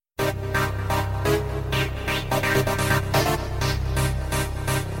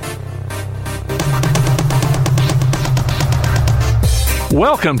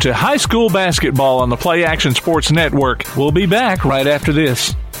Welcome to high school basketball on the Play Action Sports Network. We'll be back right after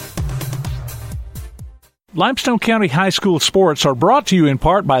this. Limestone County High School sports are brought to you in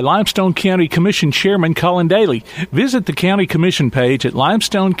part by Limestone County Commission Chairman Colin Daly. Visit the County Commission page at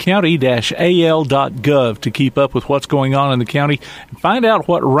limestonecounty-al.gov to keep up with what's going on in the county and find out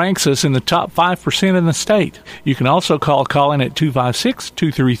what ranks us in the top 5% in the state. You can also call Colin at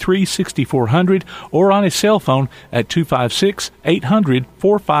 256-233-6400 or on his cell phone at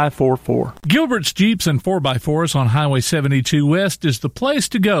 256-800-4544. Gilbert's Jeeps and 4x4s on Highway 72 West is the place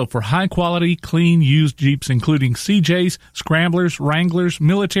to go for high-quality, clean, used Jeeps, including CJs, Scramblers, Wranglers,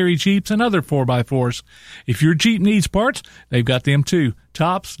 military Jeeps, and other 4x4s. If your Jeep needs parts, they've got them too.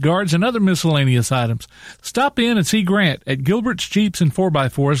 Tops, guards, and other miscellaneous items. Stop in and see Grant at Gilbert's Jeeps and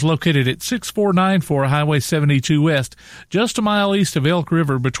 4x4s located at 6494 Highway 72 West, just a mile east of Elk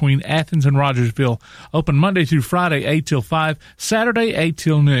River between Athens and Rogersville. Open Monday through Friday, 8 till 5, Saturday, 8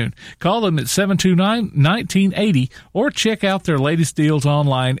 till noon. Call them at 729-1980 or check out their latest deals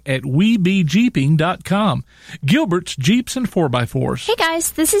online at webejeeping.com. Gilbert's Jeeps and 4x4s. Hey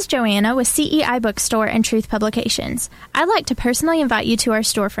guys, this is Joanna with CEI Bookstore and Truth Publications. I'd like to personally invite you to our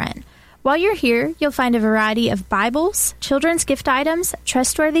storefront. While you're here, you'll find a variety of Bibles, children's gift items,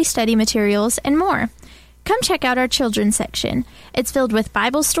 trustworthy study materials, and more. Come check out our children's section. It's filled with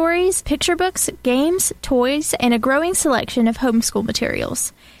Bible stories, picture books, games, toys, and a growing selection of homeschool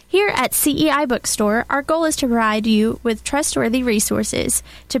materials. Here at CEI Bookstore, our goal is to provide you with trustworthy resources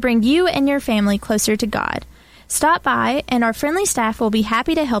to bring you and your family closer to God. Stop by, and our friendly staff will be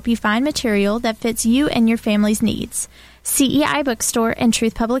happy to help you find material that fits you and your family's needs. CEI Bookstore and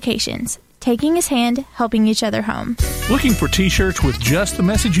Truth Publications. Taking his hand, helping each other home. Looking for T-shirts with just the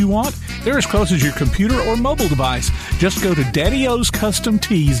message you want? They're as close as your computer or mobile device. Just go to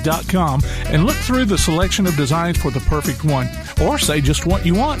daddyoscustomtees.com and look through the selection of designs for the perfect one. Or say just what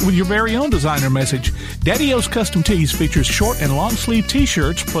you want with your very own designer message. Daddy O's Custom Tees features short and long sleeve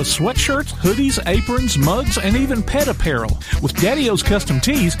T-shirts plus sweatshirts, hoodies, aprons, mugs, and even pet apparel. With Daddy O's Custom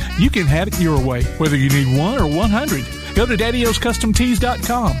Tees, you can have it your way, whether you need 1 or 100. Go to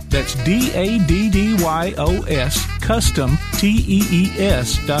daddyoscustomtees.com. That's DADDYOS Custom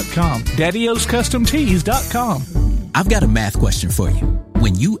TEES.com. daddyoscustomtees.com. I've got a math question for you.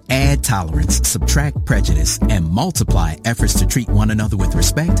 When you add tolerance, subtract prejudice, and multiply efforts to treat one another with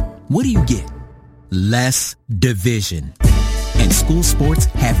respect, what do you get? Less division. And school sports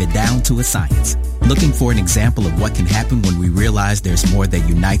have it down to a science. Looking for an example of what can happen when we realize there's more that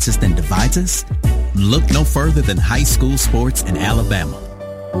unites us than divides us? Look no further than high school sports in Alabama.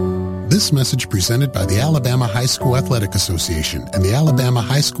 This message presented by the Alabama High School Athletic Association and the Alabama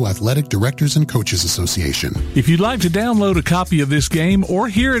High School Athletic Directors and Coaches Association. If you'd like to download a copy of this game or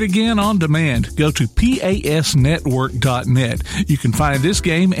hear it again on demand, go to pasnetwork.net. You can find this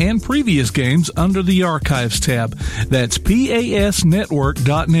game and previous games under the Archives tab. That's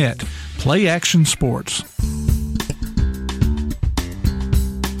pasnetwork.net. Play Action Sports.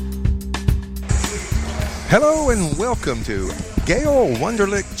 Hello and welcome to Gale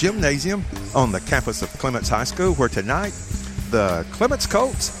Wunderlich Gymnasium on the campus of Clements High School, where tonight the Clements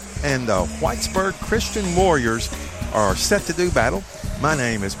Colts and the Whitesburg Christian Warriors are set to do battle. My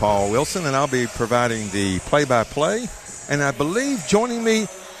name is Paul Wilson, and I'll be providing the play-by-play. And I believe joining me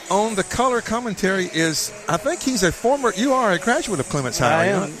on the color commentary is, I think he's you are a graduate of Clements High. I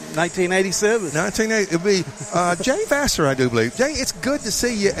am, 1987. 1980. It'll be Jay Vassar, I do believe. Jay, it's good to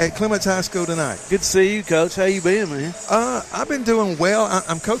see you at Clements High School tonight. Good to see you, Coach. How you been, man? I've been doing well.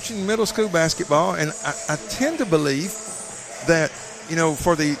 I'm coaching middle school basketball, and I tend to believe that, you know,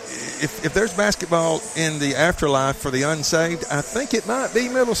 if there's basketball in the afterlife for the unsaved, I think it might be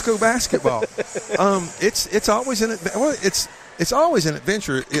middle school basketball. It's always It's always an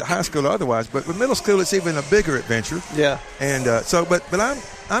adventure at high school or otherwise, but with middle school, it's even a bigger adventure. Yeah. And but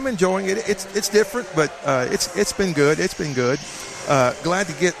I'm enjoying it. It's different, but it's been good. It's been good. Glad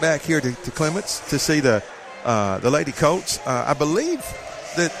to get back here to Clements to see the Lady Colts. I believe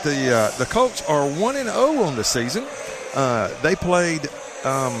that the Colts are 1-0 on the season. They played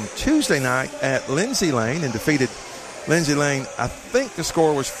Tuesday night at Lindsay Lane and defeated Lindsay Lane. I think the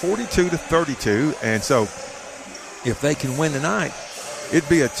score was 42-32, and so if they can win tonight, it'd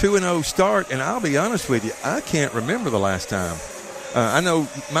be a 2-0 start. And I'll be honest with you, I can't remember the last time. I know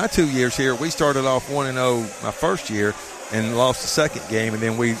my 2 years here, we started off 1-0 my first year and lost the second game, and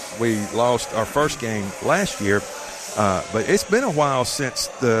then we lost our first game last year. But it's been a while since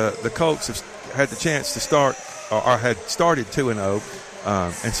the Colts have had the chance to start or had started 2-0.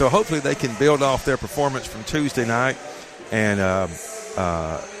 And so hopefully they can build off their performance from Tuesday night and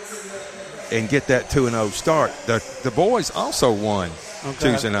get that 2-0 start. The boys also won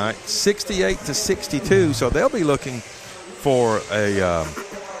Tuesday night, 68-62. So they'll be looking for a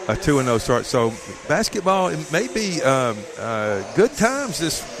 2-0 start. So basketball, it may be good times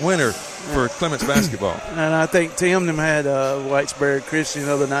this winter for Clements basketball. And I think Tim had Whitesburg Christian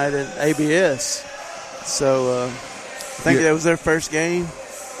the other night at ABS. So I think that was their first game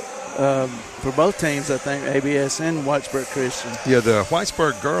for both teams, I think, ABS and Whitesburg Christian. Yeah, the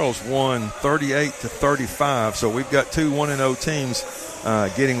Whitesburg girls won 38-35. So we've got two 1-0 teams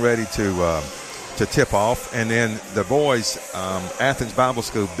getting ready to tip off. And then the boys, Athens Bible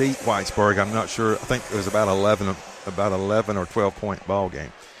School beat Whitesburg. I'm not sure. I think it was about 11 or 12-point ball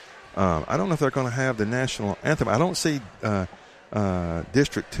game. I don't know if they're going to have the national anthem. I don't see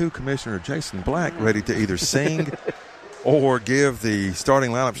District 2 Commissioner Jason Black ready to either sing or give the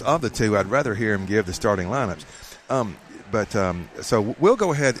starting lineups of the two. I'd rather hear him give the starting lineups. So we'll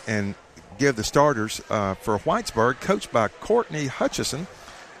go ahead and give the starters for Whitesburg, coached by Courtney Hutchison.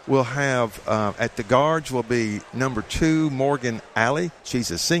 We'll have at the guards will be number 2, Morgan Alley. She's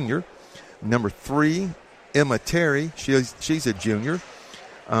a senior. Number 3, Emma Terry. She's a junior.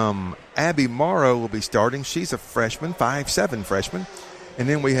 Abby Morrow will be starting. She's a freshman, 5'7" freshman. And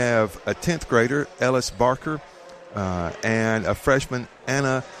then we have a 10th grader, Ellis Barker, and a freshman,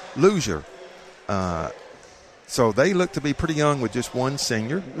 Anna Luzier. So they look to be pretty young with just one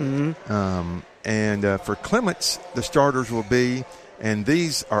senior. Mm-hmm. And for Clements, the starters will be, and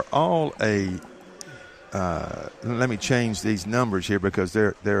these are all let me change these numbers here because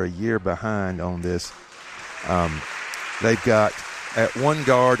they're a year behind on this. They've got, at one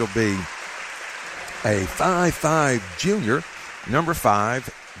guard will be a 5'5" junior, number 5,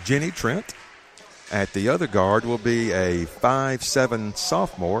 Jenny Trent. At the other guard will be a 5'7"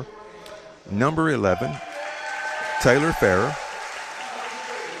 sophomore, number 11, Taylor Farrer.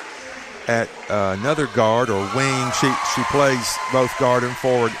 At another guard or wing, she plays both guard and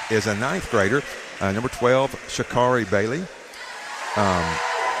forward, is a 9th grader, number 12, Shakari Bailey.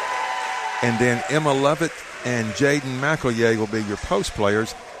 And then Emma Lovett and Jaden McEllier will be your post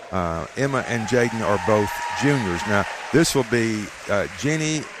players. Emma and Jaden are both juniors. Now, this will be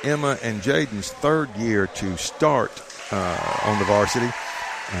Jenny, Emma, and Jaden's third year to start on the varsity.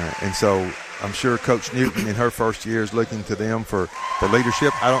 And so I'm sure Coach Newton in her first year is looking to them for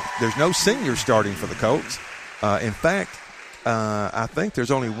leadership. There's no seniors starting for the Colts. In fact, I think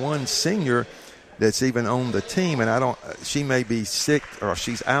there's only one senior that's even on the team, and she may be sick or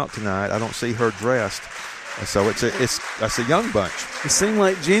she's out tonight. I don't see her dressed. So it's a young bunch. It seemed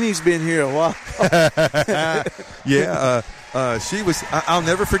like Jenny's been here a while. Yeah, she was. I'll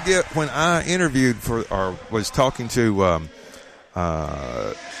never forget when I interviewed was talking to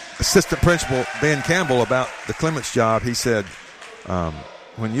assistant principal Ben Campbell about the Clements job. He said,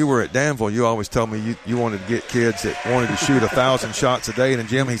 when you were at Danville, you always told me you wanted to get kids that wanted to shoot 1,000 shots a day in the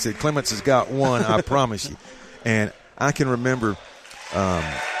gym. He said, Clements has got one, I promise you. And I can remember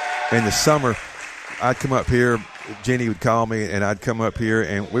in the summer, I'd come up here, Jenny would call me, and I'd come up here,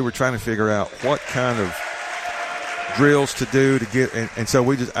 and we were trying to figure out what kind of drills to do to get. And so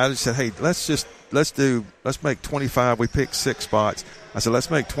I just said, hey, let's make 25. We picked 6 spots. I said,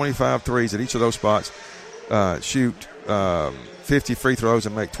 let's make 25 threes at each of those spots, shoot 50 free throws,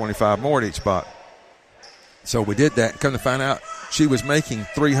 and make 25 more at each spot. So we did that. Come to find out, she was making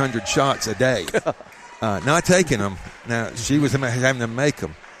 300 shots a day, not taking them. Now she was having to make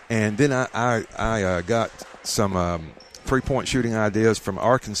them. And then I got some 3-point shooting ideas from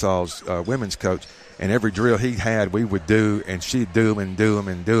Arkansas's women's coach, and every drill he had we would do, and she'd do them and do them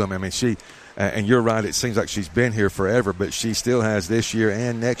and do them. I mean, she and you're right, it seems like she's been here forever, but she still has this year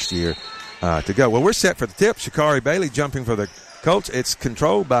and next year to go. Well, we're set for the tip. Shakari Bailey jumping for the Colts. It's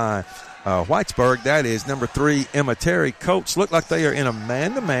controlled by Whitesburg. That is number 3, Emma Terry. Colts look like they are in a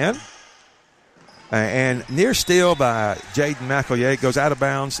man-to-man. And near steal by Jaden McEllier goes out of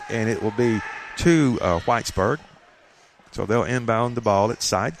bounds, and it will be to Whitesburg. So they'll inbound the ball at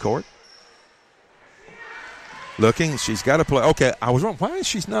side court. Looking, she's got to play. Okay, I was wrong. Why is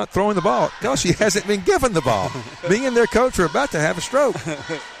she not throwing the ball? No, she hasn't been given the ball. Me and their coach are about to have a stroke.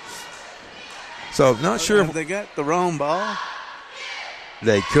 So not sure. Have they got the wrong ball?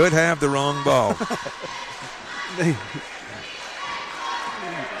 They could have the wrong ball.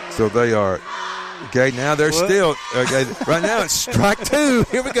 So they are. Okay, now they're still. Okay, right now it's strike 2.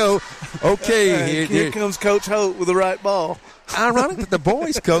 Here we go. Okay. Here comes Coach Hope with the right ball. Ironic that the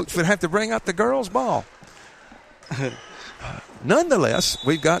boys' coach would have to bring out the girls' ball. Nonetheless,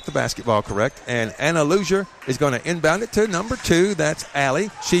 we've got the basketball correct, and Anna Luzier is going to inbound it to number 2. That's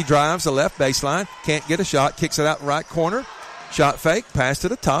Allie. She drives the left baseline, can't get a shot, kicks it out right corner. Shot fake, pass to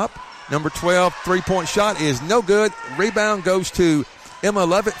the top. Number 12, 3-point shot is no good. Rebound goes to Emma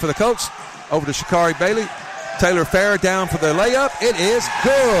Lovett for the Colts. Over to Shakari Bailey. Taylor Farrer down for the layup. It is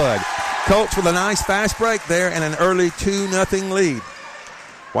good. Colts with a nice fast break there and an early 2-0 lead.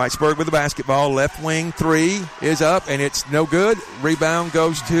 Whitesburg with the basketball. Left wing three is up, and it's no good. Rebound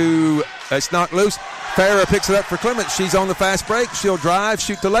goes to, it's knocked loose. Farrer picks it up for Clements. She's on the fast break. She'll drive,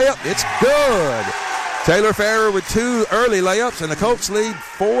 shoot the layup. It's good. Taylor Farrer with 2 early layups, and the Colts lead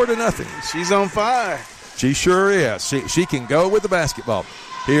 4-0. She's on fire. She sure is. She can go with the basketball.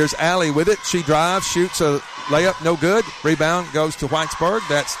 Here's Allie with it. She drives, shoots a layup, no good. Rebound goes to Whitesburg.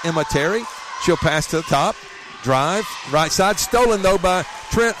 That's Emma Terry. She'll pass to the top. Drive, right side. Stolen, though, by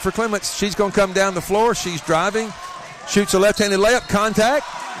Trent for Clements. She's going to come down the floor. She's driving. Shoots a left-handed layup. Contact.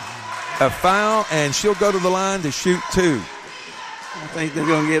 A foul, and she'll go to the line to shoot 2. I think they're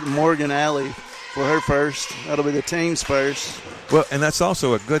going to get Morgan Alley for her first. That'll be the team's first. Well, and that's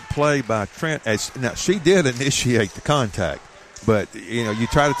also a good play by Trent. Now, she did initiate the contact. But, you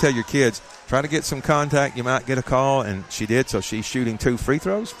try to tell your kids, try to get some contact, you might get a call, and she did, so she's shooting 2 free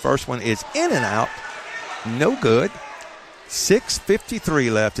throws. First one is in and out. No good.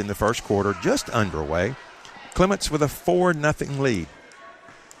 6:53 left in the first quarter, just underway. Clements with a 4-0 lead.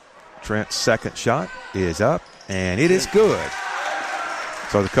 Trent's second shot is up, and it is good.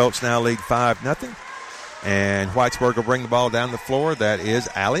 So the Colts now lead 5-0. And Whitesburg will bring the ball down the floor. That is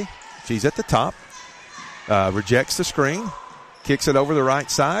Allie. She's at the top. Rejects the screen. Kicks it over the right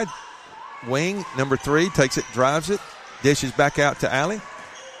side. Wing, number 3, takes it, drives it, dishes back out to Allie.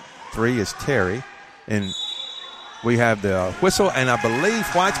 3 is Terry. And we have the whistle, and I believe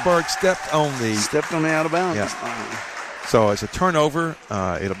Whitesburg stepped on the out of bounds. Yeah. So it's a turnover.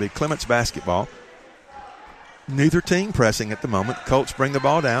 It'll be Clements basketball. Neither team pressing at the moment. Colts bring the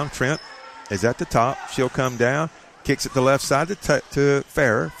ball down. Trent is at the top. She'll come down. Kicks it to the left side to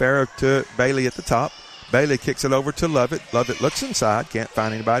Farrer. Farrer to Bailey at the top. Bailey kicks it over to Lovett. Lovett looks inside. Can't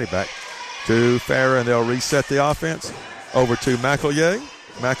find anybody. Back to Farrer, and they'll reset the offense. Over to McEllier.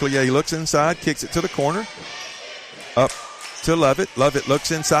 McEllier looks inside. Kicks it to the corner. Up to Lovett. Lovett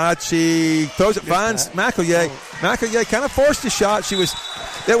looks inside. She throws it, finds McEllier. McEllier kind of forced a shot.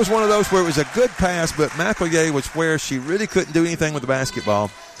 That was one of those where it was a good pass, but McEllier was where she really couldn't do anything with the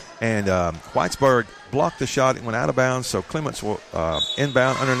basketball. And Whitesburg blocked the shot. It went out of bounds, so Clements will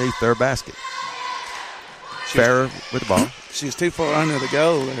inbound underneath their basket. Farrer with the ball. She was too far under the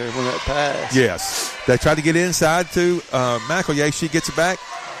goal there when that pass. Yes. They tried to get inside to McEllier. She gets it back.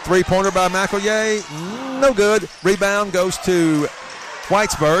 3-pointer by McEllier. No good. Rebound goes to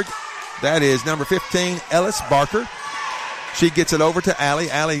Whitesburg. That is number 15, Ellis Barker. She gets it over to Allie.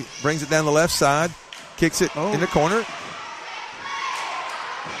 Allie brings it down the left side. Kicks it in the corner.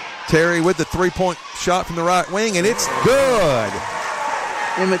 Terry with the 3-point shot from the right wing, and it's good.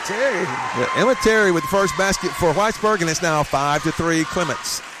 Emma Terry. Yeah, Emma Terry with the first basket for Whitesburg, and it's now 5-3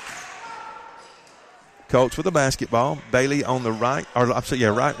 Clements. Colts with the basketball. Bailey on the right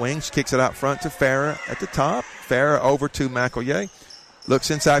wing. She kicks it out front to Farrer at the top. Farrer over to McEllier.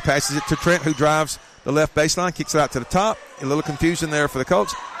 Looks inside, passes it to Trent, who drives the left baseline, kicks it out to the top. A little confusion there for the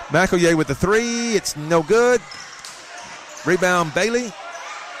Colts. McEllier with the 3. It's no good. Rebound Bailey.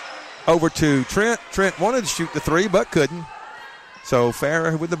 Over to Trent. Trent wanted to shoot the 3, but couldn't. So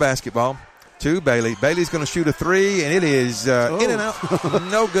Farrer with the basketball to Bailey. Bailey's going to shoot a 3, and it is in and out.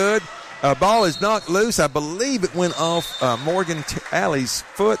 No good. Ball is knocked loose. I believe it went off Morgan Alley's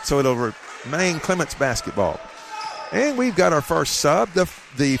foot, so it'll remain Clements basketball. And we've got our first sub.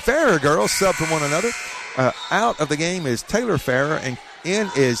 The Farrer girls sub from one another. Out of the game is Taylor Farrer, and in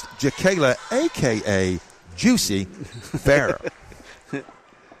is Jacayla, a.k.a. Juicy Farrer.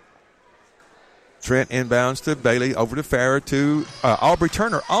 Trent inbounds to Bailey, over to Farrer to Aubrey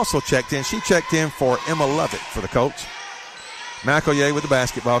Turner also checked in. She checked in for Emma Lovett for the Colts. McEllier with the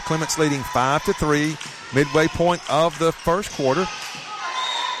basketball. Clements leading 5-3, midway point of the first quarter.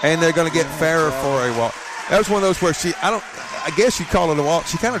 And they're going to get Farrer for a walk. That was one of those where I guess you'd call it a walk.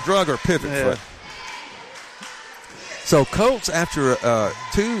 She kind of drug her pivot foot. So Colts, after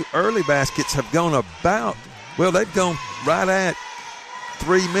 2 early baskets, have gone they've gone right at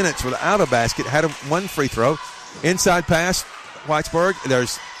 3 minutes without a basket. Had 1 free throw. Inside pass, Whitesburg.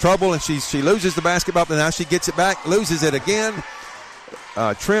 There's trouble, and she loses the basketball, but now she gets it back, loses it again.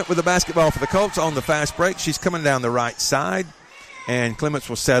 Trent with the basketball for the Colts on the fast break. She's coming down the right side, and Clements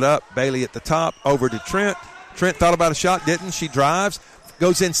will set up. Bailey at the top, over to Trent. Trent thought about a shot, didn't. She drives,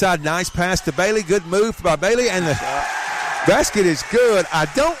 goes inside, nice pass to Bailey. Good move by Bailey, and the basket is good. I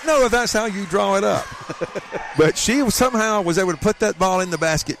don't know if that's how you draw it up. But she somehow was able to put that ball in the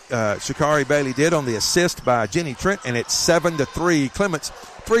basket. Shakari Bailey did on the assist by Jenny Trent, and it's 7-3 Clements.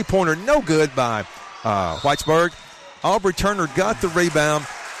 3-pointer, no good by Whitesburg. Aubrey Turner got the rebound,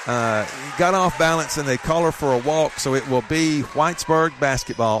 got off balance, and they call her for a walk, so it will be Whitesburg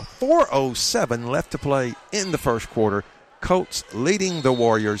basketball. 4:07 left to play in the first quarter. Colts leading the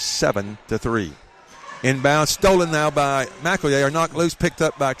Warriors 7-3. Inbound, stolen now by McElroy, or knocked loose, picked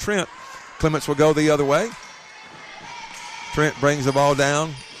up by Trent. Clements will go the other way. Trent brings the ball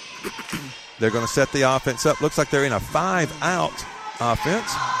down. They're going to set the offense up. Looks like they're in a 5-out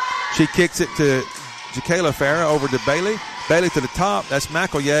offense. She kicks it to Jacayla Farah over to Bailey. Bailey to the top. That's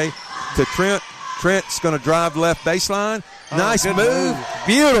McElroy to Trent. Trent's going to drive left baseline. Nice move.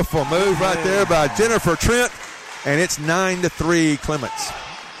 Beautiful move right there by Jennifer Trent. And it's 9-3 Clements.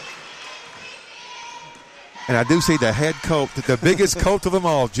 And I do see the head Colt, the biggest Colt of them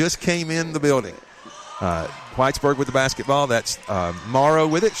all, just came in the building. Whitesburg with the basketball. That's Morrow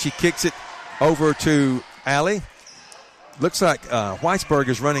with it. She kicks it over to Allie. Looks like Whitesburg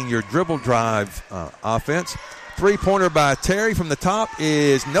is running your dribble drive offense. Three-pointer by Terry from the top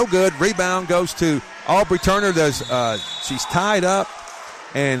is no good. Rebound goes to Aubrey Turner. She's tied up,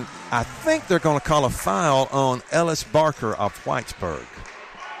 and I think they're going to call a foul on Ellis Barker of Whitesburg.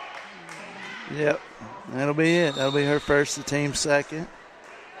 Yep, that'll be it. That'll be her first, the team's second.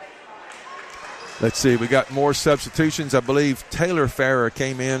 Let's see, we got more substitutions. I believe Taylor Farrer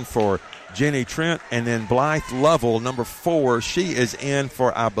came in for Jenny Trent, and then Blythe Lovell, number 4, she is in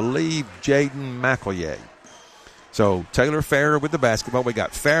for, I believe, Jaden McElroy. So Taylor Farrer with the basketball. We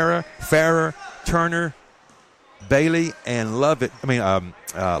got Farrer, Turner, Bailey, and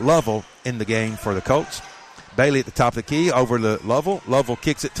Lovell in the game for the Colts. Bailey at the top of the key over to Lovell. Lovell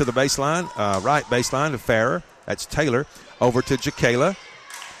kicks it to the baseline, right baseline to Farrer. That's Taylor. Over to Jacayla.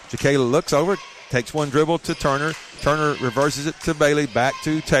 Jacayla looks over, takes one dribble to Turner. Turner reverses it to Bailey, back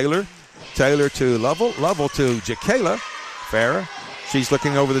to Taylor. Taylor to Lovell. Lovell to Jacayla. Farrer. She's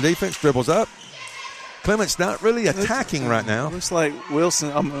looking over the defense, dribbles up. Clements not really attacking right now. Looks like Whitesburg's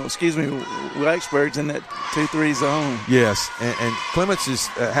in that 2-3 zone. Yes, and Clements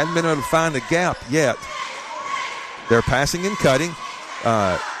hadn't been able to find the gap yet. They're passing and cutting.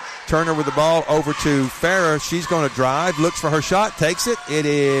 Turner with the ball over to Farrer. She's going to drive, looks for her shot, takes it. It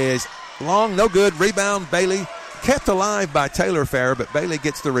is long, no good. Rebound, Bailey. Kept alive by Taylor Farrer, but Bailey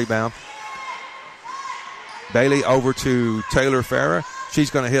gets the rebound. Bailey over to Taylor Farrer. She's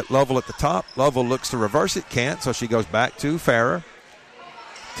going to hit Lovell at the top. Lovell looks to reverse it, can't, so she goes back to Farrer.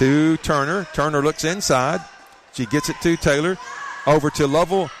 To Turner. Turner looks inside. She gets it to Taylor. Over to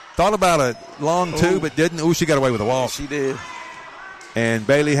Lovell. Thought about a long two, but didn't. Ooh, she got away with a walk. She did. And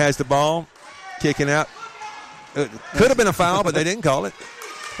Bailey has the ball, kicking out. Could have been a foul, but they didn't call it.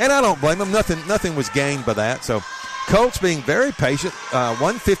 And I don't blame them. Nothing was gained by that. So Colts being very patient.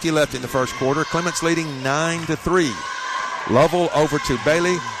 1:50 left in the first quarter. Clements leading 9-3. Lovell over to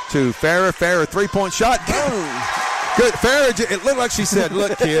Bailey to Farrer. Farrer, three-point shot. Good. Farrer, it looked like she said,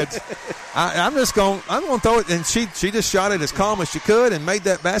 "Look, kids, I'm going to throw it." And she just shot it as calm as she could and made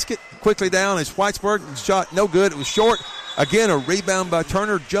that basket quickly down as Whitesburg shot no good. It was short. Again, a rebound by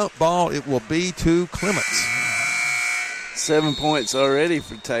Turner. Jump ball. It will be to Clements. 7 points already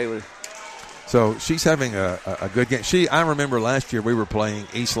for Taylor. So she's having a good game. I remember last year we were playing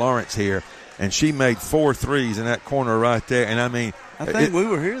East Lawrence here, and she made 4 threes in that corner right there. And I mean, I think we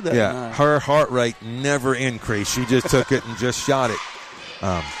were here that night. Her heart rate never increased. She just took it and just shot it.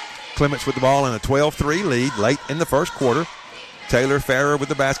 Clements with the ball in a 12-3 lead late in the first quarter. Taylor Farrer with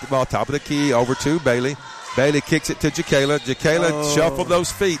the basketball, top of the key, over to Bailey. Bailey kicks it to Jacayla. Jacayla shuffled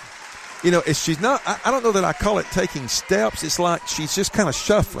those feet. You know, she's not, I don't know that I call it taking steps. It's like she's just kind of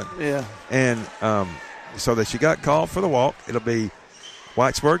shuffling. Yeah. And so that she got called for the walk. It'll be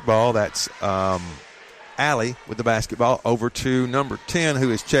Whitesburg ball. That's Allie with the basketball over to number 10, who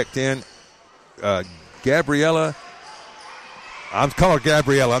is checked in. Gabriella. I'm calling her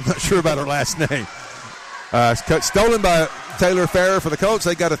Gabriella. I'm not sure about her last name. Stolen by Taylor Farrer for the Colts.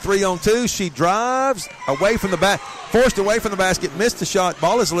 They got a 3-on-2. She drives away from the back, forced away from the basket, missed the shot.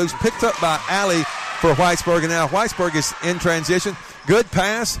 Ball is loose, picked up by Allie for Whitesburg. And now Whitesburg is in transition. Good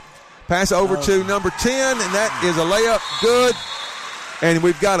pass. Pass over to number 10, and that is a layup. Good. And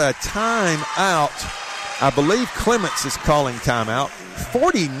we've got a timeout. I believe Clements is calling timeout.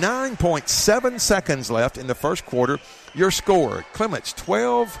 49.7 seconds left in the first quarter. Your score, Clements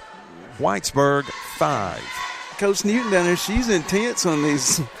 12, Whitesburg 5. Coach Newton down there, she's intense on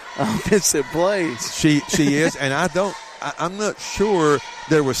these offensive plays. She is, and I'm not sure,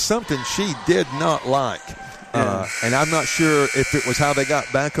 there was something she did not like. And I'm not sure if it was how they got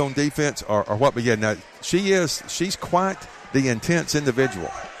back on defense or what, but yeah, no, she's quite the intense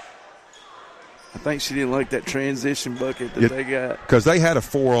individual. I think she didn't like that transition bucket that they got. Because they had a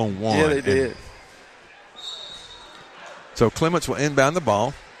 4-on-1. Yeah, they did. So Clements will inbound the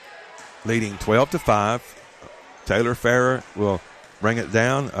ball, leading 12-5. Taylor Farrer will bring it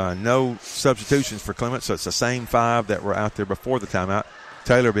down. No substitutions for Clements, so it's the same 5 that were out there before the timeout.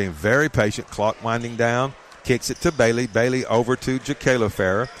 Taylor being very patient, clock winding down, kicks it to Bailey. Bailey over to Jacayla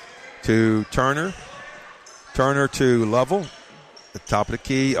Farrer, to Turner. Turner to Lovell. The top of the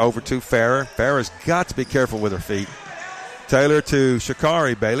key over to Farrer. Farrer's got to be careful with her feet. Taylor to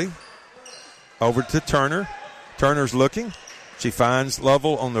Sha'Carri Bailey. Over to Turner. Turner's looking. She finds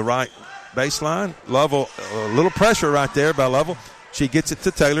Lovell on the right baseline. Lovell, a little pressure right there by Lovell. She gets it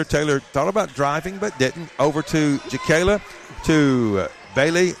to Taylor. Taylor thought about driving but didn't. Over to Jacayla, to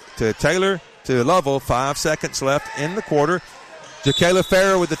Bailey, to Taylor, to Lovell. 5 seconds left in the quarter. Jacayla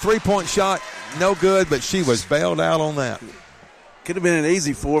Farrer with the three-point shot. No good, but she was bailed out on that. Could have been an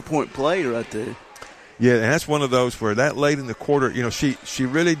easy 4-point play right there. Yeah, and that's one of those where that late in the quarter, she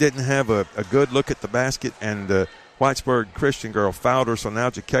really didn't have a good look at the basket, and the Whitesburg Christian girl fouled her, so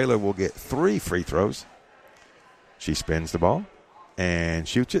now Jacayla will get 3 free throws. She spins the ball and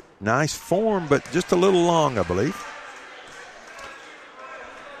shoots it. Nice form, but just a little long, I believe.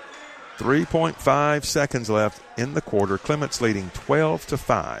 3.5 seconds left in the quarter. Clements leading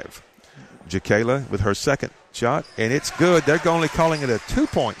 12-5. Jacayla with her second shot, and it's good. They're only calling it a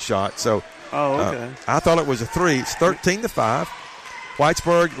 2-point shot, so I thought it was a 3. It's 13-5.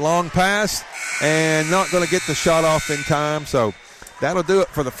 Whitesburg, long pass, and not going to get the shot off in time, so that'll do it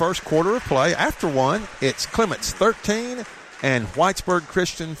for the first quarter of play. After one, it's Clements 13 and Whitesburg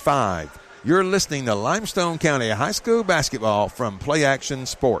Christian 5. You're listening to Limestone County High School basketball from Play Action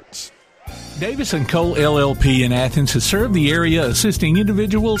Sports. Davis & Cole LLP in Athens has served the area assisting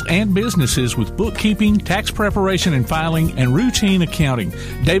individuals and businesses with bookkeeping, tax preparation and filing, and routine accounting.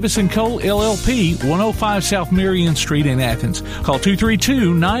 Davis & Cole LLP, 105 South Marion Street in Athens. Call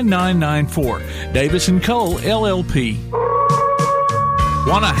 232-9994. Davis & Cole LLP.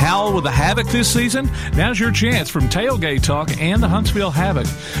 Want to howl with the Havoc this season? Now's your chance from Tailgate Talk and the Huntsville Havoc.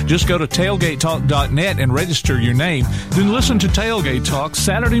 Just go to tailgatetalk.net and register your name. Then listen to Tailgate Talk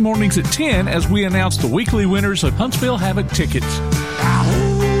Saturday mornings at 10 as we announce the weekly winners of Huntsville Havoc tickets.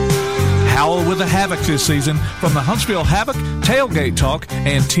 Howl with the Havoc this season from the Huntsville Havoc, Tailgate Talk,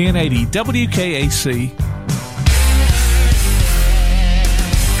 and 1080 WKAC.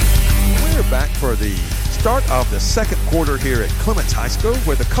 We're back for the start of the second quarter here at Clements High School,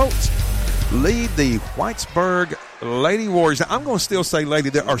 where the Colts lead the Whitesburg Lady Warriors. Now, I'm going to still say Lady.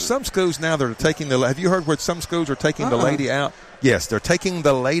 There are some schools now that are taking the – have you heard where some schools are taking the Lady out? Yes, they're taking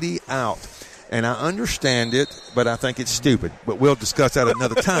the Lady out. And I understand it, but I think it's stupid. But we'll discuss that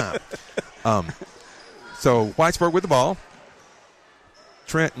another time. So Whitesburg with the ball.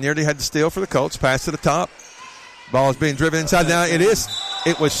 Trent nearly had to steal for the Colts. Pass to the top. Ball is being driven inside. Now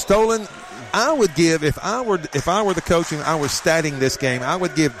it was stolen. I would give, if I were the coach and I was statting this game, I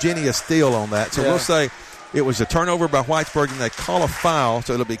would give Jenny a steal on that. So we'll say it was a turnover by Whitesburg, and they call a foul,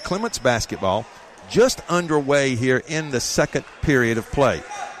 so it'll be Clements basketball just underway here in the second period of play.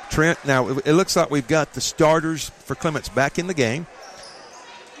 Trent, now it looks like we've got the starters for Clements back in the game.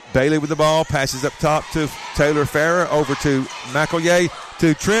 Bailey with the ball, passes up top to Taylor Farrer, over to McEllier,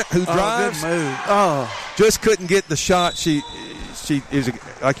 to Trent, who drives. Good move. Just couldn't get the shot. She is,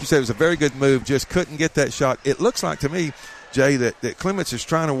 like you said, it was a very good move. Just couldn't get that shot. It looks like to me, Jay, that Clements is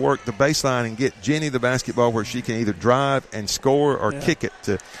trying to work the baseline and get Jenny the basketball where she can either drive and score or kick it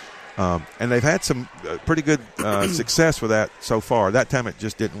to. And they've had some pretty good success with that so far. That time it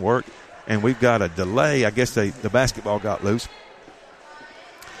just didn't work, and we've got a delay. I guess the basketball got loose.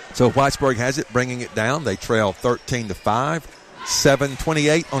 So Whitesburg has it, bringing it down. They trail 13-5.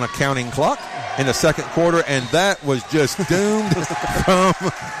 7:28 on a counting clock in the second quarter, and that was just doomed from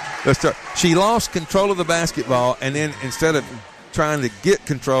the start. She lost control of the basketball, and then instead of trying to get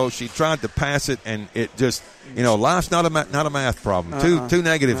control, she tried to pass it, and it just, life's not a math problem. Two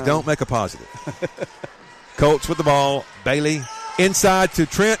negatives don't make a positive. Colts with the ball. Bailey inside to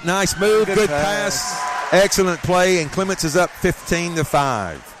Trent. Nice move. Good pass. Excellent play, and Clements is up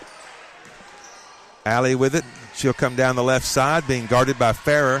 15-5. Allie with it. She'll come down the left side, being guarded by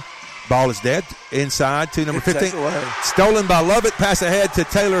Farrer. Ball is dead. Inside to number 15. Stolen by Lovett. Pass ahead to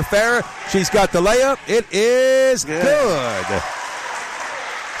Taylor Farrer. She's got the layup. It is good.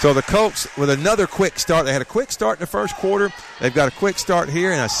 So the Colts with another quick start. They had a quick start in the first quarter. They've got a quick start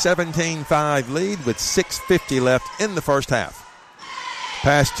here in a 17-5 lead with 6:50 left in the first half.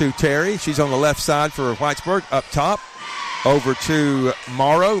 Pass to Terry. She's on the left side for Whitesburg. Up top. Over to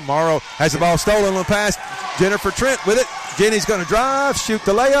Morrow. Morrow has the ball stolen on the pass. Jennifer Trent with it. Jenny's going to drive, shoot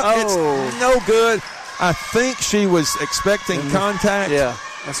the layup. It's no good. I think she was expecting contact. Yeah,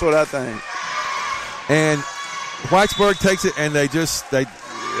 that's what I think. And Whitesburg takes it, and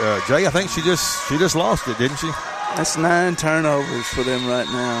Jay, I think she just lost it, didn't she? That's 9 turnovers for them right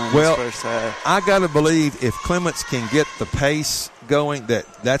now in this first half. I got to believe if Clements can get the pace going,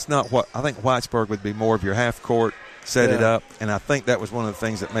 that's not what I think. Whitesburg would be more of your half court, set it up, and I think that was one of the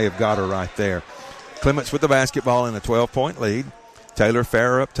things that may have got her right there. Clements with the basketball in a 12-point lead. Taylor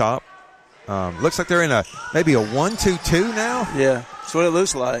Farrer up top. Looks like they're in maybe a 1-2-2 now. Yeah, that's what it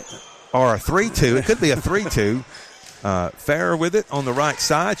looks like. Or a 3-2. It could be a 3-2. Farrer with it on the right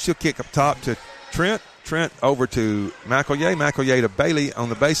side. She'll kick up top to Trent. Trent over to McElroy. McElroy to Bailey on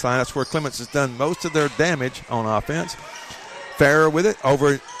the baseline. That's where Clements has done most of their damage on offense. Farrer with it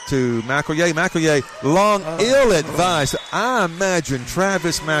over to McElroy. McElroy, long, ill-advised. I imagine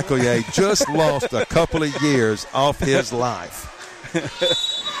Travis McElroy just lost a couple of years off his life.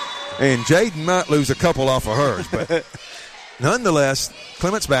 And Jaden might lose a couple off of hers, but nonetheless,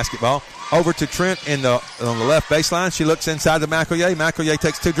 Clements basketball over to Trent on the left baseline. She looks inside to McElroy. McElroy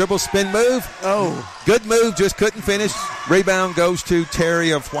takes 2 dribbles, spin move. Oh, good move, just couldn't finish. Rebound goes to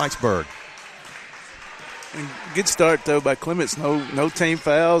Terry of Whitesburg. Good start though by Clements. No team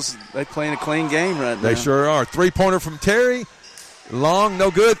fouls. They playing a clean game right now. They sure are. 3-pointer from Terry, long,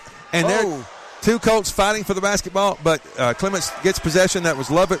 no good, and they're 2 Colts fighting for the basketball, but Clements gets possession. That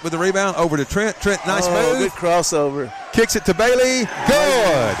was Lovett with the rebound. Over to Trent. Trent, nice move. Good crossover. Kicks it to Bailey.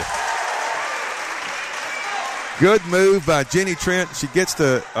 Good. Good move by Jenny Trent. She gets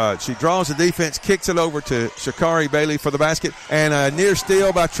she draws the defense, kicks it over to Shakari Bailey for the basket, and a near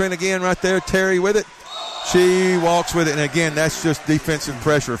steal by Trent again right there. Terry with it. She walks with it, and again, that's just defensive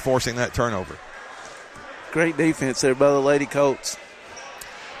pressure forcing that turnover. Great defense there by the Lady Colts.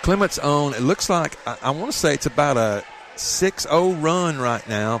 Clements on, it looks like, I want to say it's about a 6-0 run right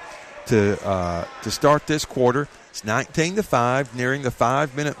now to start this quarter. It's 19-5, nearing the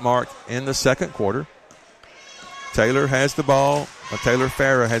 5-minute mark in the second quarter. Taylor has the ball. Taylor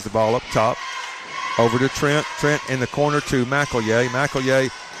Farrer has the ball up top. Over to Trent. Trent in the corner to McElroy. McElroy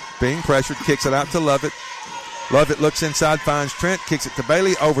being pressured, kicks it out to Lovett. Lovett looks inside, finds Trent, kicks it to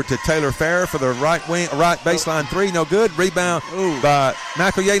Bailey, over to Taylor Farrer for the right baseline 3, no good. Rebound by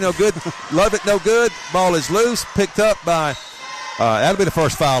McElroy, no good. Lovett, no good. Ball is loose, picked up by, that'll be the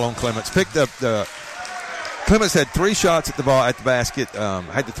first foul on Clements. Clements had 3 shots at the ball at the basket,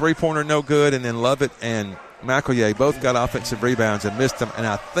 had the 3-pointer, no good, and then Lovett and McElroy both got offensive rebounds and missed them, and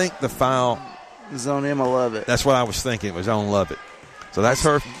I think the foul is on Emma Lovett. That's what I was thinking. It was on Lovett. So that's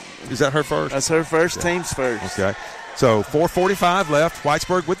her. Is that her first? That's her first, team's first. Okay. So 4:45 left.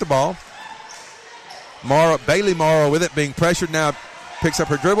 Whitesburg with the ball. Bailey Morrow with it, being pressured now, picks up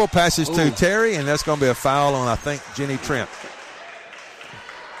her dribble, passes to Terry, and that's going to be a foul on, I think, Jenny Trent.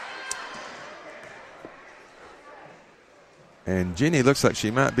 And Jenny looks like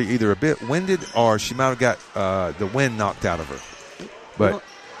she might be either a bit winded or she might have got the wind knocked out of her. But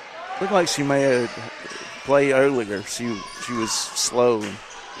looked like she may have played earlier. She was slow.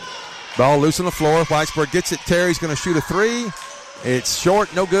 Ball loose on the floor. Whitesburg gets it. Terry's going to shoot a 3. It's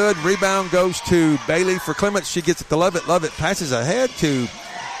short, no good. Rebound goes to Bailey for Clements. She gets it to Lovett. Lovett passes ahead to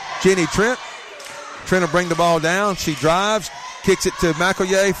Jenny Trent. Trent will bring the ball down. She drives, kicks it to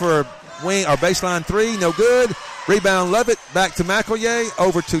McElroy for a wing or baseline 3, no good. Rebound Lovett, back to McElroy,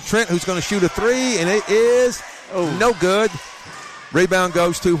 over to Trent, who's going to shoot a 3, and it is no good. Rebound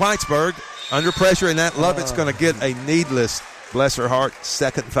goes to Whitesburg under pressure, and that Lovett's going to get a needless, bless her heart,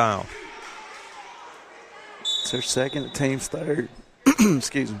 second foul. It's her second, the team's third.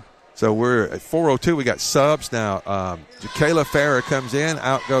 Excuse me. So we're at 4:02. We got subs now. Jacayla Farrer comes in.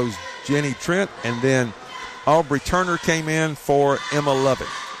 Out goes Jenny Trent, and then Aubrey Turner came in for Emma Lovett.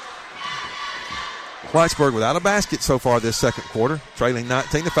 Whitesburg without a basket so far this second quarter, trailing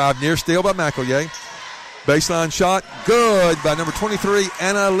 19-5. Near steal by McElroy. Baseline shot, good by number 23,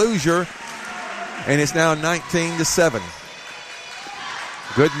 Anna Luzier, and it's now 19-7.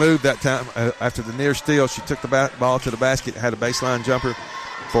 Good move that time. After the near steal, she took the ball to the basket, had a baseline jumper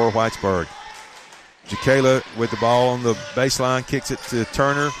for Whitesburg. Jacayla with the ball on the baseline, kicks it to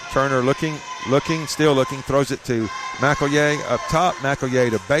Turner. Turner still looking, throws it to McElroy up top.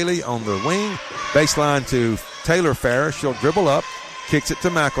 McElroy to Bailey on the wing. Baseline to Taylor Farrer. She'll dribble up, kicks it to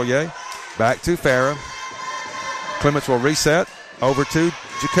McElroy. Back to Farrer. Clements will reset over to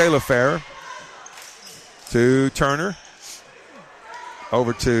Jacayla Farrer. To Turner.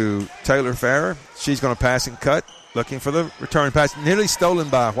 Over to Taylor Farrer. She's going to pass and cut, looking for the return pass. Nearly stolen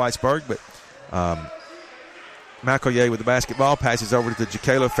by Whitesburg, but McElroy with the basketball, passes over to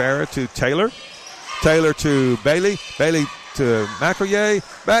Jacayla Farrer to Taylor. Taylor to Bailey. Bailey to McElroy.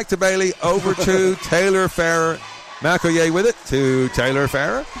 Back to Bailey. Over to Taylor Farrer. McElroy with it to Taylor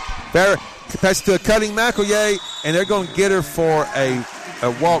Farrer. Farrer Pass to a cutting McElroy, and they're going to get her for a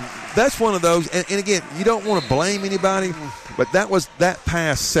walk. That's one of those, and again, you don't want to blame anybody, but that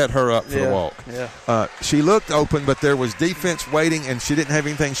pass set her up for the walk. Yeah. She looked open, but there was defense waiting, and she didn't have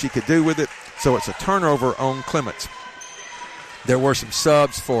anything she could do with it, so it's a turnover on Clements. There were some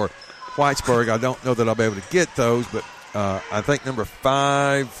subs for Whitesburg. I don't know that I'll be able to get those, but I think number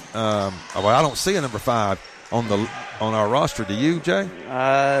 5. I don't see a number 5 on our roster. Do you, Jay?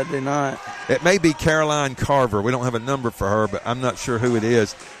 I do not. It may be Caroline Carver. We don't have a number for her, but I'm not sure who it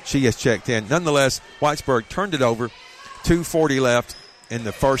is. She has checked in. Nonetheless, Whitesburg turned it over. 2:40 left in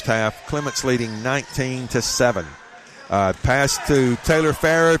the first half. Clements leading 19-7. Pass to Taylor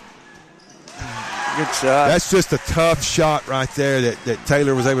Farrer. Good shot. That's just a tough shot right there that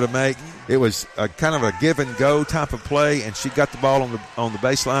Taylor was able to make. It was a kind of a give-and-go type of play, and she got the ball on the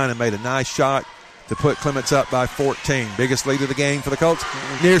baseline and made a nice shot to put Clements up by 14. Biggest lead of the game for the Colts.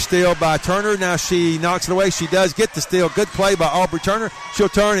 Near steal by Turner. Now she knocks it away. She does get the steal. Good play by Aubrey Turner. She'll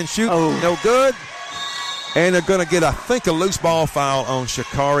turn and shoot. Oh. No good. And they're going to get, I think, a loose ball foul on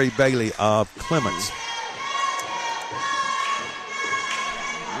Sha'Carri Bailey of Clements.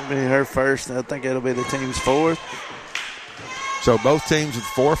 It'll be her first. I think it'll be the team's fourth. So both teams with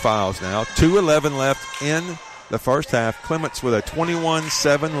 4 fouls now. 2:11 left in the first half. Clements with a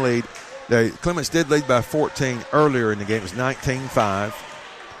 21-7 lead. Clements did lead by 14 earlier in the game. It was 19-5.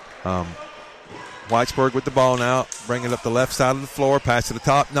 Whitesburg with the ball now, bringing it up the left side of the floor. Pass to the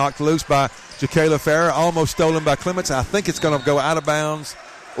top, knocked loose by Jacayla Farrer. Almost stolen by Clements. I think it's going to go out of bounds.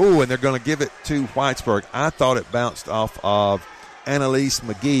 Ooh, and they're going to give it to Whitesburg. I thought it bounced off of Annalise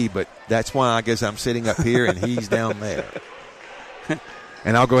McGee, but that's why I guess I'm sitting up here and he's down there.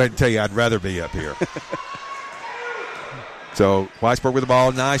 And I'll go ahead and tell you I'd rather be up here. So Whitesburg with the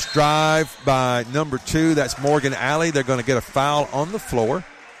ball. Nice drive by number 2. That's Morgan Alley. They're going to get a foul on the floor.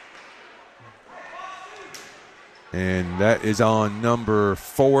 And that is on number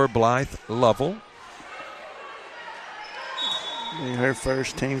 4, Blythe Lovell. Her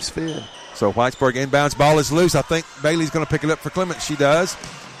first, team's fifth. So Whitesburg inbounds. Ball is loose. I think Bailey's going to pick it up for Clements. She does.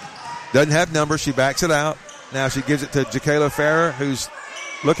 Doesn't have numbers. She backs it out. Now she gives it to Jacayla Farrer, who's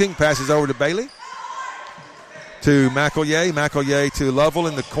looking. Passes over to Bailey. To McElroy. McElroy to Lovell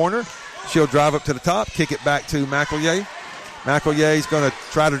in the corner. She'll drive up to the top. Kick it back to McElroy. McElroy's going to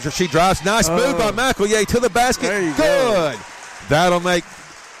try to. She drives. Nice move by McElroy to the basket. Good. That'll make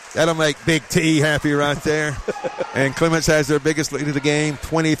Big T happy right there. And Clements has their biggest lead of the game,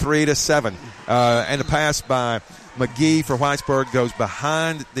 23-7. And a pass by McGee for Whitesburg goes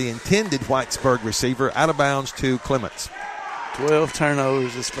behind the intended Whitesburg receiver, out of bounds to Clements. 12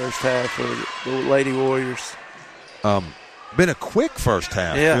 turnovers this first half for the Lady Warriors. Been a quick first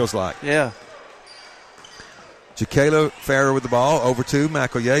half, feels like. Yeah. Jacayla Farrer with the ball over to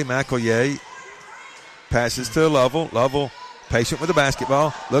McElroy. McElroy passes to Lovell. Lovell patient with the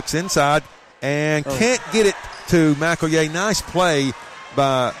basketball. Looks inside and can't get it to McElroy. Nice play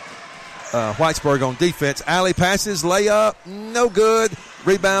by Whitesburg on defense. Alley passes, layup, no good.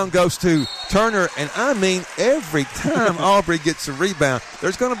 Rebound goes to Turner. And I mean, every time Aubrey gets a rebound,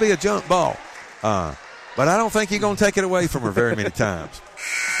 there's going to be a jump ball. But I don't think you're going to take it away from her very many times.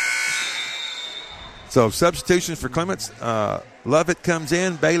 So substitutions for Clements. Lovett comes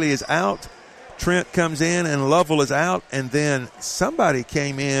in. Bailey is out. Trent comes in and Lovell is out. And then somebody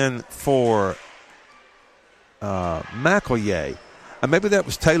came in for McElroy. Maybe that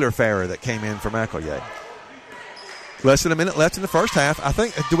was Taylor Farrer that came in for McElroy. Less than a minute left in the first half. I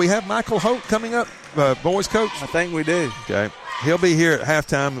think, do we have Michael Holt coming up, boys coach? I think we do. Okay. He'll be here at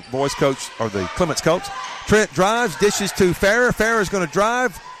halftime, boys coach, or the Clements coach. Trent drives, dishes to Farrer. Farrer's going to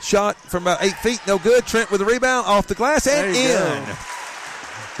drive. Shot from about 8 feet, no good. Trent with the rebound, off the glass, and in.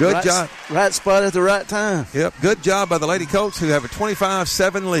 Good job. Right spot at the right time. Yep, good job by the Lady Colts, who have a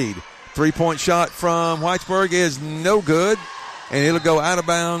 25-7 lead. 3-point shot from Whitesburg is no good, and it'll go out of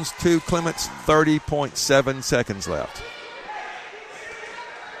bounds to Clements. 30.7 seconds left.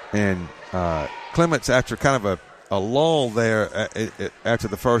 And Clements, after kind of a lull there after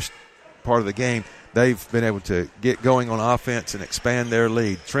the first part of the game, they've been able to get going on offense and expand their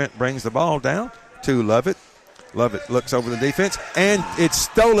lead. Trent brings the ball down to Lovett. Lovett looks over the defense, and it's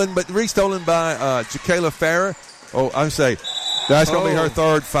stolen, but restolen by Jacayla Farrer. Oh, I'm saying that's going to be her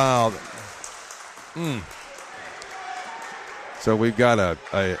third foul. So we've got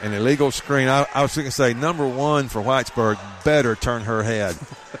an illegal screen. I was going to say number 1 for Whitesburg better turn her head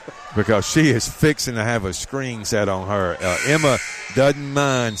because she is fixing to have a screen set on her. Emma doesn't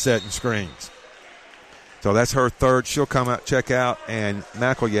mind setting screens. So that's her third. She'll come out, check out, and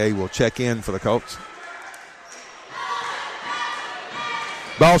McElroy will check in for the Colts.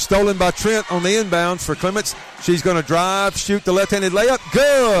 Ball stolen by Trent on the inbounds for Clements. She's going to drive, shoot the left-handed layup.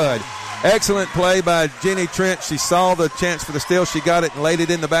 Good. Excellent play by Jenny Trent. She saw the chance for the steal. She got it and laid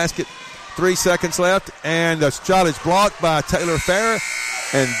it in the basket. 3 seconds left, and the shot is blocked by Taylor Farrer,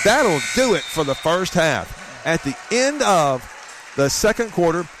 and that'll do it for the first half. At the end of the second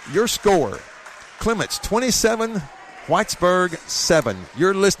quarter, your score, Clements 27, Whitesburg 7.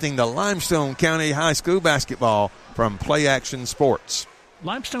 You're listening to Limestone County High School basketball from Play Action Sports.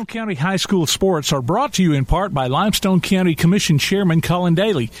 Limestone County High School sports are brought to you in part by Limestone County Commission Chairman Colin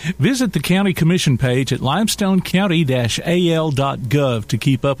Daly. Visit the County Commission page at limestonecounty-al.gov to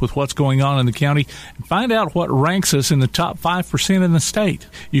keep up with what's going on in the county and find out what ranks us in the top 5% in the state.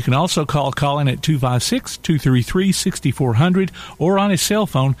 You can also call Colin at 256-233-6400 or on his cell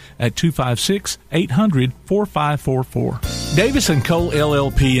phone at 256-800-4544. Davis & Cole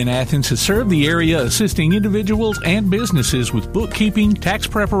LLP in Athens has served the area assisting individuals and businesses with bookkeeping, tax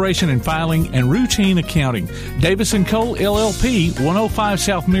preparation and filing, and routine accounting. Davis & Cole LLP, 105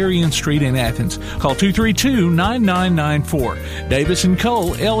 South Marion Street in Athens. Call 232-9994. Davis &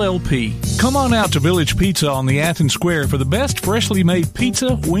 Cole LLP. Come on out to Village Pizza on the Athens Square for the best freshly made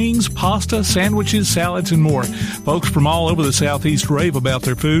pizza, wings, pasta, sandwiches, salads, and more. Folks from all over the Southeast rave about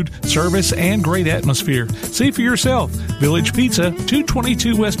their food, service, and great atmosphere. See for yourself. Village Pizza,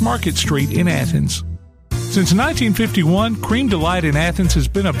 222 West Market Street in Athens. Since 1951, Cream Delight in Athens has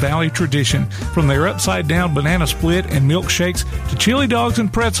been a Valley tradition. From their upside-down banana split and milkshakes to chili dogs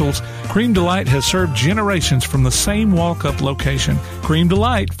and pretzels, Cream Delight has served generations from the same walk-up location. Cream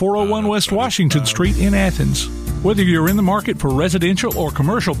Delight, 401 West Washington Street in Athens. Whether you're in the market for residential or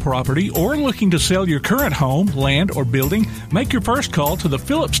commercial property or looking to sell your current home, land, or building, make your first call to the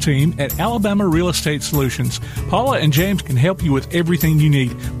Phillips team at Alabama Real Estate Solutions. Paula and James can help you with everything you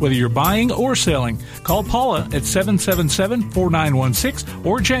need, whether you're buying or selling. Call Paula at 777-4916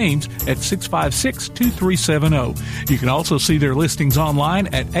 or James at 656-2370. You can also see their listings online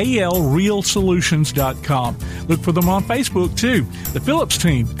at alrealsolutions.com. Look for them on Facebook, too. The Phillips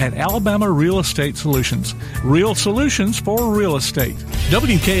team at Alabama Real Estate Solutions. Real solutions for real estate.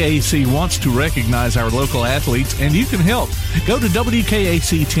 WKAC wants to recognize our local athletes, and you can help. Go to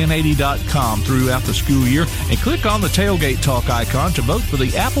WKAC1080.com throughout the school year and click on the Tailgate Talk icon to vote for the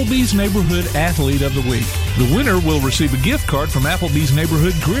Applebee's Neighborhood Athlete of the Week. The winner will receive a gift card from Applebee's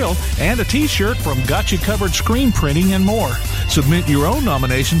Neighborhood Grill and a T-shirt from Gotcha Covered Screen Printing and more. Submit your own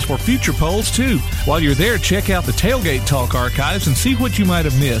nominations for future polls, too. While you're there, check out the Tailgate Talk archives and see what you might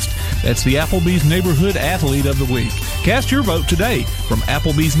have missed. That's the Applebee's Neighborhood Athlete of the Week. Cast your vote today from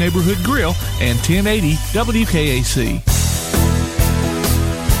Applebee's Neighborhood Grill and 1080 WKAC.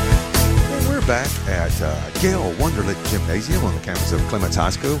 We're back at Gail Wunderlich Gymnasium on the campus of Clements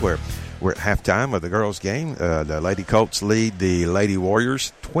High School, where we're at halftime of the girls' game. The Lady Colts lead the Lady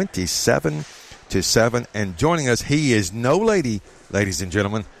Warriors 27-7. And joining us, he is no lady, ladies and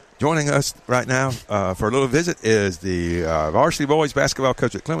gentlemen. Joining us right now for a little visit is the varsity boys basketball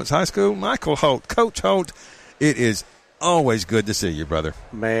coach at Clements High School, Michael Holt. Coach Holt, it is always good to see you, brother.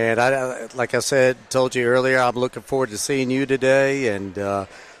 Man, like I said, told you earlier, I'm looking forward to seeing you today and, getting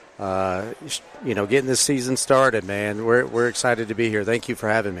this season started, man. We're excited to be here. Thank you for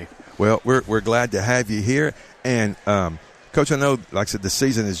having me. Well, we're glad to have you here. And, Coach, I know, like I said, the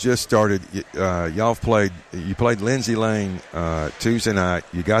season has just started. You played Lindsay Lane Tuesday night.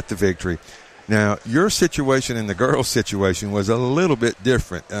 You got the victory. Now, your situation and the girls' situation was a little bit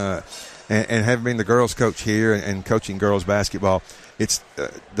different. And having been the girls' coach here and coaching girls' basketball, it's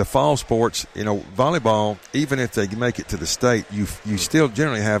the fall sports, volleyball, even if they make it to the state, you still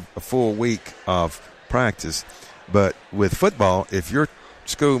generally have a full week of practice. But with football, if your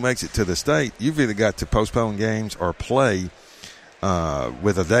school makes it to the state, you've either got to postpone games or play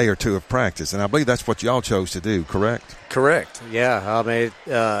with a day or two of practice. And I believe that's what y'all chose to do, correct? Correct, yeah. I mean,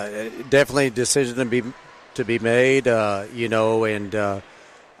 definitely a decision to be made, and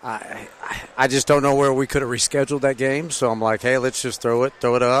I just don't know where we could have rescheduled that game. So I'm like, hey, let's just throw it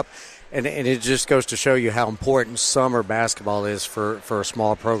up. And it just goes to show you how important summer basketball is for a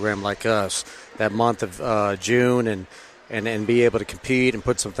small program like us. That month of June and be able to compete and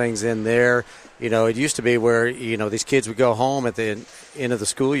put some things in there. It used to be where, these kids would go home at the end of the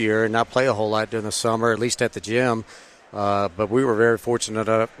school year and not play a whole lot during the summer, at least at the gym. But we were very fortunate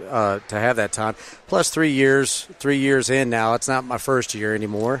to have that time. Plus 3 years in now, it's not my first year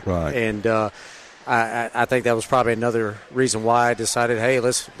anymore. Right. And I think that was probably another reason why I decided, hey,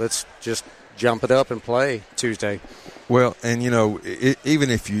 let's just jump it up and play Tuesday. Well, and,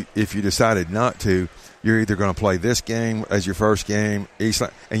 even if you decided not to, you're either going to play this game as your first game,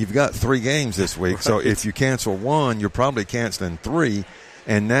 and you've got 3 games this week. Right. So if you cancel one, you're probably canceling 3.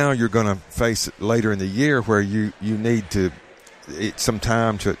 and now you're going to face it later in the year where you need some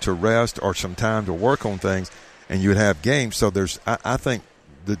time to rest or some time to work on things, and you would have games. So I think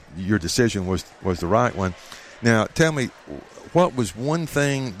that your decision was the right one. Now, tell me, what was one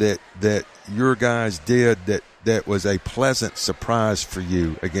thing that your guys did that was a pleasant surprise for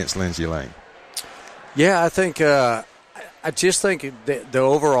you against Lindsay Lane? Yeah, I think I just think the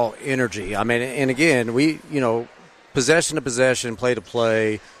overall energy. I mean, and again, we, possession to possession, play to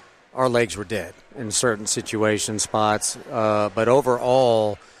play, our legs were dead in certain situations, spots. But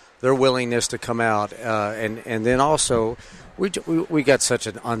overall, their willingness to come out, and then also, we got such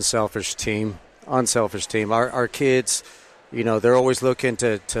an unselfish team. Our kids, they're always looking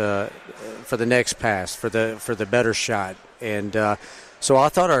for the next pass, for the better shot, and so I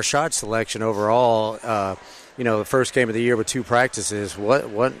thought our shot selection overall, the first game of the year with 2 practices,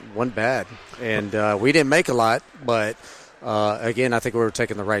 wasn't bad, and we didn't make a lot, but again, I think we were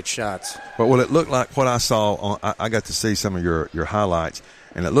taking the right shots. Well, it looked like what I saw. I got to see some of your highlights,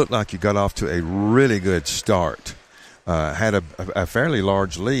 and it looked like you got off to a really good start. Had a fairly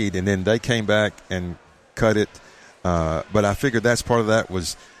large lead, and then they came back and cut it. But I figured that's part of that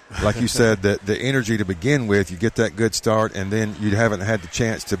was, like you said, the energy to begin with. You get that good start, and then you haven't had the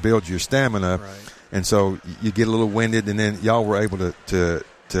chance to build your stamina. Right. And so you get a little winded, and then y'all were able to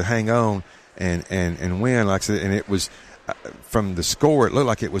hang on and win. Like I said, and it was from the score, it looked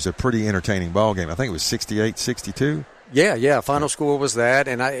like it was a pretty entertaining ball game. I think it was 68-62. Yeah. Final score was that,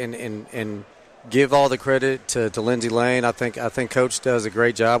 and give all the credit to Lindsay Lane. I think Coach does a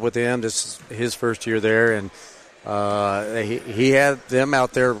great job with him. This is his first year there, and he had them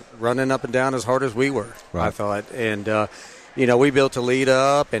out there running up and down as hard as we were. Right. I thought, and we built a lead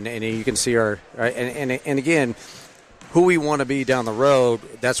up, and you can see our and again, who we want to be down the road.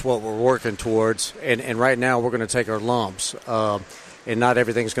 That's what we're working towards, and right now we're going to take our lumps, and not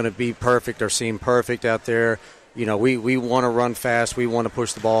everything's going to be perfect or seem perfect out there. We want to run fast. We want to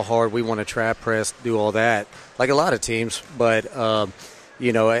push the ball hard. We want to trap press, do all that, like a lot of teams. But,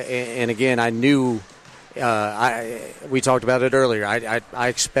 and again, I knew we talked about it earlier. I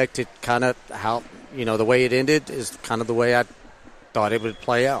expected kind of how, the way it ended is kind of the way I thought it would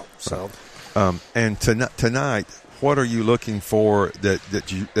play out. So, and tonight, what are you looking for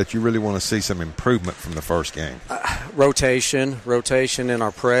that you really want to see some improvement from the first game? Rotation in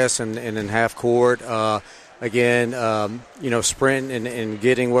our press and in half court. Again, sprint and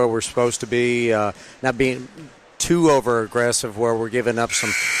getting where we're supposed to be, not being too over aggressive where we're giving up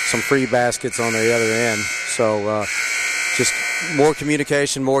some free baskets on the other end. So just more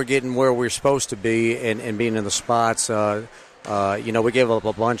communication, more getting where we're supposed to be and being in the spots. We gave up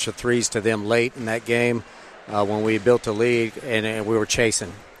a bunch of threes to them late in that game when we built a lead and we were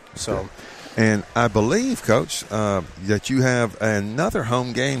chasing. So. And I believe, Coach, that you have another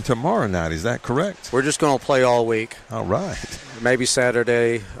home game tomorrow night. Is that correct? We're just going to play all week. All right. Maybe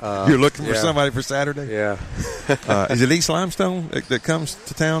Saturday. You're looking for somebody for Saturday? Yeah. Is it East Limestone that comes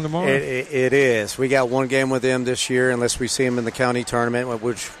to town tomorrow? It is. We got one game with them this year, unless we see them in the county tournament,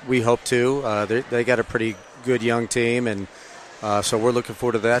 which we hope to. They got a pretty good young team, and so we're looking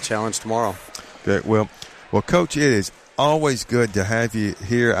forward to that challenge tomorrow. Okay. Well, Coach, it is always good to have you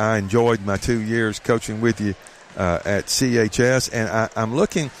here. I enjoyed my 2 years coaching with you at CHS, and I'm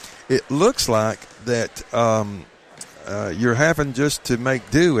looking. It looks like that you're having just to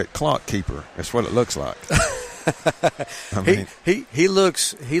make do at clock keeper. That's what it looks like. I mean, he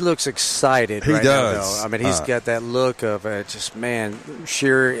looks excited. He right does. Now, though. I mean, he's got that look of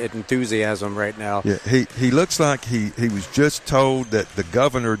sheer enthusiasm right now. Yeah, he looks like he was just told that the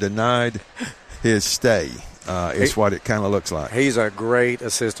governor denied his stay. Is what it kind of looks like. He's a great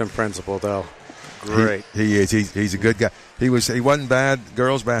assistant principal, though. Great. He is. He's a good guy. He wasn't bad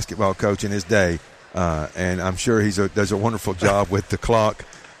girls basketball coach in his day, and I'm sure he does a wonderful job with the clock.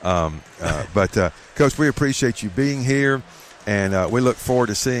 But Coach, we appreciate you being here, and we look forward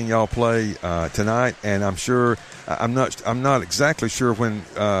to seeing y'all play tonight. And I'm sure I'm not exactly sure when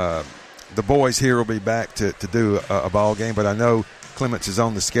the boys here will be back to do a ball game, but I know Clements is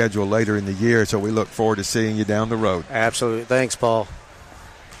on the schedule later in the year, so we look forward to seeing you down the road. Absolutely. Thanks, Paul.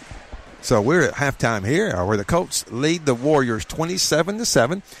 So we're at halftime here where the Colts lead the Warriors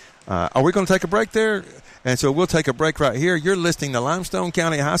 27-7. Are we going to take a break there? And so we'll take a break right here. You're listening to Limestone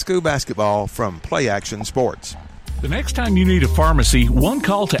County High School basketball from Play Action Sports. The next time you need a pharmacy, one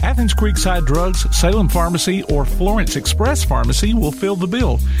call to Athens Creekside Drugs, Salem Pharmacy, or Florence Express Pharmacy will fill the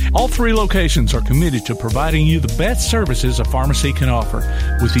bill. All 3 locations are committed to providing you the best services a pharmacy can offer,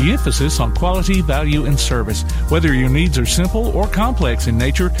 with the emphasis on quality, value, and service. Whether your needs are simple or complex in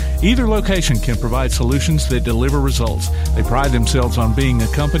nature, either location can provide solutions that deliver results. They pride themselves on being a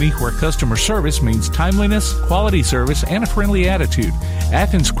company where customer service means timeliness, quality service, and a friendly attitude.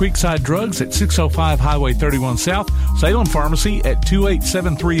 Athens Creekside Drugs at 605 Highway 31 South, Salem Pharmacy at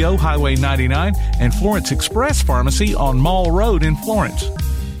 28730 Highway 99, and Florence Express Pharmacy on Mall Road in Florence.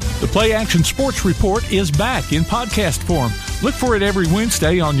 The Play Action Sports Report is back in podcast form. Look for it every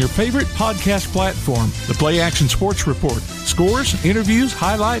Wednesday on your favorite podcast platform. The Play Action Sports Report. Scores, interviews,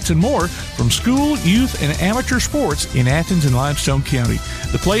 highlights, and more from school, youth, and amateur sports in Athens and Limestone County.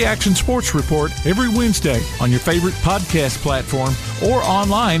 The Play Action Sports Report every Wednesday on your favorite podcast platform or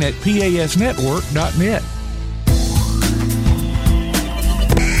online at pasnetwork.net.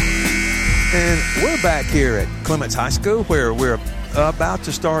 And we're back here at Clements High School, where we're about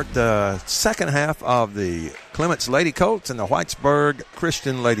to start the second half of the Clements Lady Colts and the Whitesburg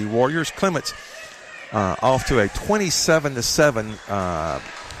Christian Lady Warriors. Clements off to a 27-7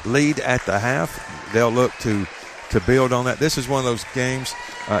 lead at the half. They'll look to build on that. This is one of those games,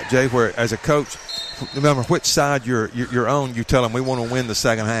 Jay, where as a coach, no matter which side you're on, you tell them we want to win the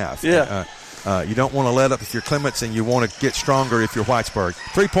second half. Yeah. You don't want to let up if you're Clements, and you want to get stronger if you're Whitesburg.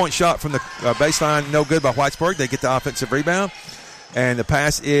 3-point shot from the baseline, no good by Whitesburg. They get the offensive rebound. And the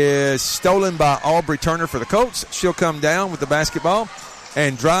pass is stolen by Aubrey Turner for the Colts. She'll come down with the basketball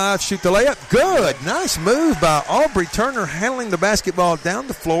and drive, shoot the layup. Good. Nice move by Aubrey Turner, handling the basketball down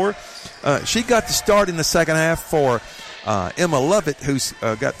the floor. She got the start in the second half for Emma Lovett, who's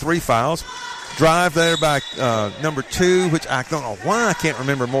got 3 fouls. Drive there by number 2, which I don't know why I can't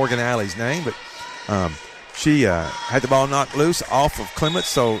remember Morgan Alley's name, but she had the ball knocked loose off of Clements,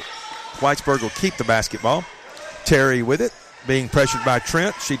 so Whitesburg will keep the basketball. Terry with it, being pressured by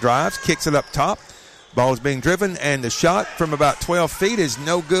Trent. She drives, kicks it up top. Ball is being driven, and the shot from about 12 feet is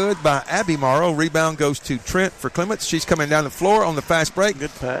no good by Abby Morrow. Rebound goes to Trent for Clements. She's coming down the floor on the fast break.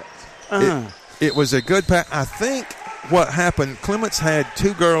 Good pass. It was a good pass. I think what happened, Clements had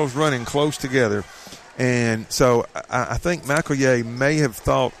 2 girls running close together, and so I think McElroy may have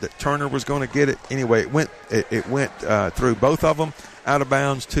thought that Turner was going to get it. Anyway, it went through both of them, out of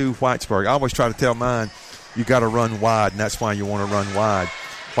bounds to Whitesburg. I always try to tell mine, you got to run wide, and that's why you want to run wide.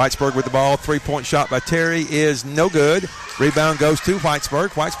 Whitesburg with the ball. 3-point shot by Terry is no good. Rebound goes to Whitesburg.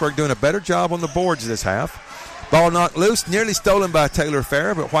 Whitesburg doing a better job on the boards this half. Ball knocked loose, nearly stolen by Taylor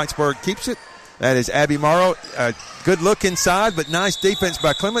Farrer, but Whitesburg keeps it. That is Abby Morrow. Good look inside, but nice defense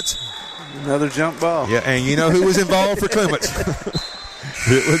by Clements. Another jump ball. Yeah, and you know who was involved for Clements?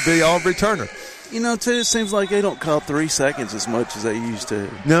 It would be Aubrey Turner. You know, too, it seems like they don't call 3 seconds as much as they used to.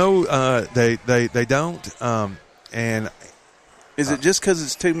 No, they don't. And is it just because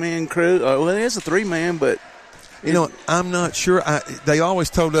it's 2-man crew? Well, it is a 3-man, but you know, I'm not sure. They always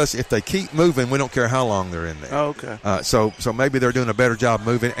told us if they keep moving, we don't care how long they're in there. Oh, okay. So maybe they're doing a better job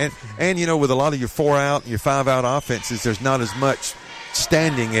moving. And you know, with a lot of your 4-out and your 5-out offenses, there's not as much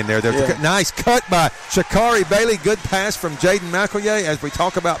standing in there. Nice cut by Shakari Bailey. Good pass from Jaden McElroy as we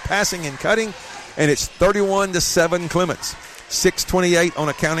talk about passing and cutting. And it's 31-7 Clements. 6:28 on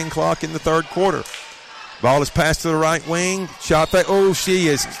a counting clock in the third quarter. Ball is passed to the right wing. Shot fake. Oh, she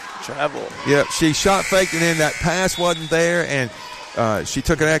is travel. Yeah, she shot faked, and then that pass wasn't there, and she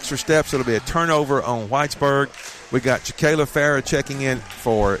took an extra step, so it'll be a turnover on Whitesburg. We got Jacayla Farah checking in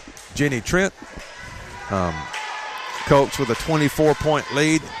for Jenny Trent. Colts with a 24-point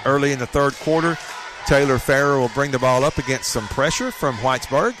lead early in the third quarter. Taylor Farah will bring the ball up against some pressure from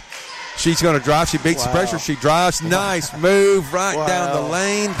Whitesburg. She's going to drive. She beats the pressure. She drives. Nice move right down the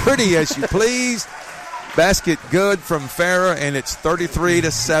lane. Pretty as you please. Basket good from Farah, and it's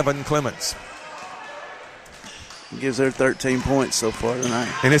 33-7 Clements. Gives her 13 points so far tonight.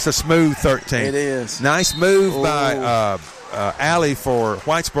 And it's a smooth 13. It is. Nice move by Allie for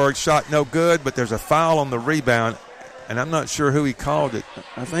Whitesburg. Shot no good, but there's a foul on the rebound, and I'm not sure who he called it.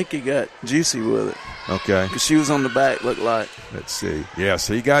 I think he got Juicy with it. Okay. Because she was on the back, looked like. Let's see. Yes,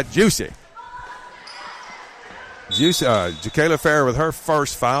 he got Juicy. Jacayla Farrer with her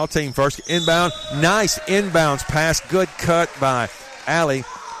first foul, team first. Inbound, nice inbounds pass, good cut by Allie.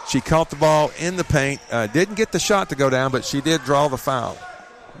 She caught the ball in the paint, didn't get the shot to go down, but she did draw the foul.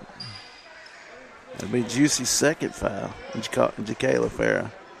 That'll be Juicy's second foul, Jacayla Farrer.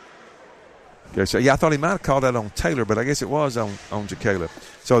 Okay, so I thought he might have called that on Taylor, but I guess it was on Jacayla.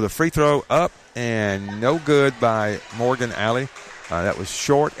 So the free throw up and no good by Morgan Alley. That was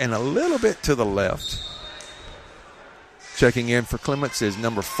short and a little bit to the left. Checking in for Clements is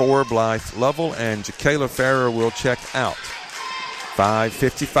number 4, Blythe Lovell, and Jacayla Farrer will check out.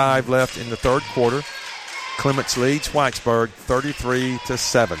 5:55 left in the third quarter. Clements leads Whitesburg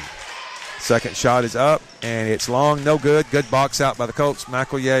 33-7. Second shot is up, and it's long, no good. Good box out by the Colts.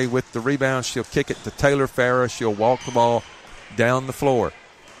 McEllier with the rebound. She'll kick it to Taylor Farrer. She'll walk the ball down the floor.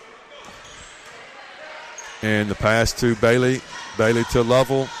 And the pass to Bailey. Bailey to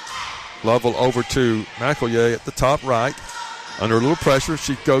Lovell. Lovell over to McEllier at the top right. Under a little pressure,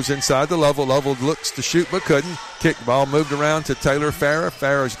 she goes inside the Lovell. Lovell looks to shoot but couldn't. Kick the ball moved around to Taylor Farrer.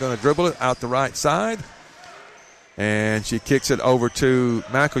 Farrer's going to dribble it out the right side. And she kicks it over to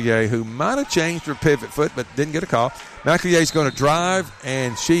McEllier, who might have changed her pivot foot but didn't get a call. McEllier is going to drive,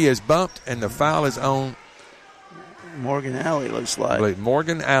 and she is bumped, and the foul is on Morgan Alley, looks like. I believe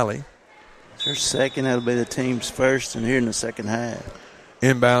Morgan Alley. It's her second. That'll be the team's first, and here in the second half.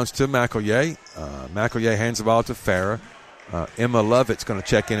 Inbounds to McEllier. McEllier hands the ball to Farrer. Emma Lovett's going to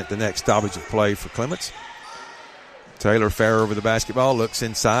check in at the next stoppage of play for Clements. Taylor Farrer with the basketball, looks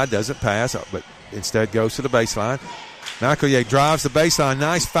inside, doesn't pass, but instead goes to the baseline. McEllier drives the baseline.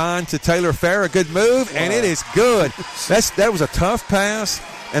 Nice find to Taylor Farrer. Good move, and it is good. That was a tough pass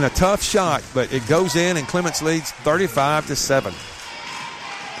and a tough shot, but it goes in, and Clements leads 35-7.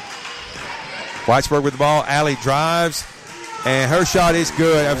 Whitesburg with the ball. Alley drives, and her shot is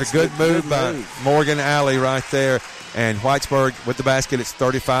good. That was a good move by Morgan Alley right there. And Whitesburg with the basket. It's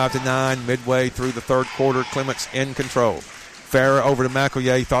 35-9 midway through the third quarter. Clements in control. Farrer over to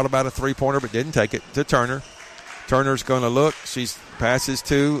McEllier. Thought about a three-pointer but didn't take it. To Turner. Turner's going to look. She passes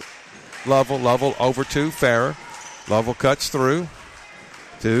to Lovell. Lovell over to Farrer. Lovell cuts through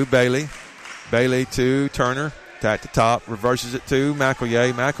to Bailey. Bailey to Turner. At the top. Reverses it to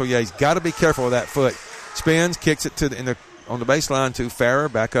McEllier. McEllier's got to be careful with that foot. Spins. Kicks it to on the baseline to Farrer.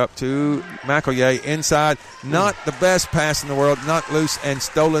 Back up to McEllier. Inside. Not the best pass in the world. Knocked loose and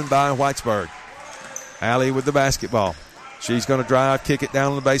stolen by Whitesburg. Alley with the basketball. She's going to drive, kick it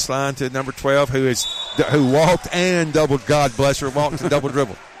down on the baseline to number 12, who walked and doubled. God bless her, walked and double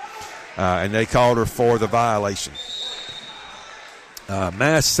dribble. And they called her for the violation.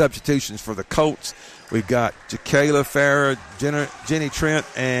 Mass substitutions for the Colts. We've got Jacayla Farrer, Jenny Trent,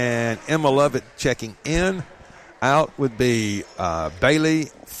 and Emma Lovett checking in. Out would be Bailey,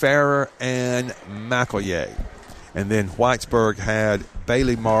 Farrer, and McEllier. And then Whitesburg had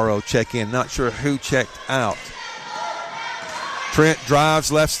Bailey Morrow check in. Not sure who checked out. Trent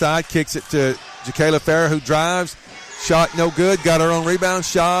drives left side, kicks it to Jacayla Farrer, who drives. Shot no good. Got her own rebound.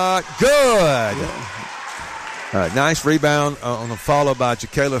 Shot good. Nice rebound on the follow by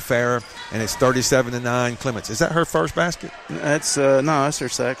Jacayla Farrer, and it's 37-9 Clements. Is that her first basket? That's that's her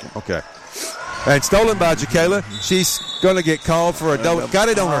second. Okay. And stolen by Jacayla. She's going to get called for a double. Got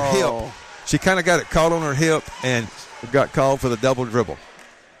it on her hip. She kind of got it caught on her hip and got called for the double dribble.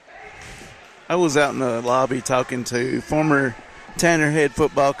 I was out in the lobby talking to former Tanner head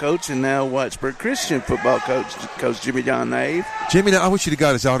football coach and now Whitesburg Christian football coach Jimmy Don Nave. Jimmy, I wish you'd have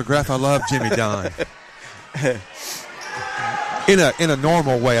got his autograph. I love Jimmy Don. In a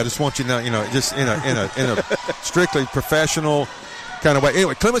normal way. I just want you to know, just in a strictly professional kind of way.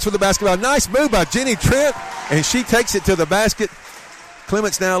 Anyway, Clements with the basketball. Nice move by Jenny Trent, and she takes it to the basket.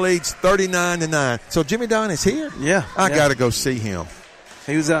 Clements now leads 39-9. So Jimmy Don is here? Yeah. I got to go see him.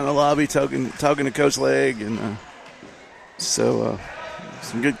 He was out in the lobby talking to Coach Legg, and some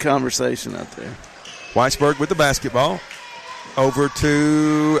good conversation out there. Whitesburg with the basketball. Over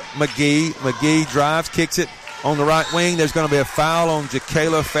to McGee. McGee drives, kicks it on the right wing. There's going to be a foul on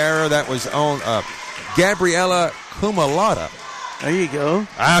Jacayla Farrer. That was on Gabriella Kumalata. There you go.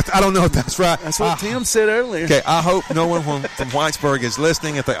 I don't know if that's right. That's what Tim said earlier. Okay, I hope no one from Whitesburg is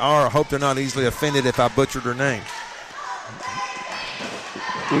listening. If they are, I hope they're not easily offended if I butchered her name.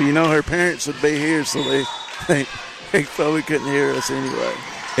 Well, her parents would be here, so they probably couldn't hear us anyway.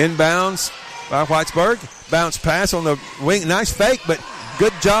 Inbounds by Whitesburg. Bounce pass on the wing. Nice fake, but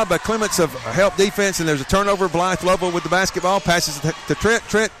good job by Clements of help defense, and there's a turnover. Blythe Lovell with the basketball. Passes to Trent.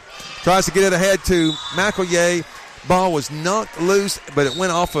 Trent tries to get it ahead to McEllier. Ball was knocked loose, but it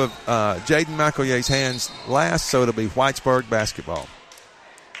went off of Jaden McEllier's hands last, so it'll be Whitesburg basketball.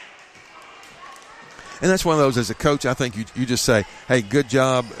 And that's one of those, as a coach, I think you just say, hey, good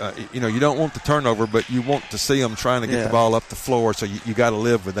job. You don't want the turnover, but you want to see them trying to get the ball up the floor, so you got to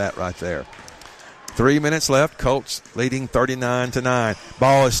live with that right there. 3 minutes left. Colts leading 39-9.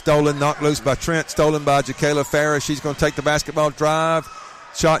 Ball is stolen, knocked loose by Trent, stolen by Jacayla Farrer. She's going to take the basketball, drive.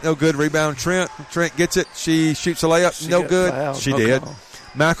 Shot no good. Rebound Trent. Trent gets it. She shoots a layup. No good. Fouled. She did.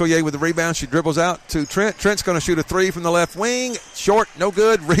 McElroy with the rebound. She dribbles out to Trent. Trent's going to shoot a three from the left wing. Short, no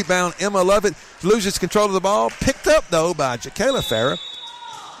good. Rebound, Emma Lovett loses control of the ball. Picked up, though, by Jacayla Farah.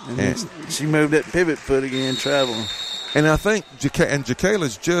 And she moved that pivot foot again, traveling. And I think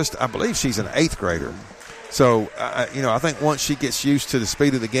Jacayla's just, I believe she's an 8th grader. So, I think once she gets used to the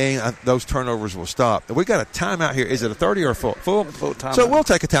speed of the game, those turnovers will stop. We got a timeout here. Is it a 30 or a full? Full timeout. So we'll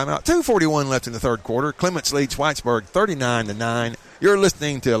take a timeout. 2:41 left in the third quarter. Clements leads Whitesburg 39-9. You're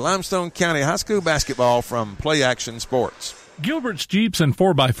listening to Limestone County High School basketball from Play Action Sports. Gilbert's Jeeps and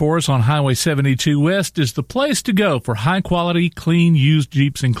 4x4s on Highway 72 West is the place to go for high-quality, clean, used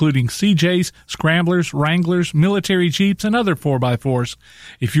Jeeps, including CJs, Scramblers, Wranglers, military Jeeps, and other 4x4s.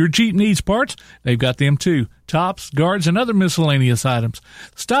 If your Jeep needs parts, they've got them too. Tops, guards, and other miscellaneous items.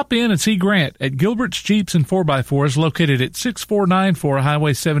 Stop in and see Grant at Gilbert's Jeeps and 4x4s located at 6494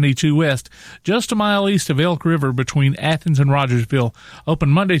 Highway 72 West, just a mile east of Elk River between Athens and Rogersville. Open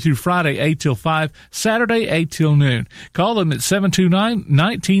Monday through Friday 8 till 5, Saturday 8 till noon. Call them at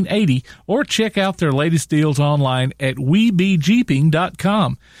 729-1980 or check out their latest deals online at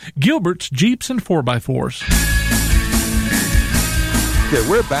webejeeping.com. Gilbert's Jeeps and 4x4s. Okay,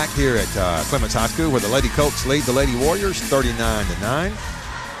 we're back here at Clements High School where the Lady Colts lead the Lady Warriors 39-9.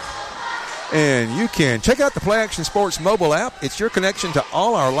 And you can check out the Play Action Sports mobile app. It's your connection to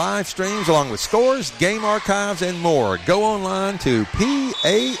all our live streams along with scores, game archives, and more. Go online to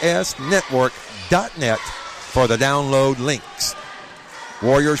pasnetwork.net for the download links.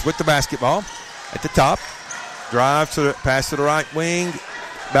 Warriors with the basketball at the top. Drive pass to the right wing.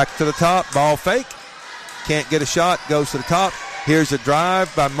 Back to the top. Ball fake. Can't get a shot. Goes to the top. Here's a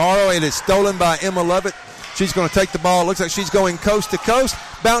drive by Morrow. It is stolen by Emma Lovett. She's going to take the ball. It looks like she's going coast to coast.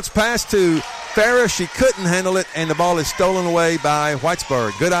 Bounce pass to Farah. She couldn't handle it, and the ball is stolen away by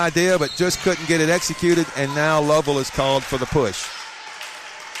Whitesburg. Good idea, but just couldn't get it executed, and now Lovell is called for the push.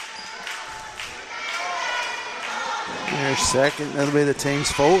 Their second. That'll be the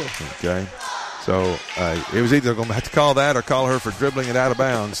team's fourth. Okay. So it was either going to have to call that or call her for dribbling it out of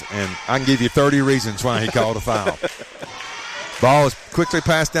bounds, and I can give you 30 reasons why he called a foul. Ball is quickly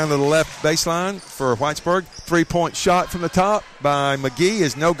passed down to the left baseline for Whitesburg. 3-point shot from the top by McGee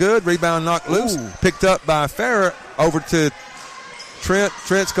is no good. Rebound knocked loose. Picked up by Farah over to Trent.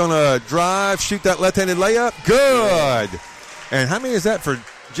 Trent's going to drive, shoot that left-handed layup. Good. And how many is that for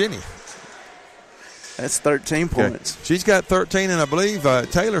Jenny? That's 13 points. Okay. She's got 13, and I believe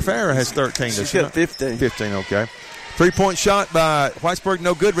Taylor Farah has 13. She's got 15. 15, okay. 3-point shot by Whitesburg,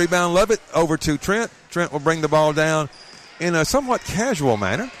 no good. Rebound Lovett over to Trent. Trent will bring the ball down in a somewhat casual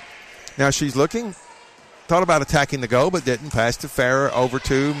manner. Now she's looking, thought about attacking the goal, but didn't. Pass to Farah over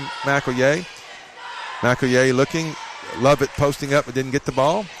to McElroy. McElroy looking, Lovett posting up but didn't get the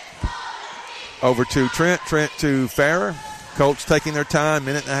ball. Over to Trent. Trent to Farah. Colts taking their time,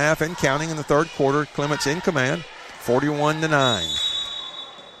 minute and a half and counting in the third quarter. Clements in command, 41-9.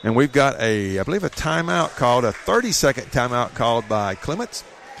 And we've got I believe a timeout called, a 30-second timeout called by Clements.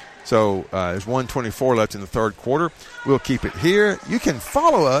 So there's 1:24 left in the third quarter. We'll keep it here. You can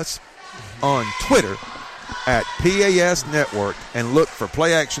follow us on Twitter at PAS Network and look for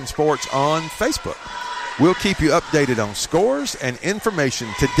Play Action Sports on Facebook. We'll keep you updated on scores and information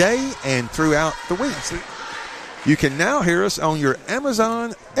today and throughout the week. You can now hear us on your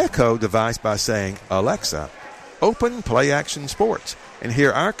Amazon Echo device by saying, Alexa, open Play Action Sports, and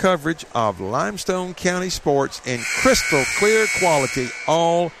hear our coverage of Limestone County sports in crystal clear quality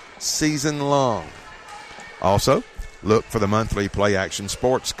all season long. Also, look for the monthly Play Action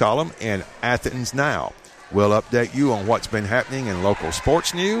Sports column in Athens Now. We'll update you on what's been happening in local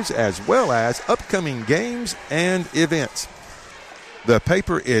sports news as well as upcoming games and events. The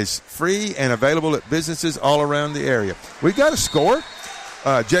paper is free and available at businesses all around the area. We've got a score.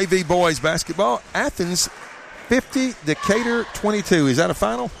 JV boys basketball, Athens 50, Decatur 22. Is that a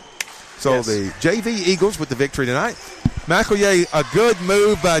final? So yes. The JV Eagles with the victory tonight. McElroy, a good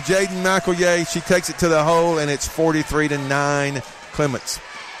move by Jaden McElroy. She takes it to the hole, and it's 43-9 Clements.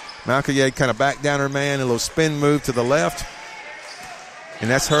 McElroy kind of backed down her man, a little spin move to the left. And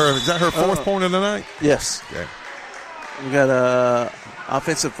that's her. Is that her fourth point of the night? Yes. Okay. We got a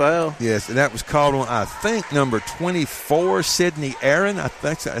offensive foul. Yes, and that was called on, I think, number 24, Sydney Aaron. I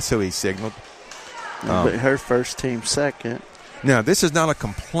think that's who he signaled. But her first team second. Now, this is not a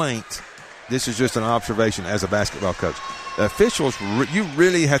complaint. This is just an observation as a basketball coach. The officials, you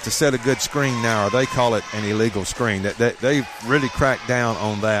really have to set a good screen now, or they call it an illegal screen. They've really cracked down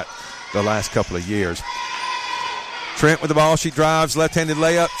on that the last couple of years. Trent with the ball. She drives, left-handed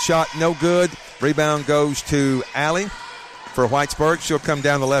layup. Shot no good. Rebound goes to Allie for Whitesburg. She'll come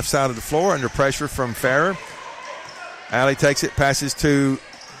down the left side of the floor under pressure from Farrer. Allie takes it, passes to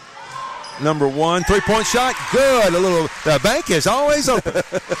number 1. 3-point shot. Good. The bank is always open.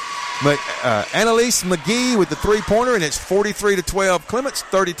 Annalise McGee with the 3-pointer, and it's 43-12. Clements,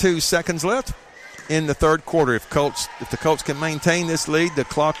 32 seconds left in the third quarter. If the Colts can maintain this lead, the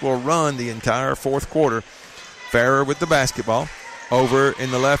clock will run the entire fourth quarter. Farrer with the basketball. Over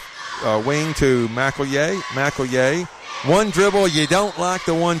in the left wing to McEllier. One dribble. You don't like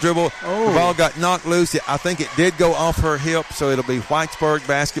the one dribble. Oh. The ball got knocked loose. I think it did go off her hip, so it'll be Whitesburg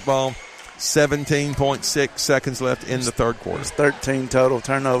basketball. 17.6 seconds left in the third quarter. It's 13 total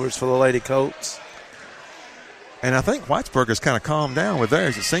turnovers for the Lady Colts. And I think Whitesburg has kind of calmed down with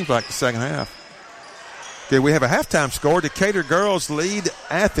theirs, it seems like, the second half. Okay, we have a halftime score. Decatur girls lead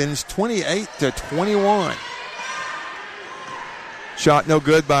Athens 28-21. Shot no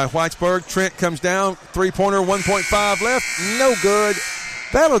good by Whitesburg. Trent comes down. 3-pointer, 1.5 left. No good.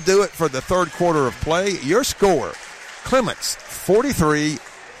 That'll do it for the third quarter of play. Your score, Clements 43,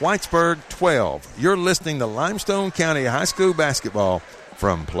 Whitesburg 12. You're listening to Limestone County High School basketball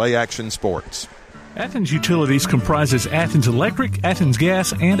from Play Action Sports. Athens Utilities comprises Athens Electric, Athens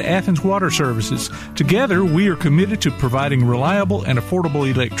Gas, and Athens Water Services. Together, we are committed to providing reliable and affordable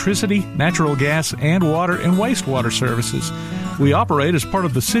electricity, natural gas, and water and wastewater services. We operate as part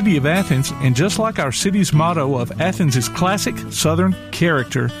of the City of Athens, and just like our city's motto of Athens is classic, Southern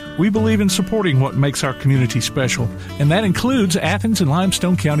character, we believe in supporting what makes our community special, and that includes Athens and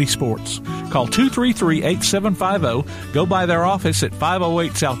Limestone County sports. Call 233-8750, go by their office at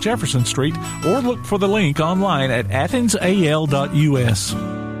 508 South Jefferson Street, or look for the link online at athensal.us.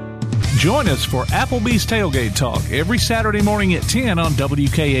 Join us for Applebee's Tailgate Talk every Saturday morning at 10 on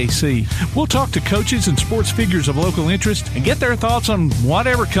WKAC. We'll talk to coaches and sports figures of local interest and get their thoughts on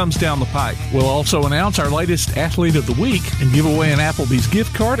whatever comes down the pike. We'll also announce our latest Athlete of the Week and give away an Applebee's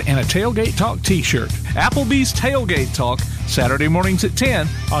gift card and a Tailgate Talk t-shirt. Applebee's Tailgate Talk, Saturday mornings at 10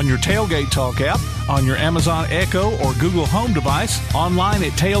 on your Tailgate Talk app, on your Amazon Echo or Google Home device, online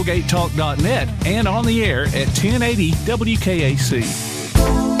at tailgatetalk.net, and on the air at 1080 WKAC.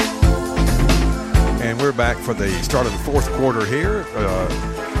 And we're back for the start of the fourth quarter here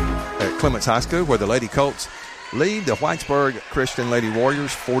at Clements High School, where the Lady Colts lead the Whitesburg Christian Lady Warriors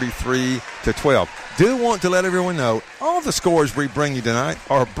 43-12. Do want to let everyone know all the scores we bring you tonight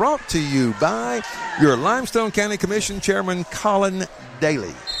are brought to you by your Limestone County Commission Chairman, Colin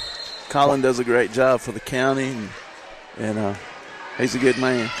Daly. Colin does a great job for the county, and he's a good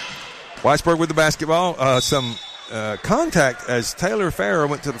man. Whitesburg with the basketball. Some contact as Taylor Farrer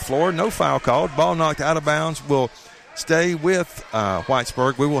went to the floor. No foul called. Ball knocked out of bounds. Will stay with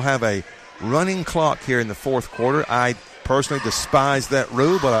Whitesburg. We will have a running clock here in the fourth quarter. I personally despise that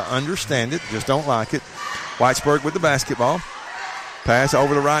rule, but I understand it. Just don't like it. Whitesburg with the basketball. Pass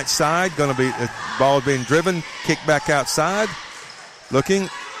over the right side. The ball being driven. Kick back outside. Looking.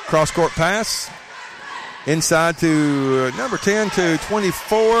 Cross-court pass. Inside to number 10 to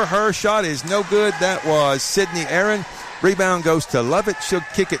 24. Her shot is no good. That was Sydney Aaron. Rebound goes to Lovett. She'll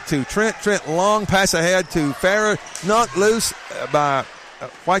kick it to Trent. Trent long pass ahead to Farrer. Knocked loose by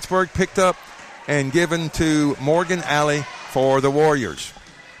Whitesburg. Picked up and given to Morgan Alley for the Warriors.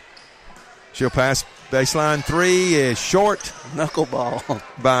 She'll pass baseline three is short. Knuckleball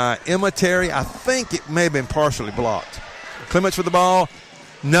by Emma Terry. I think it may have been partially blocked. Clements with the ball.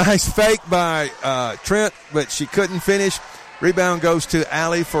 Nice fake by Trent, but she couldn't finish. Rebound goes to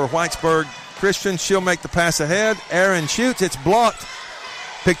Alley for Whitesburg Christian. She'll make the pass ahead. Aaron shoots. It's blocked.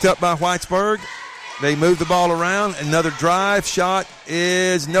 Picked up by Whitesburg. They move the ball around. Another drive shot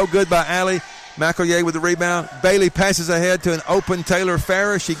is no good by Alley. McEllier with the rebound. Bailey passes ahead to an open Taylor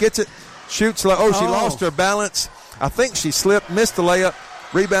Farrer. She gets it. Shoots low. She lost her balance. I think she slipped, missed the layup.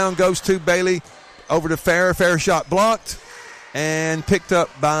 Rebound goes to Bailey. Over to Farrer. Farrer shot blocked. And picked up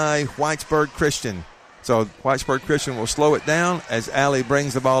by Whitesburg Christian. So Whitesburg Christian will slow it down as Alley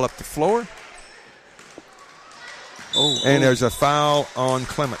brings the ball up the floor. And there's a foul on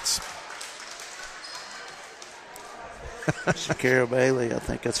Clements. Shakira Bailey, I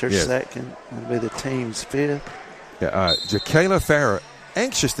think that's her second. It'll be the team's fifth. Yeah, Jakayla Farrer,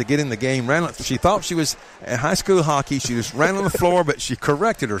 anxious to get in the game. She thought she was at high school hockey. She just ran on the floor, but she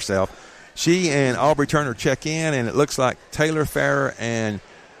corrected herself. She and Aubrey Turner check in, and it looks like Taylor Farrer and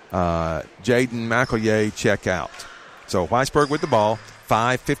Jaden McEllier check out. So Whitesburg with the ball,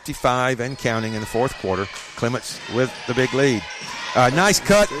 5:55 and counting in the fourth quarter. Clements with the big lead. Nice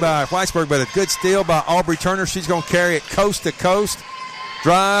cut by Whitesburg, but a good steal by Aubrey Turner. She's going to carry it coast to coast.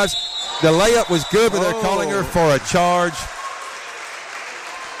 Drives. The layup was good, but they're calling her for a charge.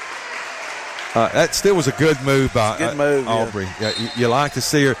 That still was a good move by Aubrey. Yeah. Yeah, you like to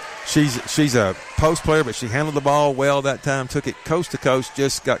see her. She's a post player, but she handled the ball well that time, took it coast to coast,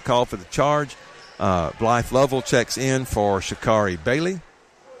 just got called for the charge. Blythe Lovell checks in for Sha'Carri Bailey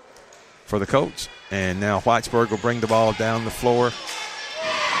for the Colts. And now Whitesburg will bring the ball down the floor.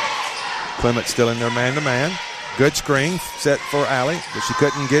 Clements still in there man-to-man. Good screen set for Allie, but she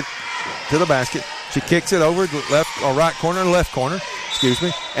couldn't get to the basket. She kicks it over left or right corner, left corner, excuse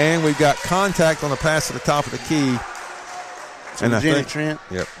me. And we've got contact on the pass to the top of the key. And Jenny Trent.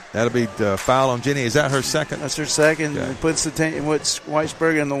 Yep, that'll be the foul on Jenny. Is that her second? That's her second. Okay. It puts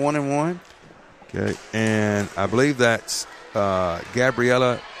Whitesburg in the 1-1. Okay, and I believe that's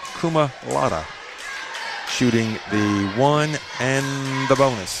Gabriella Kumalata shooting the 1 and the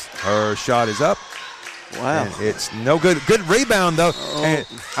bonus. Her shot is up. Wow. And it's no good. Good rebound, though. Oh. And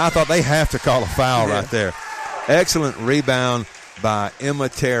I thought they have to call a foul right there. Excellent rebound by Emma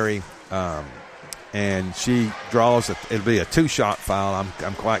Terry. And she draws it'll be a 2-shot foul.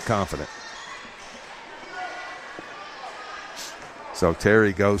 I'm quite confident. So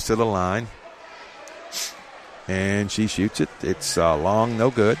Terry goes to the line. And she shoots it. It's long,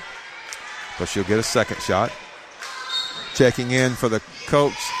 no good. But she'll get a second shot. Checking in for the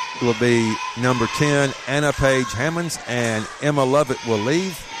Colts will be number 10, Anna Paige Hammonds, and Emma Lovett will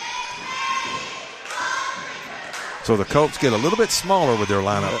leave. So the Colts get a little bit smaller with their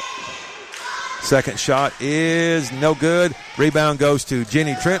lineup. Second shot is no good. Rebound goes to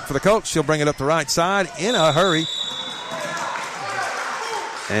Jenny Trent for the Colts. She'll bring it up the right side in a hurry.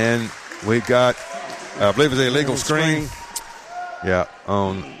 And we've got, I believe it's an illegal screen. Yeah,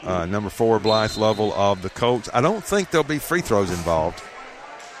 on number 4, Blythe Lovell of the Colts. I don't think there'll be free throws involved.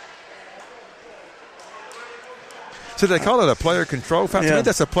 So they call it a player control foul. To me,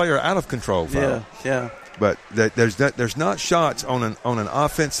 that's a player out of control foul. Yeah. But there's not shots on an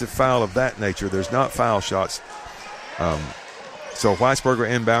offensive foul of that nature. There's not foul shots. So Whitesburg will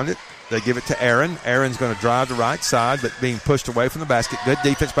inbound it. They give it to Aaron. Aaron's going to drive the right side, but being pushed away from the basket. Good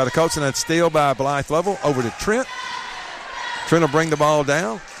defense by the Colts, and a steal by Blythe Lovell over to Trent. Trent will bring the ball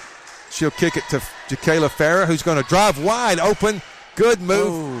down. She'll kick it to Jacayla Farah, who's going to drive wide open. Good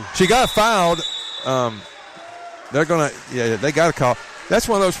move. Ooh. She got fouled. They're going to, they got a call. That's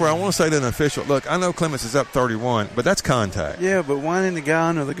one of those where I want to say to an official, look, I know Clements is up 31, but that's contact. Yeah, but why didn't the guy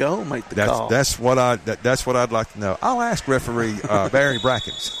under the goal make the call? That's what I'd like to know. I'll ask referee Barry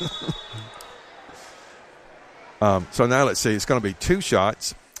Brackens. So now let's see. It's going to be 2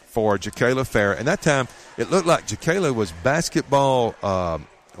 shots for Jacayla Farah. And that time, it looked like Jacayla was basketball.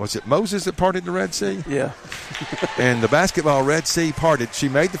 Was it Moses that parted the Red Sea? Yeah. And the basketball Red Sea parted. She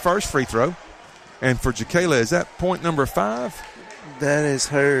made the first free throw. And for Jacayla, is that point number 5? That is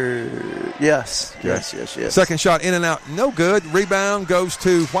her. Yes. Second shot in and out. No good. Rebound goes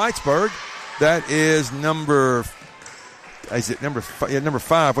to Whitesburg. That is number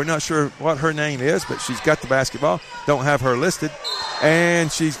 5. We're not sure what her name is, but she's got the basketball. Don't have her listed.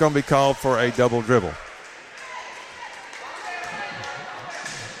 And she's going to be called for a double dribble.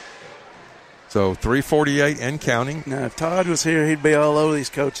 So 3:48 and counting. Now, if Todd was here, he'd be all over these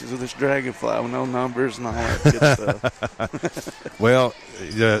coaches with this dragonfly with no numbers and all that good stuff. Well,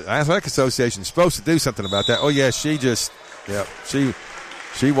 the Athletic Association is supposed to do something about that. Oh, yeah, she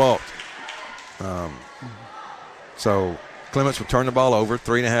walked. So Clements will turn the ball over.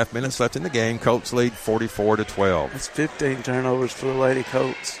 3.5 minutes left in the game. Colts lead 44-12. That's 15 turnovers for the Lady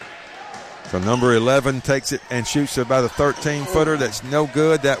Colts. So number 11 takes it and shoots about a 13-footer. That's no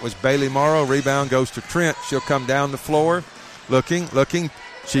good. That was Bailey Morrow. Rebound goes to Trent. She'll come down the floor. Looking.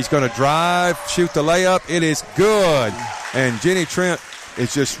 She's going to drive, shoot the layup. It is good. And Jenny Trent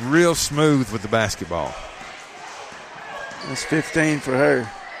is just real smooth with the basketball. That's 15 for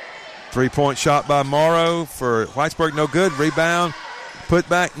her. 3-point shot by Morrow for Whitesburg. No good. Rebound. Put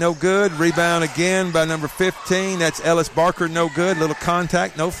back. No good. Rebound again by number 15. That's Ellis Barker. No good. Little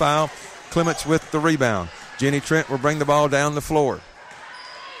contact. No foul. Clements with the rebound. Jenny Trent will bring the ball down the floor.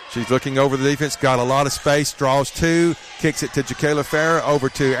 She's looking over the defense, got a lot of space, draws 2, kicks it to Jacayla Farah, over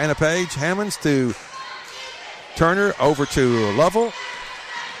to Anna Paige Hammonds, to Turner, over to Lovell.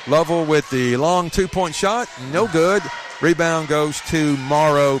 Lovell with the long 2-point shot, no good. Rebound goes to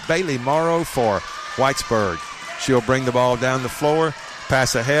Bailey Morrow for Whitesburg. She'll bring the ball down the floor,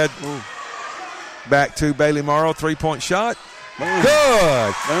 pass ahead. Ooh. Back to Bailey Morrow, 3-point shot. Boom.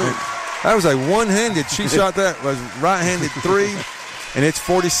 Good. Boom. That was a one-handed. She shot that, was right-handed 3, and it's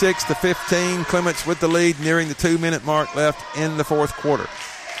 46-15. Clements with the lead, nearing the 2-minute mark left in the fourth quarter.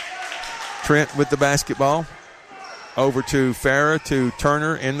 Trent with the basketball. Over to Farah, to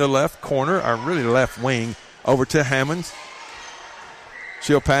Turner in the left corner, or really left wing. Over to Hammonds.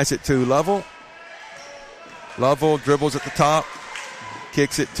 She'll pass it to Lovell. Lovell dribbles at the top,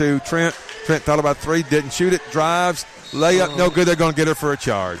 kicks it to Trent. Trent thought about three, didn't shoot it, drives, layup, no good. They're going to get her for a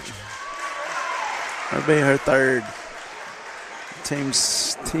charge. That'll be her third.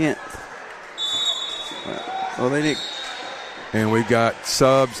 Team's 10th. Well, they did. And we've got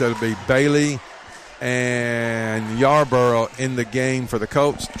subs. That'll be Bailey and Yarborough in the game for the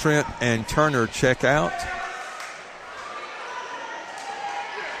Colts. Trent and Turner check out.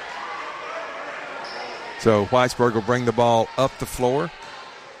 So Whitesburg will bring the ball up the floor.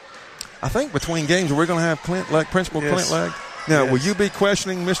 I think between games we're going to have Principal Clint Legg. Now, will you be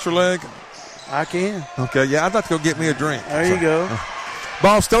questioning Mr. Legg? I can. Okay, yeah, I'd like to go get me a drink. There you go.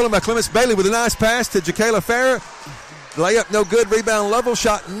 Ball stolen by Clements. Bailey with a nice pass to Jacayla Farrer. Layup no good. Rebound Lovell.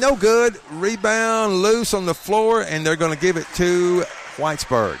 Shot no good. Rebound loose on the floor, and they're going to give it to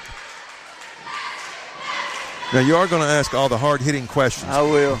Whitesburg. Now, you are going to ask all the hard-hitting questions. I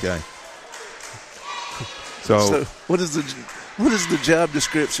will. Okay. So what is the job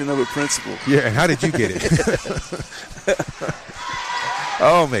description of a principal? Yeah, and how did you get it?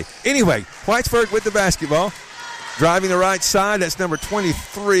 Oh, me. Anyway, Whitesburg with the basketball. Driving the right side, that's number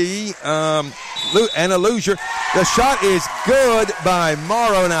 23, Anna Luzier. The shot is good by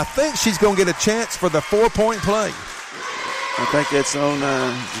Morrow, and I think she's going to get a chance for the 4-point play. I think that's on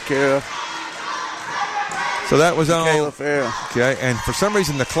Jacayla. So that was on Jacayla Farrell. Okay, and for some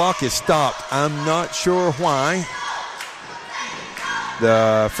reason the clock is stopped. I'm not sure why.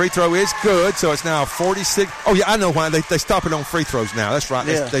 The free throw is good, so it's now 46. Oh, yeah, I know why. They stop it on free throws now. That's right.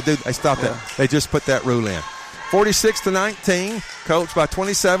 Yeah. They stop that. They just put that rule in. 46-19. Colts by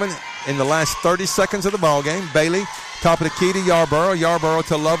 27 in the last 30 seconds of the ball game. Bailey, top of the key to Yarborough. Yarborough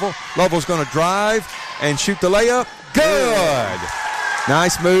to Lovell. Lovell's going to drive and shoot the layup. Good.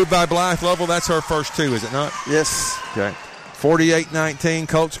 Nice move by Blythe Lovell. That's her first two, is it not? Yes. Okay. 48-19.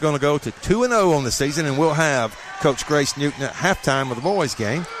 Colts are going to go to 2-0 on the season, and we'll have Coach Grace Newton at halftime of the boys'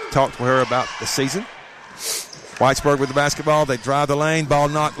 game. Talk to her about the season. Whitesburg with the basketball. They drive the lane. Ball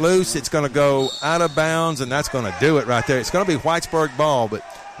knocked loose. It's going to go out of bounds, and that's going to do it right there. It's going to be Whitesburg ball, but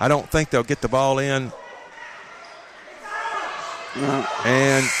I don't think they'll get the ball in. No.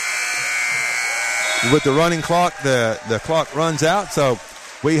 And with the running clock, the clock runs out. So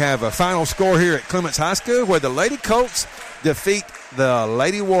we have a final score here at Clements High School where the Lady Colts defeat the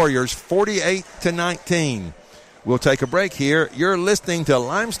Lady Warriors 48-19. We'll take a break here. You're listening to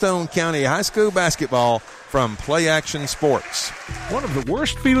Limestone County High School basketball from Play Action Sports. One of the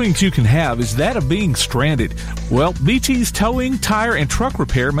worst feelings you can have is that of being stranded. Well, BT's Towing, Tire, and Truck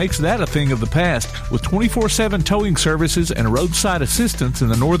Repair makes that a thing of the past with 24/7 towing services and roadside assistance in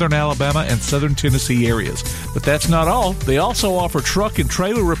the northern Alabama and southern Tennessee areas. But that's not all. They also offer truck and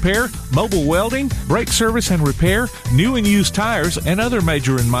trailer repair, mobile welding, brake service and repair, new and used tires, and other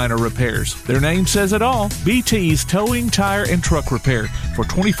major and minor repairs. Their name says it all. BT's Towing, Tire, and Truck Repair. For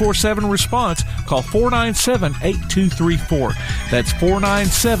 24/7 response, call 497-8234. That's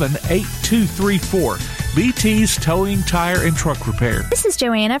 497-8234. BT's Towing, Tire, and Truck Repair. This is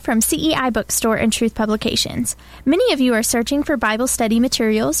Joanna from CEI Bookstore and Truth Publications. Many of you are searching for Bible study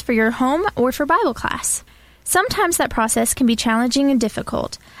materials for your home or for Bible class. Sometimes that process can be challenging and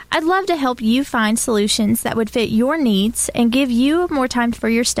difficult. I'd love to help you find solutions that would fit your needs and give you more time for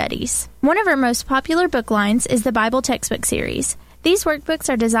your studies. One of our most popular book lines is the Bible Textbook Series. These workbooks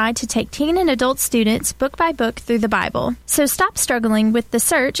are designed to take teen and adult students book by book through the Bible. So stop struggling with the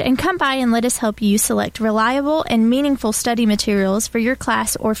search and come by and let us help you select reliable and meaningful study materials for your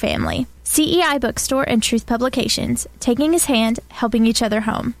class or family. CEI Bookstore and Truth Publications, taking his hand, helping each other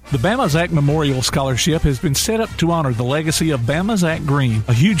home. The Bama Zach Memorial Scholarship has been set up to honor the legacy of Bama Zach Green,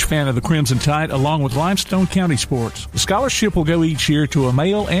 a huge fan of the Crimson Tide, along with Limestone County sports. The scholarship will go each year to a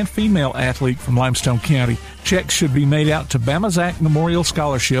male and female athlete from Limestone County. Checks should be made out to Bama Zach Memorial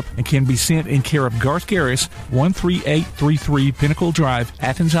Scholarship and can be sent in care of Garth Garris, 13833 Pinnacle Drive,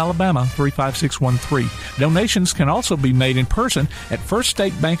 Athens, Alabama, 35613. Donations can also be made in person at First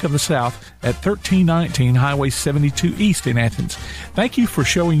State Bank of the South at 1319 Highway 72 East in Athens. Thank you for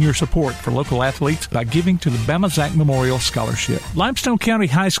showing your support for local athletes by giving to the Bama Zach Memorial Scholarship. Limestone County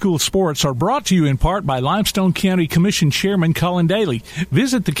High School sports are brought to you in part by Limestone County Commission Chairman Colin Daly.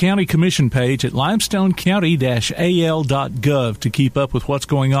 Visit the County Commission page at limestonecounty-al.gov to keep up with what's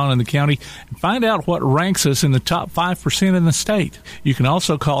going on in the county and find out what ranks us in the top 5% in the state. You can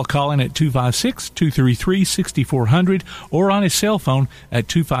also call Colin at 256-233-6400 or on his cell phone at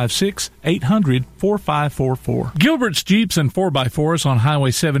 256-800-4544. Gilbert's Jeeps and 4x4s on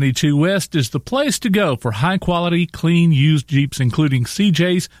Highway 72 West is the place to go for high-quality, clean, used Jeeps, including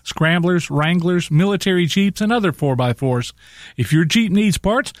CJs, Scramblers, Wranglers, military Jeeps, and other 4x4s. If your Jeep needs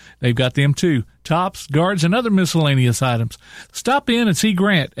parts, they've got them too. tops, guards, and other miscellaneous items. Stop in and see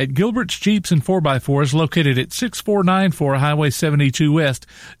Grant at Gilbert's Jeeps and 4x4s located at 6494 Highway 72 West,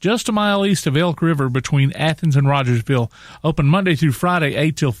 just a mile east of Elk River between Athens and Rogersville. Open Monday through Friday,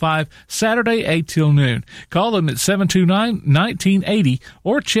 8 till 5, Saturday, 8 till noon. Call them at 729-1980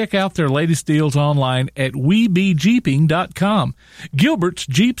 or check out their latest deals online at webejeeping.com. Gilbert's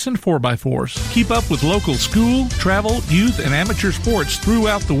Jeeps and 4x4s. Keep up with local school, travel, youth, and amateur sports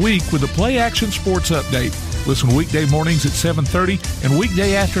throughout the week with a Play Action Sports Update. Listen weekday mornings at 7:30 and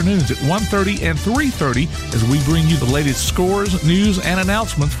weekday afternoons at 1:30 and 3:30 as we bring you the latest scores, news, and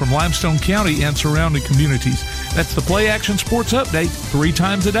announcements from Limestone County and surrounding communities. That's the Play Action Sports Update 3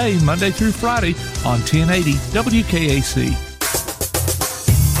 times a day, Monday through Friday on 1080 WKAC.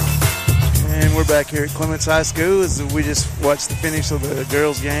 And we're back here at Clements High School as we just watched the finish of the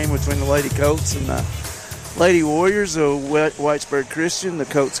girls' game between the Lady Colts and the Lady Warriors of Whitesburg Christian. The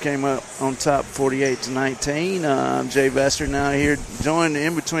Colts came up on top 48-19. I'm Jay Vassar now here joined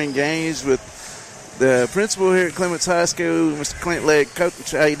in between games with the principal here at Clements High School, Mr. Clint Legg.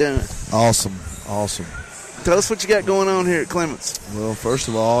 Coach, how you doing? Awesome. Tell us what you got going on here at Clements. Well, first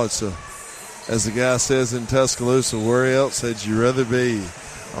of all, it's as the guy says in Tuscaloosa, where else had you rather be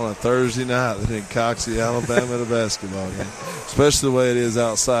on a Thursday night than in Coxie, Alabama at a basketball game, especially the way it is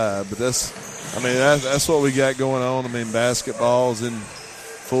outside. But that's what we got going on. I mean, basketball's in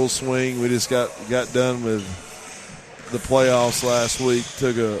full swing. We just got done with the playoffs last week.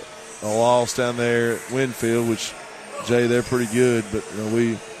 Took a loss down there at Winfield, which, Jay, they're pretty good. But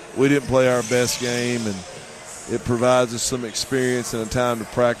we didn't play our best game, and it provides us some experience and a time to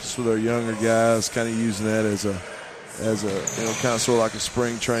practice with our younger guys, kind of using that as a kind of sort of like a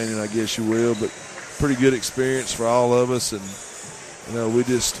spring training, I guess you will. But pretty good experience for all of us, and we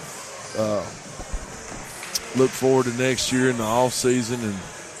just look forward to next year in the off season and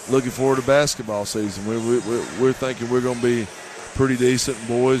looking forward to basketball season. We're thinking we're going to be pretty decent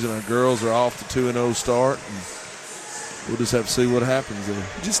boys, and our girls are off the 2-0 start, and we'll just have to see what happens there.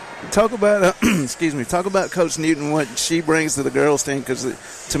 Just talk about talk about Coach Newton, what she brings to the girls team, because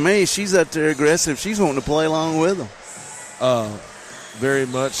to me she's out there aggressive. She's wanting to play along with them. Very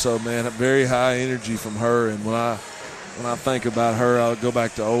much so, man. Very high energy from her, and when I think about her, I'll go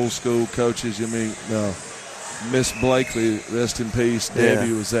back to old school coaches. Miss Blakely, rest in peace.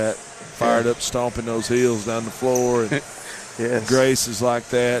 Debbie was fired up, stomping those heels down the floor. And yes. Grace is like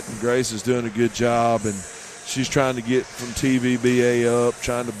that, and Grace is doing a good job. And she's trying to get from TVBA up,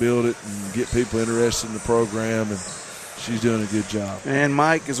 trying to build it and get people interested in the program, and she's doing a good job. And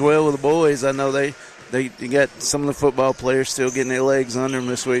Mike as well with the boys. I know they got some of the football players still getting their legs under them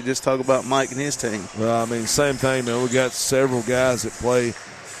this week. Just talk about Mike and his team. Well, I mean, same thing, man. We got several guys that play.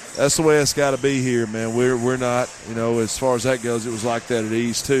 That's the way it's got to be here, man. We're not, as far as that goes, it was like that at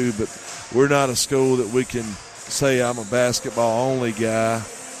East too, but we're not a school that we can say I'm a basketball-only guy,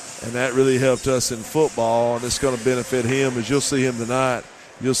 and that really helped us in football, and it's going to benefit him. As you'll see him tonight,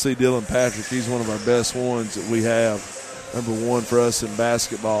 you'll see Dylan Patrick. He's one of our best ones that we have, number one for us in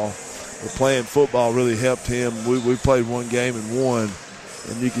basketball. But playing football really helped him. We played one game and won,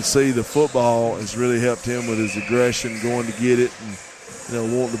 and you can see the football has really helped him with his aggression, going to get it, and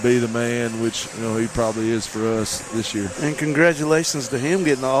wanting to be the man, which he probably is for us this year. And congratulations to him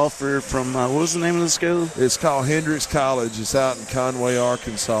getting the offer from what was the name of the school? It's called Hendricks College. It's out in Conway,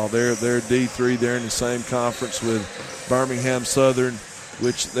 Arkansas. They're D3. They're in the same conference with Birmingham Southern,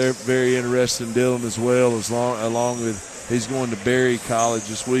 which they're very interested in Dylan as well, along with he's going to Berry College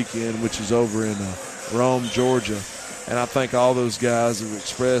this weekend, which is over in Rome, Georgia. And I think all those guys have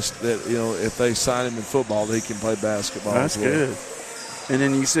expressed that, if they sign him in football, they can play basketball as well. That's good. And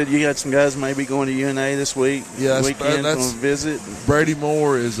then you said you got some guys maybe going to UNA this week. Yeah, weekend that's on a visit. Brady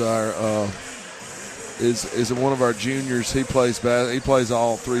Moore is our is one of our juniors. He plays he plays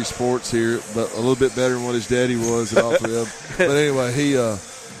all three sports here, but a little bit better than what his daddy was at all three of them. But anyway,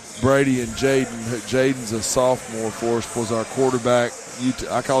 Brady and Jaden's a sophomore for us, was our quarterback.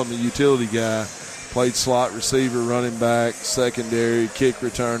 I call him the utility guy. Played slot receiver, running back, secondary, kick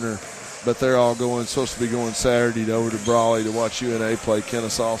returner. But they're all supposed to be going Saturday over to Brawley to watch UNA play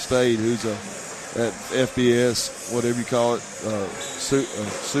Kennesaw State, who's at FBS, whatever you call it,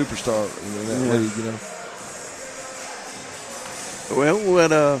 superstar in that league, Well,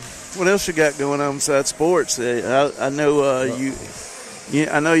 what else you got going on besides sports? I know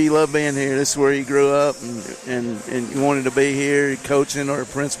I know you love being here. This is where you grew up, and you wanted to be here, coaching or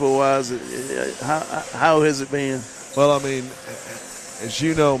principal wise. How has it been? Well, I mean, as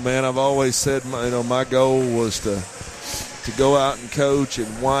you know, man, I've always said my goal was to go out and coach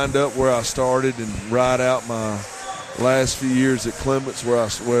and wind up where I started and ride out my last few years at Clements, where I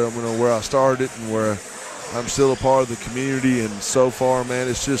started and where I'm still a part of the community. And so far, man,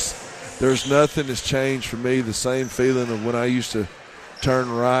 it's just there's nothing that's changed for me. The same feeling of when I used to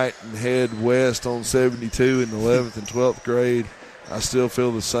turn right and head west on 72 in the 11th and 12th grade. I still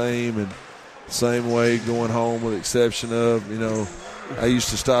feel the same, and same way going home, with the exception of, I used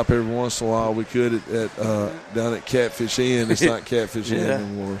to stop every once in a while we could at down at Catfish Inn. It's not Catfish Inn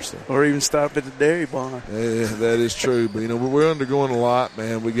anymore. So. Or even stop at the Dairy Barn. Yeah, that is true. But, we're undergoing a lot,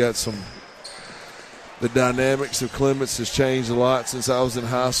 man. We got the dynamics of Clements has changed a lot since I was in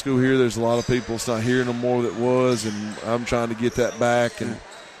high school here. There's a lot of people that's not here no more that was, and I'm trying to get that back and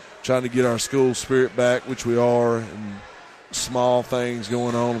trying to get our school spirit back, which we are, and small things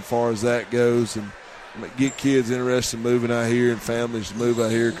going on as far as that goes, and get kids interested in moving out here and families to move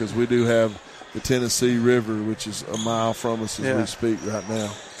out here, because we do have the Tennessee River, which is a mile from us as we speak right now.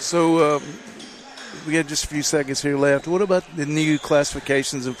 So we got just a few seconds here left. What about the new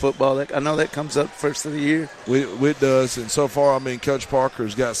classifications in football? I know that comes up first of the year. It does, and so far, Coach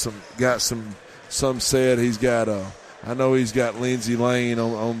Parker's got some said. He's got I know he's got Lindsay Lane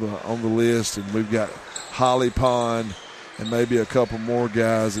on the list, and we've got Holly Pond and maybe a couple more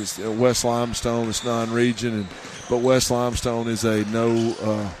guys. It's West Limestone. It's non-region, but West Limestone is a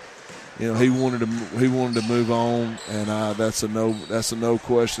no. He wanted to move on, and that's a no. That's a no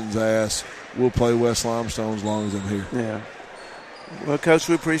questions asked. We'll play West Limestone as long as I'm here. Yeah. Well, Coach,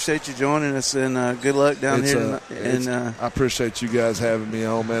 we appreciate you joining us, and good luck down here. I appreciate you guys having me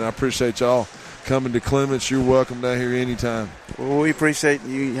on, man. I appreciate y'all coming to Clements. You're welcome down here anytime. Well, we appreciate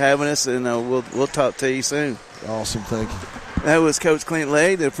you having us, and we'll talk to you soon. Awesome, thank you. That was Coach Clint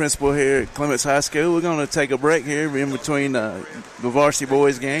Lay, the principal here at Clements High School. We're going to take a break here in between the varsity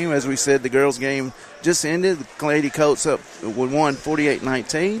boys game. As we said, the girls game just ended. The Lady Colts up with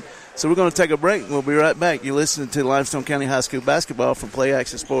 48-19. So we're going to take a break. We'll be right back. You're listening to Limestone County High School basketball from Play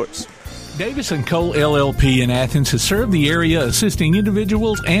Action Sports. Davis & Cole LLP in Athens has served the area, assisting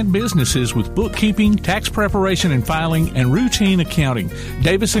individuals and businesses with bookkeeping, tax preparation and filing, and routine accounting.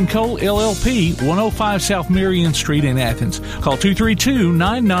 Davis & Cole LLP, 105 South Marion Street in Athens. Call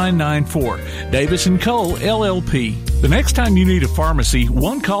 232-9994. Davis & Cole LLP. The next time you need a pharmacy,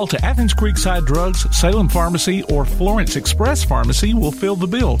 one call to Athens Creekside Drugs, Salem Pharmacy, or Florence Express Pharmacy will fill the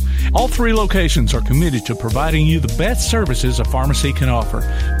bill. All three locations are committed to providing you the best services a pharmacy can offer,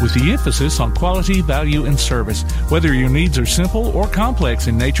 with the emphasis on quality, value, and service. Whether your needs are simple or complex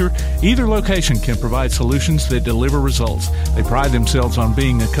in nature, either location can provide solutions that deliver results. They pride themselves on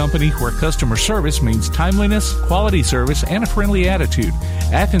being a company where customer service means timeliness, quality service, and a friendly attitude.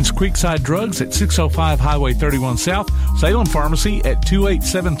 Athens Creekside Drugs at 605 Highway 31 South, Salem Pharmacy at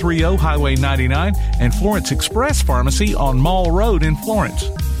 28730 Highway 99, and Florence Express Pharmacy on Mall Road in Florence.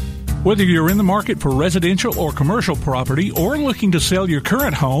 Whether you're in the market for residential or commercial property or looking to sell your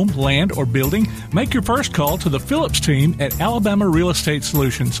current home, land, or building, make your first call to the Phillips team at Alabama Real Estate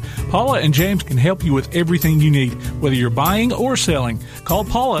Solutions. Paula and James can help you with everything you need, whether you're buying or selling. Call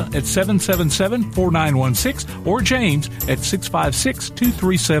Paula at 777-4916 or James at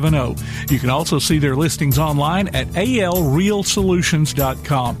 656-2370. You can also see their listings online at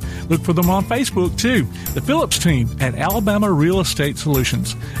alrealsolutions.com. Look for them on Facebook, too. The Phillips team at Alabama Real Estate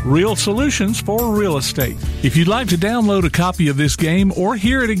Solutions. Real solutions for real estate. If you'd like to download a copy of this game or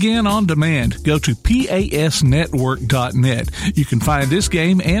hear it again on demand, go to pasnetwork.net. You can find this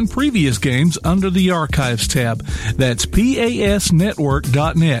game and previous games under the Archives tab. That's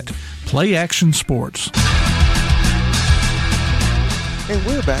pasnetwork.net. Play Action Sports. And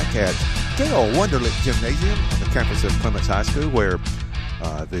we're back at Dale Wunderlich Gymnasium on the campus of Clements High School, where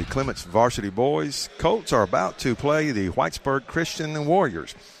the Clements varsity boys Colts are about to play the Whitesburg Christian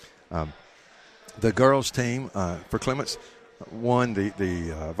Warriors. The girls team for Clements won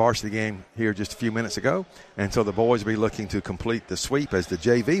the varsity game here just a few minutes ago, and so the boys will be looking to complete the sweep as the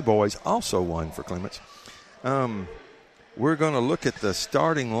JV boys also won for Clements. We're going to look at the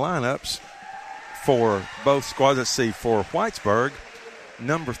starting lineups for both squads. Let's see, for Whitesburg,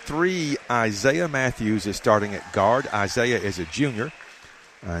 number 3, Isaiah Matthews is starting at guard. Isaiah is a junior.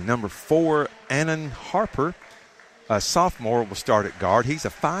 Number 4, Annan Harper, a sophomore, will start at guard. He's a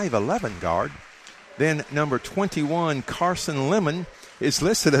 5'11 guard. Then number 21, Carson Lemon, is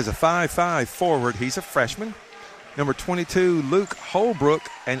listed as a 5'5 forward. He's a freshman. Number 22, Luke Holbrook,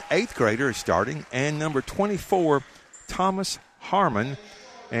 an 8th grader, is starting. And number 24, Thomas Harmon,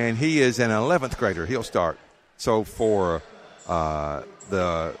 and he is an 11th grader. He'll start. So for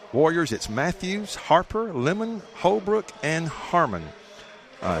the Warriors, it's Matthews, Harper, Lemon, Holbrook, and Harmon.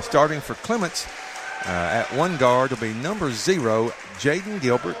 Starting for Clements, at one guard will be number 0, Jaden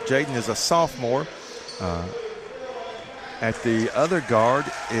Gilbert. Jaden is a sophomore. At the other guard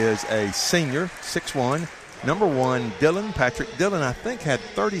is a senior, 6'1", number 1, Dylan. Patrick Dillon, I think, had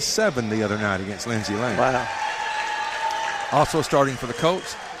 37 the other night against Lindsay Lane. Wow. Also starting for the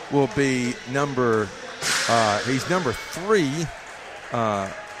Colts will be he's number 3,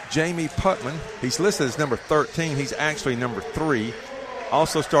 Jamie Putman. He's listed as number 13. He's actually number 3.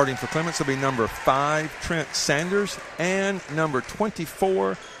 Also starting for Clements will be number 5, Trent Sanders, and number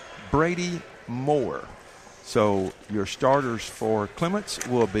 24, Brady Moore. So your starters for Clements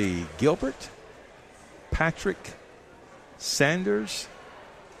will be Gilbert, Patrick, Sanders,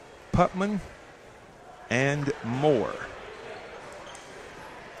 Putman, and Moore.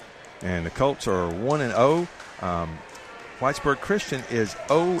 And the Colts are 1-0. Whitesburg Christian is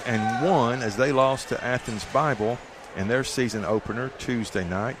 0-1 as they lost to Athens Bible in their season opener Tuesday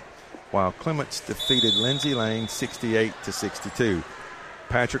night, while Clements defeated Lindsay Lane 68-62.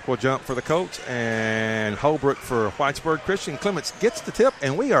 Patrick will jump for the Colts and Holbrook for Whitesburg Christian. Clements gets the tip,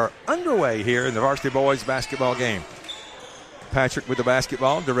 and we are underway here in the varsity boys basketball game. Patrick with the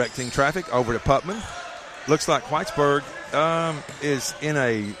basketball, directing traffic over to Putman. Looks like Whitesburg is in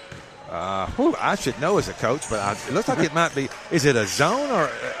a I should know as a coach, but it looks like it might be. Is it a zone or?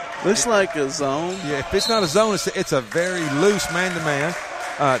 Looks like a zone. Yeah, if it's not a zone, it's a very loose man-to-man.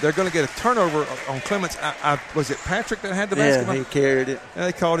 They're going to get a turnover on Clements. Was it Patrick that had the basketball? Yeah, he carried it.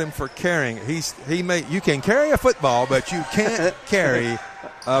 They called him for carrying. You can carry a football, but you can't carry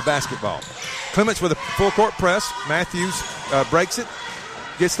a basketball. Clements with a full-court press. Matthews breaks it.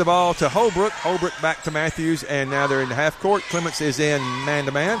 Gets the ball to Holbrook. Holbrook back to Matthews, and now they're in the half court. Clements is in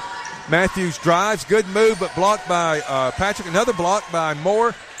man-to-man. Matthews drives. Good move, but blocked by Patrick. Another block by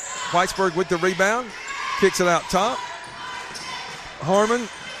Moore. Whitesburg with the rebound. Kicks it out top. Harmon,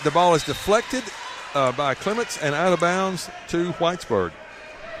 the ball is deflected by Clements and out of bounds to Whitesburg.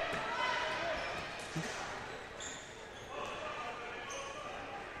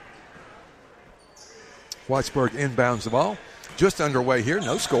 Whitesburg inbounds the ball. Just underway here,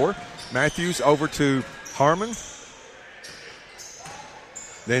 no score. Matthews over to Harmon.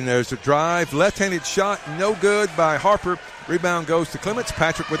 Then there's a drive, left-handed shot, no good by Harper. Rebound goes to Clements.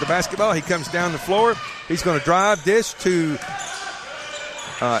 Patrick with the basketball. He comes down the floor. He's going to drive dish to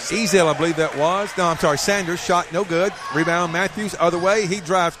Ezel, I believe that was. No, I'm sorry, Sanders. Shot no good. Rebound Matthews, other way. He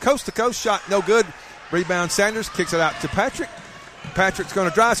drives coast to coast. Shot no good. Rebound Sanders. Kicks it out to Patrick. Patrick's going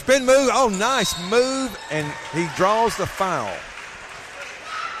to drive. Spin move. Oh, nice move. And he draws the foul.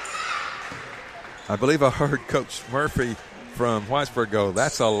 I believe I heard Coach Murphy from Whitesburg go,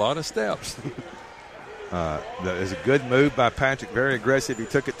 that's a lot of steps. That is a good move by Patrick. Very aggressive. He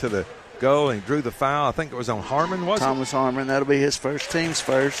took it to the goal and drew the foul. I think it was on Harmon, wasn't it? Thomas Harmon. That'll be his team's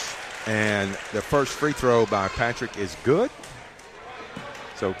first. And the first free throw by Patrick is good.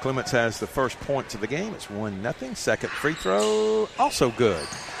 So Clements has the first points of the game. It's 1-0. Second free throw, also good.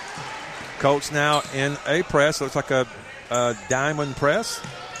 Colts now in a press. Looks like a diamond press.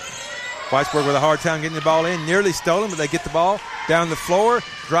 Whitesburg with a hard time getting the ball in. Nearly stolen, but they get the ball down the floor.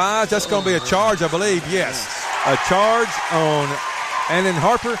 Drives. That's going to be a charge, I believe. Yes. A charge on Annan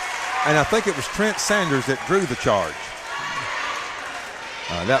Harper. And I think it was Trent Sanders that drew the charge.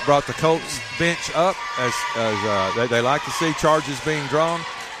 That brought the Colts bench up as they like to see charges being drawn.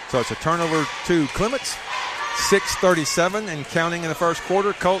 So it's a turnover to Clements. 6:37 and counting in the first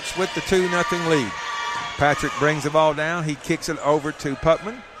quarter. Colts with the 2-0 lead. Patrick brings the ball down. He kicks it over to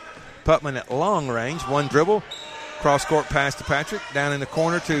Putman. Putman at long range. One dribble. Cross-court pass to Patrick. Down in the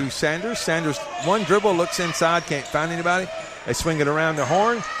corner to Sanders. Sanders, one dribble, looks inside, can't find anybody. They swing it around the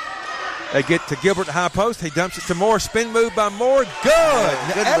horn. They get to Gilbert high post. He dumps it to Moore. Spin move by Moore. Good.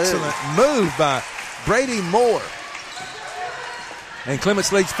 Excellent move by Brady Moore. And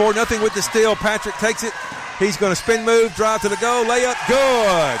Clements leads 4-0 with the steal. Patrick takes it. He's going to spin move, drive to the goal, layup.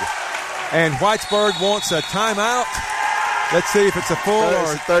 Good. And Whitesburg wants a timeout. Let's see if it's a full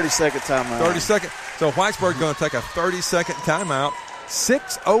or 30-second timeout. 30 second. So Whitesburg going to take a 30-second timeout.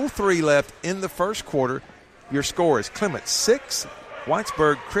 6:03 left in the first quarter. Your score is Clements 6,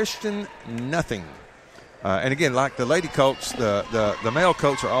 Whitesburg Christian 0. And again, like the lady Colts, the male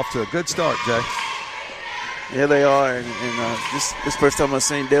Colts are off to a good start, Jay. Yeah, they are. And this first time I've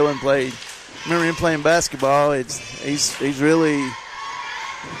seen Dylan play. Remember him playing basketball? He's really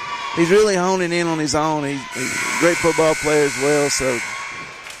honing in on his own. He's a great football player as well. So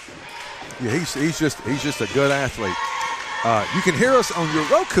yeah, he's just a good athlete. You can hear us on your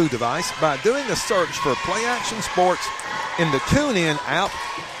Roku device by doing a search for Play Action Sports in the TuneIn app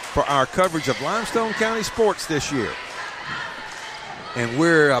for our coverage of Limestone County sports this year. And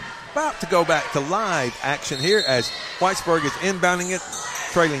we're about to go back to live action here as Whitesburg is inbounding it,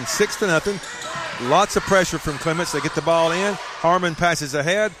 trailing 6-0. Lots of pressure from Clements. They get the ball in. Harmon passes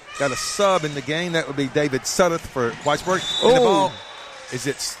ahead. Got a sub in the game. That would be David Suddeth for Whitesburg. And the ball, is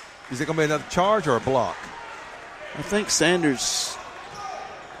it going to be another charge or a block? I think Sanders,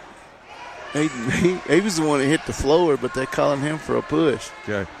 he was the one that hit the floor, but they're calling him for a push.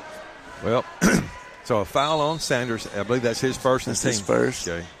 Okay. Well, so a foul on Sanders. I believe that's his first in the team. His first.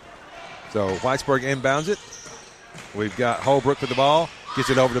 Okay. So Whitesburg inbounds it. We've got Holbrook with the ball. Gets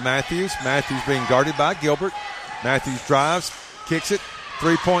it over to Matthews. Matthews being guarded by Gilbert. Matthews drives, kicks it.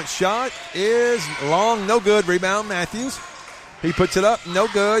 3-point shot is long, no good. Rebound, Matthews. He puts it up, no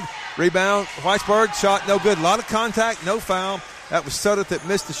good. Rebound, Whitesburg, shot, no good. A lot of contact, no foul. That was Suddeth that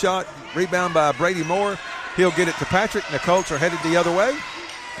missed the shot. Rebound by Brady Moore. He'll get it to Patrick, and the Colts are headed the other way.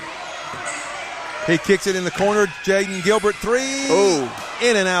 He kicks it in the corner. Jaden Gilbert, 3.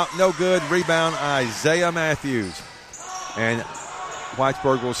 In and out, no good. Rebound, Isaiah Matthews. And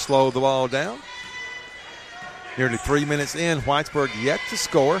Whitesburg will slow the ball down. Nearly 3 minutes in, Whitesburg yet to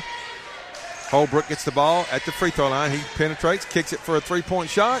score. Holbrook gets the ball at the free throw line. He penetrates, kicks it for a 3-point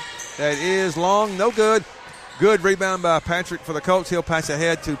shot. That is long, no good. Good rebound by Patrick for the Colts. He'll pass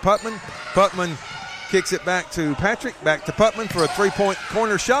ahead to Putman. Putman kicks it back to Patrick, back to Putman for a 3-point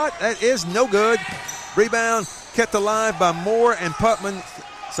corner shot. That is no good. Rebound kept alive by Moore and Putman.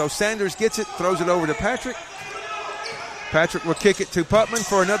 So Sanders gets it, throws it over to Patrick. Patrick will kick it to Putman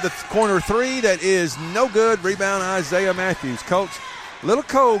for another corner 3. That is no good. Rebound, Isaiah Matthews. Colts, little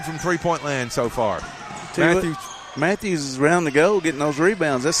cold from three-point land so far. Matthews is round to go getting those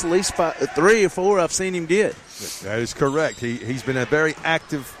rebounds. That's at least 3 or 4 I've seen him get. That is correct. He's been a very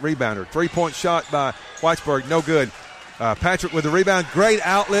active rebounder. 3-point shot by Whitesburg, no good. Patrick with the rebound. Great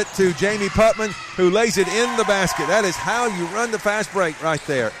outlet to Jamie Putman, who lays it in the basket. That is how you run the fast break right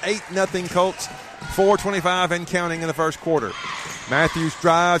there. 8-0 Colts. 4:25 and counting in the first quarter. Matthews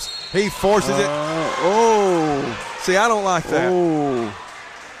drives. He forces it. See, I don't like that.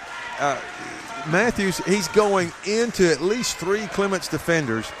 Matthews, he's going into at least 3 Clements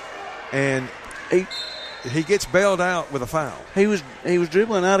defenders, and he gets bailed out with a foul. He was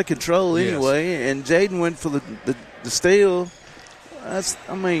dribbling out of control anyway, and Jaden went for the steal.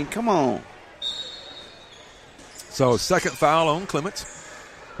 Come on. So second foul on Clements.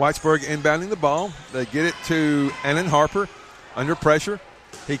 Whitesburg inbounding the ball. They get it to Annan Harper under pressure.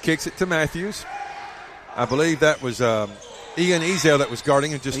 He kicks it to Matthews. I believe that was Ian Ezel that was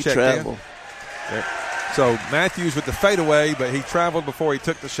guarding and just checked in. Okay. So Matthews with the fadeaway, but he traveled before he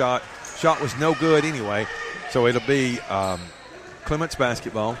took the shot. Shot was no good anyway. So it'll be Clements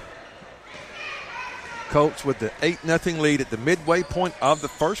basketball. Colts with the 8-0 lead at the midway point of the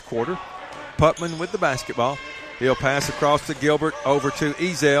first quarter. Putman with the basketball. He'll pass across to Gilbert, over to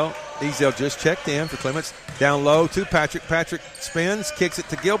Ezel. Ezel just checked in for Clements. Down low to Patrick. Patrick spins, kicks it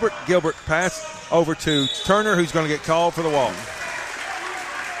to Gilbert. Gilbert pass over to Turner, who's going to get called for the walk.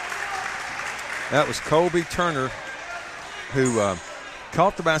 That was Colby Turner who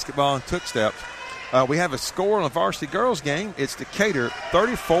caught the basketball and took steps. We have a score on the varsity girls game. It's Decatur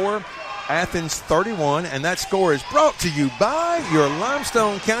 34, Athens 31, and that score is brought to you by your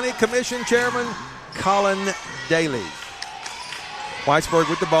Limestone County Commission Chairman, Colin Daly. Whitesburg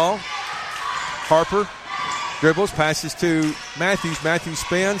with the ball. Harper dribbles, passes to Matthews. Matthews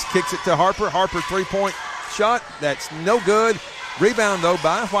spins, kicks it to Harper. Harper 3-point shot. That's no good. Rebound, though,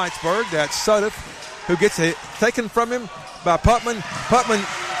 by Whitesburg. That's Suddeth, who gets it taken from him by Putman.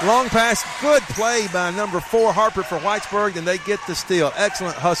 Putman, long pass. Good play by number 4, Harper, for Whitesburg, and they get the steal.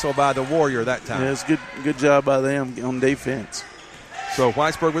 Excellent hustle by the Warrior that time. Yeah, it's good job by them on defense. So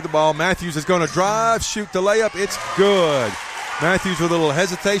Whitesburg with the ball. Matthews is going to drive, shoot the layup. It's good. Matthews with a little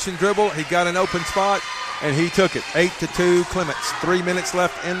hesitation dribble. He got an open spot, and he took it. 8-2 Clements. 3 minutes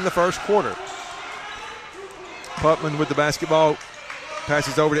left in the first quarter. Putman with the basketball.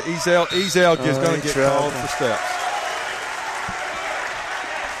 Passes over to Ezel. Ezel is going to get called for steps.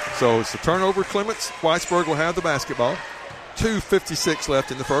 So it's the turnover, Clements. Whitesburg will have the basketball. 2:56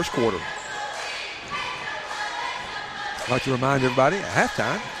 left in the first quarter. I'd like to remind everybody, at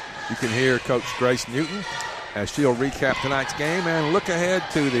halftime, you can hear Coach Grace Newton as she'll recap tonight's game and look ahead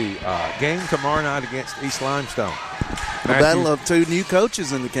to the game tomorrow night against East Limestone. A battle of 2 new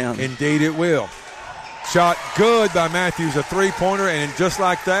coaches in the county. Indeed it will. Shot good by Matthews, a 3-pointer, and just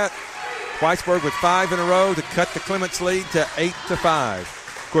like that, Whitesburg with 5 in a row to cut the Clements lead to 8-5.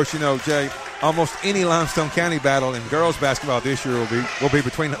 Of course, you know, Jay, almost any Limestone County battle in girls basketball this year will be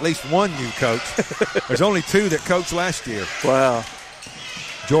between at least one new coach. There's only 2 that coached last year. Wow.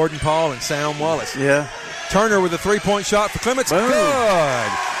 Jordan Paul and Sam Wallace. Yeah. Turner with a 3-point shot for Clements. Boom.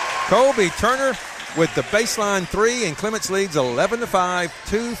 Good. Colby Turner with the baseline three, and Clements leads 11-5,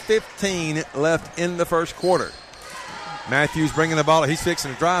 2:15 left in the first quarter. Matthews bringing the ball. He's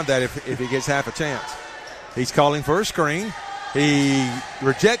fixing to drive that if he gets half a chance. He's calling for a screen. He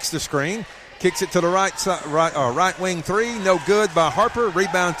rejects the screen, kicks it to the right wing three. No good by Harper.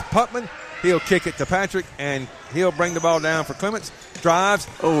 Rebound to Putman. He'll kick it to Patrick, and he'll bring the ball down for Clements. Drives.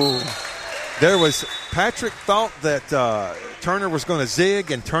 Patrick thought that Turner was going to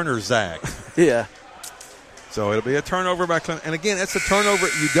zig, and Turner zagged. Yeah. So it'll be a turnover by Clements. And again, that's a turnover.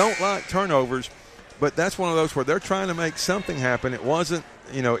 You don't like turnovers, but that's one of those where they're trying to make something happen. It wasn't,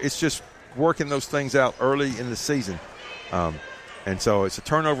 it's just working those things out early in the season. And so it's a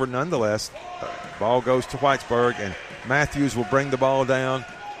turnover nonetheless. Ball goes to Whitesburg, and Matthews will bring the ball down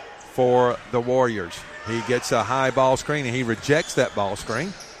for the Warriors. He gets a high ball screen, and he rejects that ball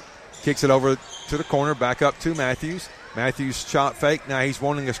screen. Kicks it over to the corner, back up to Matthews. Matthews shot fake. Now he's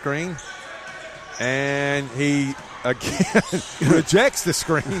wanting a screen. And he, again, rejects the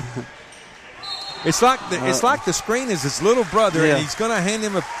screen. It's like the screen is his little brother, and he's going to hand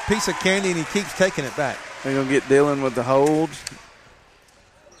him a piece of candy, and he keeps taking it back. They're going to get Dillon with the hold.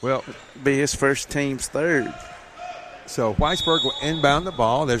 Well, be his first team's third. So Whitesburg will inbound the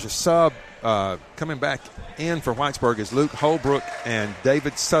ball. There's a sub coming back in for Whitesburg as Luke Holbrook and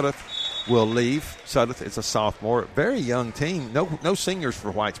David Sudduth will leave. Sudduth is a sophomore. Very young team. No seniors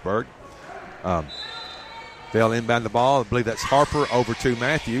for Whitesburg. They'll inbound the ball. I believe that's Harper over to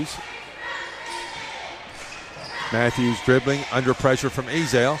Matthews. Matthews dribbling under pressure from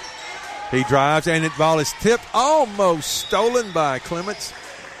Ezell. He drives, and the ball is tipped, almost stolen by Clements.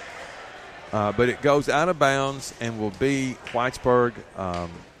 But it goes out of bounds and will be Whitesburg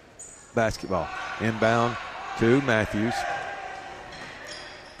basketball. Inbound to Matthews.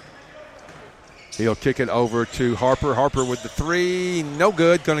 He'll kick it over to Harper. Harper with the three. No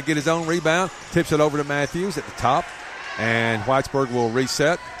good. Going to get his own rebound. Tips it over to Matthews at the top. And Whitesburg will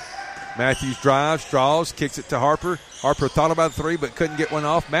reset. Matthews drives, draws, kicks it to Harper. Harper thought about the three but couldn't get one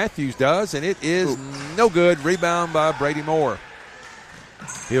off. Matthews does, and it is no good. Rebound by Brady Moore.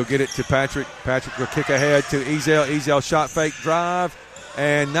 He'll get it to Patrick. Patrick will kick ahead to Ezell. Ezell shot fake drive.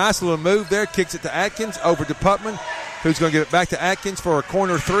 And nice little move there. Kicks it to Atkins. Over to Putman, who's going to get it back to Atkins for a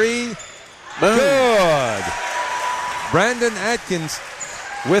corner three. Boom. Good. Brandon Atkins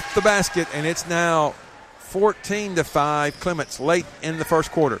with the basket, and it's now 14-5. Clements late in the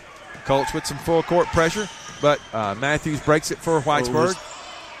first quarter. Colts with some full court pressure, but Matthews breaks it for Whitesburg.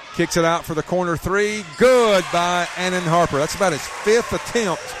 Kicks it out for the corner three. Good by Annan Harper. That's about his fifth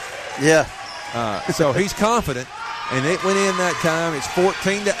attempt. Yeah. So he's confident, and it went in that time. It's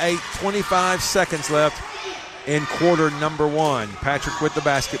 14-8, 25 seconds left in quarter number one. Patrick with the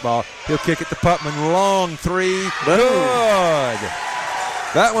basketball. He'll kick it to Putman. Long three. Good.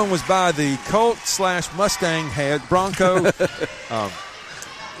 That one was by the Colt/Mustang head Bronco.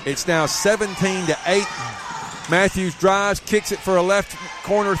 It's now 17-8. Matthews drives, kicks it for a left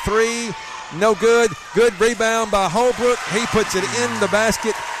corner three. No good. Good rebound by Holbrook. He puts it in the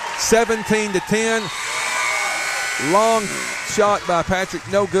basket. 17-10. Long shot by Patrick.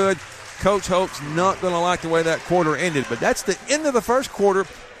 No good. Coach Holt's not going to like the way that quarter ended. But that's the end of the first quarter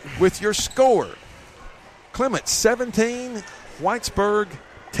with your score. Clements 17, Whitesburg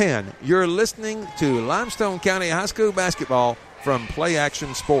 10. You're listening to Limestone County High School basketball from Play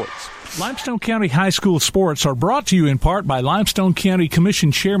Action Sports. Limestone County High School sports are brought to you in part by Limestone County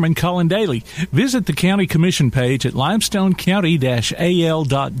Commission Chairman Colin Daly. Visit the County Commission page at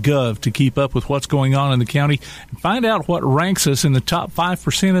limestonecounty-al.gov to keep up with what's going on in the county and find out what ranks us in the top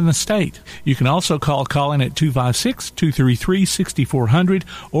 5% in the state. You can also call Colin at 256-233-6400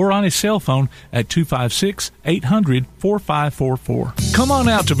 or on his cell phone at 256-800-4544. Come on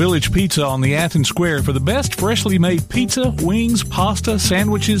out to Village Pizza on the Athens Square for the best freshly made pizza, wings, pasta,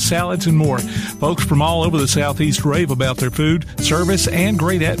 sandwiches, salads, and more. Folks from all over the Southeast rave about their food, service, and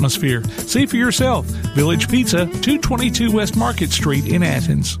great atmosphere. See for yourself. Village Pizza, 222 West Market Street in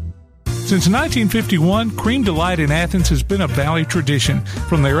Athens. Since 1951, Cream Delight in Athens has been a Valley tradition.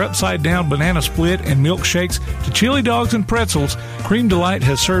 From their upside-down banana split and milkshakes to chili dogs and pretzels, Cream Delight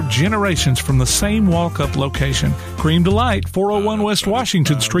has served generations from the same walk-up location. Cream Delight, 401 West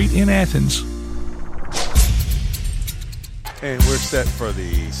Washington Street in Athens. And we're set for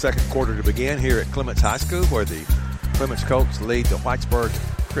the second quarter to begin here at Clements High School, where the Clements Colts lead the Whitesburg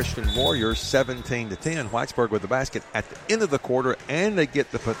Christian Warriors 17-10. Whitesburg with the basket at the end of the quarter, and they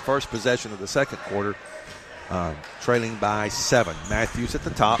get the first possession of the second quarter, trailing by 7. Matthews at the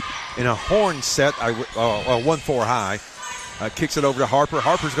top in a horn set, 1-4 high. Kicks it over to Harper.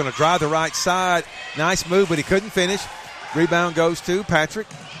 Harper's going to drive the right side. Nice move, but he couldn't finish. Rebound goes to Patrick.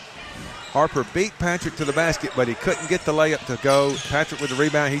 Harper beat Patrick to the basket, but he couldn't get the layup to go. Patrick with the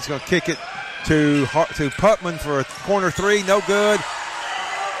rebound. He's going to kick it to Putman for a corner three. No good.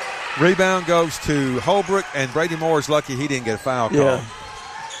 Rebound goes to Holbrook, and Brady Moore is lucky he didn't get a foul call. Yeah.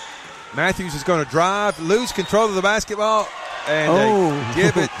 Matthews is going to drive, lose control of the basketball, and they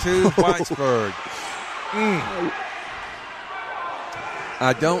give it to Whitesburg.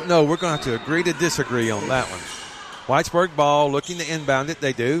 I don't know. We're going to have to agree to disagree on that one. Whitesburg ball, looking to inbound it.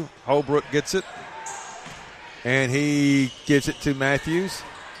 They do. Holbrook gets it, and he gives it to Matthews,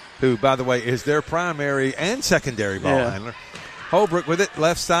 who, by the way, is their primary and secondary ball handler. Holbrook with it.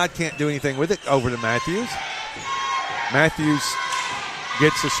 Left side, can't do anything with it. Over to Matthews. Matthews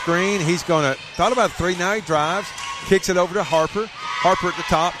gets a screen. He's going to thought about a three. Now he drives. Kicks it over to Harper. Harper at the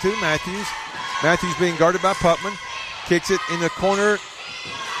top to Matthews. Matthews being guarded by Putman. Kicks it in the corner.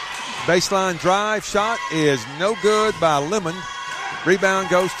 Baseline drive. Shot is no good by Lemon. Rebound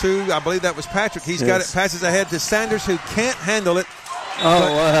goes to, I believe that was Patrick. He's got it. Passes ahead to Sanders, who can't handle it.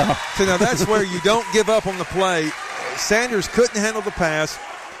 Wow. So now that's where you don't give up on the play. Sanders couldn't handle the pass,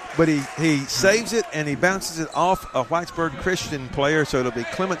 but he saves it, and he bounces it off a Whitesburg Christian player, so it'll be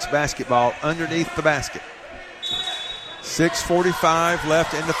Clements basketball underneath the basket. 6:45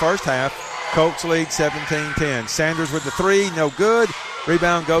 left in the first half. Colts lead 17-10. Sanders with the three, no good.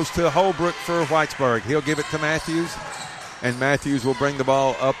 Rebound goes to Holbrook for Whitesburg. He'll give it to Matthews, and Matthews will bring the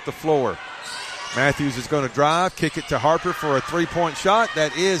ball up the floor. Matthews is going to drive, kick it to Harper for a three-point shot.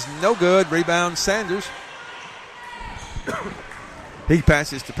 That is no good. Rebound Sanders. He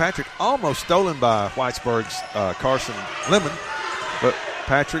passes to Patrick, almost stolen by Whitesburg's Carson Lemon, but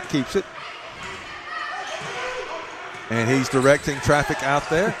Patrick keeps it. And he's directing traffic out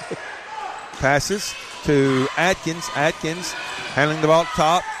there. Passes to Atkins. Atkins handling the ball at the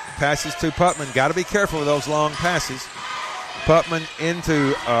top. Passes to Putman. Got to be careful with those long passes. Putman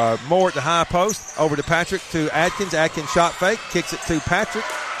into Moore at the high post. Over to Patrick to Atkins. Atkins shot fake. Kicks it to Patrick.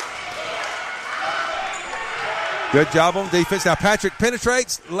 Good job on defense. Now Patrick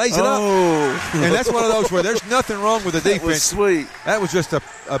penetrates, lays it up. And that's one of those where there's nothing wrong with the defense. That was sweet. That was just a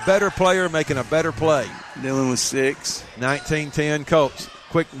better player making a better play. Dylan was 6. 19-10 Colts.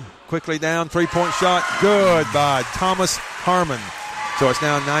 Quickly down, three-point shot. Good by Thomas Harmon. So it's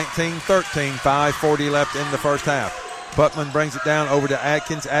now 19-13, 5:40 left in the first half. Putman brings it down over to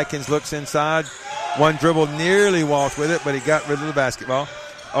Atkins. Atkins looks inside. One dribble, nearly walked with it, but he got rid of the basketball.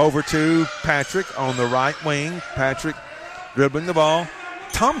 Over to Patrick on the right wing. Patrick dribbling the ball.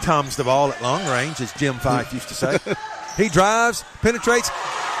 Tom-toms the ball at long range, as Jim Fife used to say. He drives, penetrates,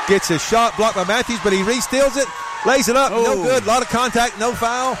 gets his shot blocked by Matthews, but he re-steals it, lays it up, no good. A lot of contact, no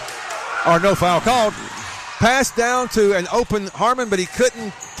foul, or no foul called. Pass down to an open Harmon, but he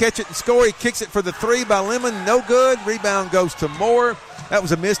couldn't catch it and score. He kicks it for the three by Lemon, no good. Rebound goes to Moore. That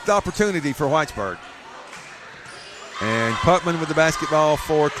was a missed opportunity for Whitesburg. And Putman with the basketball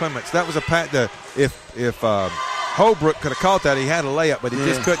for Clements. That was if Holbrook could have caught that, he had a layup, but he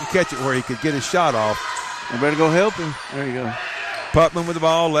just couldn't catch it where he could get his shot off. I better go help him. There you go. Putman with the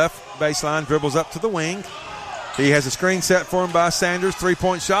ball, left baseline, dribbles up to the wing. He has a screen set for him by Sanders.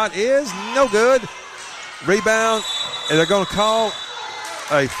 Three-point shot is no good. Rebound, and they're going to call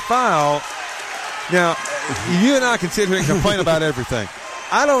a foul. Now, you and I can sit here and complain about everything.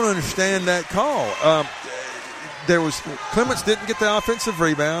 I don't understand that call. Clements didn't get the offensive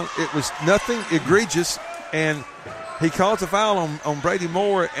rebound. It was nothing egregious, and he calls a foul on Brady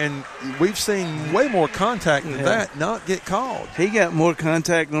Moore, and we've seen way more contact than that not get called. He got more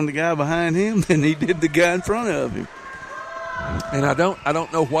contact on the guy behind him than he did the guy in front of him. And I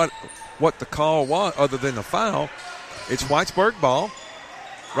don't know what the call was other than the foul. It's Whitesburg ball.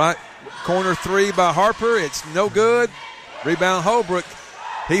 Right corner three by Harper. It's no good. Rebound Holbrook.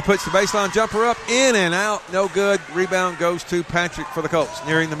 He puts the baseline jumper up, in and out, no good. Rebound goes to Patrick for the Colts.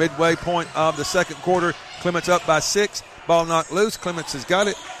 Nearing the midway point of the second quarter, Clements up by 6. Ball knocked loose. Clements has got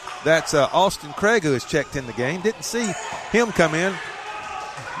it. That's Austin Craig who has checked in the game. Didn't see him come in.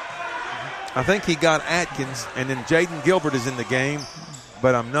 I think he got Atkins, and then Jaden Gilbert is in the game,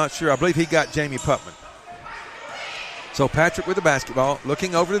 but I'm not sure. I believe he got Jamie Putman. So Patrick with the basketball,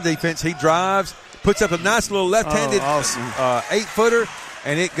 looking over the defense. He drives, puts up a nice little left-handed 8-footer.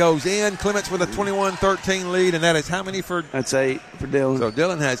 And it goes in. Clements with a 21-13 lead, and that is how many for? That's 8 for Dylan. So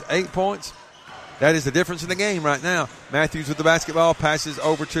Dylan has 8 points. That is the difference in the game right now. Matthews with the basketball, passes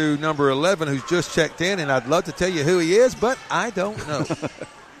over to number 11, who's just checked in, and I'd love to tell you who he is, but I don't know.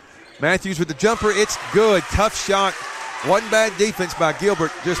 Matthews with the jumper. It's good. Tough shot. Wasn't bad defense by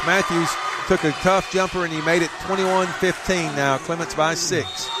Gilbert. Just Matthews took a tough jumper, and he made it 21-15 now. Clements by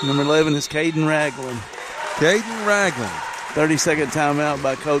 6. Number 11 is Caden Ragland. Caden Ragland. 30-second timeout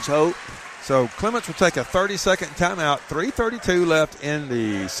by Coach Hope. So Clements will take a 30-second timeout. 3:32 left in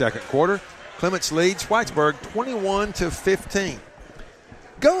the second quarter. Clements leads Whitesburg 21-15.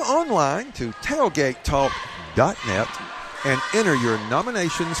 Go online to tailgatetalk.net and enter your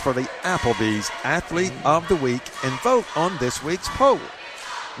nominations for the Applebee's Athlete of the Week and vote on this week's poll.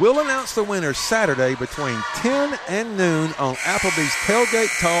 We'll announce the winner Saturday between 10 and noon on Applebee's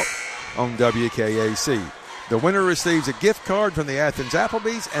Tailgate Talk on WKAC. The winner receives a gift card from the Athens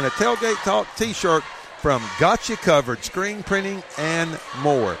Applebee's and a Tailgate Talk t-shirt from Gotcha Covered Screen Printing and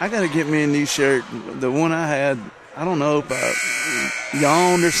more. I got to get me a new shirt. The one I had, I don't know if I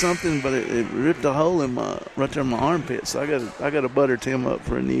yawned or something, but it ripped a hole in right there in my armpit. So I got to butter Tim up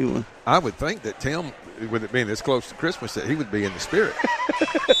for a new one. I would think that Tim, with it being this close to Christmas, that he would be in the spirit.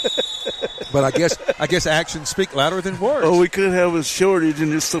 But I guess actions speak louder than words. Oh, we could have a shortage in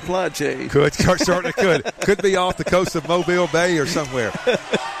this supply chain. Certainly could. Could be off the coast of Mobile Bay or somewhere.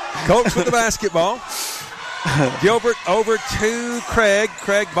 Colts with the basketball. Gilbert over to Craig.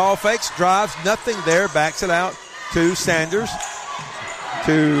 Craig ball fakes, drives, nothing there, backs it out to Sanders.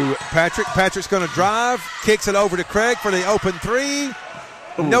 To Patrick. Patrick's going to drive, kicks it over to Craig for the open three.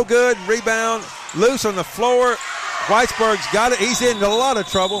 Ooh. No good. Rebound loose on the floor. Whitesburg's got it. He's in a lot of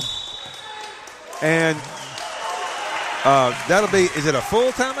trouble. And that'll be, is it a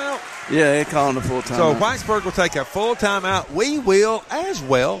full timeout? Yeah, they're calling a full timeout. So Whitesburg will take a full timeout. We will as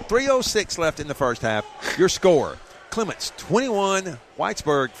well. 3:06 left in the first half. Your score, Clements 21,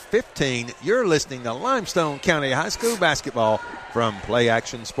 Whitesburg 15. You're listening to Limestone County High School basketball from Play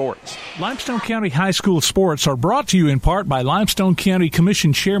Action Sports. Limestone County High School sports are brought to you in part by Limestone County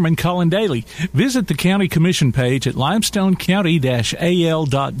Commission Chairman Colin Daly. Visit the County Commission page at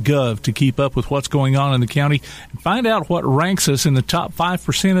limestonecounty-al.gov to keep up with what's going on in the county and find out what ranks us in the top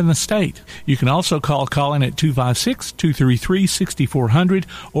 5% in the state. You can also call Colin at 256-233-6400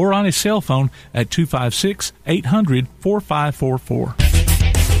 or on his cell phone at 256-800-4544.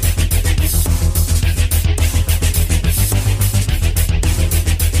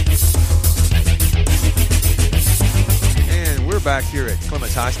 Back here at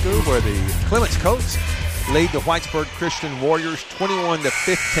Clements High School, where the Clements Colts lead the Whitesburg Christian Warriors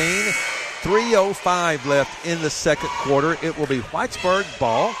 21-15. 3:05 left in the second quarter. It will be Whitesburg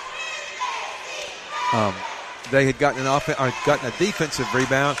ball. They had gotten a defensive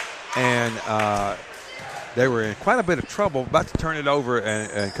rebound, and they were in quite a bit of trouble, about to turn it over,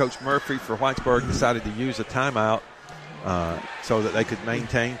 and Coach Murphy for Whitesburg decided to use a timeout so that they could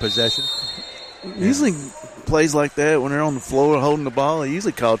maintain possession. Usually plays like that when they're on the floor holding the ball, they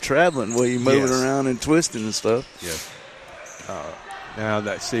usually call traveling, where you move it around and twisting and stuff. Yes. Now,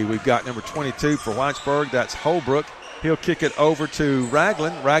 let's see. We've got number 22 for Whitesburg. That's Holbrook. He'll kick it over to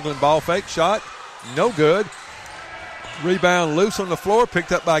Ragland. Ragland ball fake shot. No good. Rebound loose on the floor,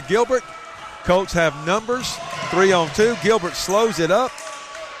 picked up by Gilbert. Colts have numbers. 3-on-2. Gilbert slows it up.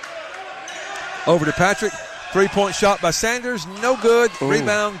 Over to Patrick. Three-point shot by Sanders. No good. Ooh.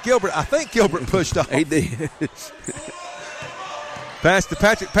 Rebound, Gilbert. I think Gilbert pushed off. He did. Pass to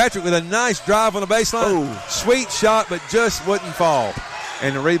Patrick. Patrick with a nice drive on the baseline. Ooh. Sweet shot, but just wouldn't fall.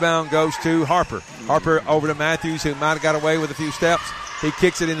 And the rebound goes to Harper. Harper over to Matthews, who might have got away with a few steps. He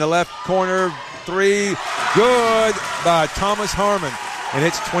kicks it in the left corner. Three. Good by Thomas Harmon. And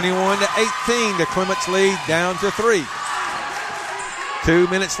it's 21-18. The Clements lead down to 3. 2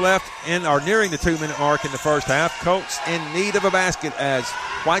 minutes left nearing the 2-minute mark in the first half. Colts in need of a basket as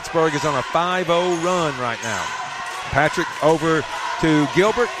Whitesburg is on a 5-0 run right now. Patrick over to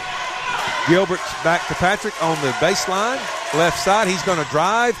Gilbert. Gilbert's back to Patrick on the baseline. Left side, he's going to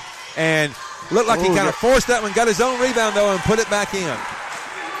drive and looked like he kind of forced that one. Got his own rebound, though, and put it back in.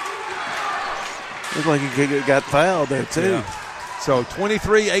 Looked like he got fouled there, too. Yeah. So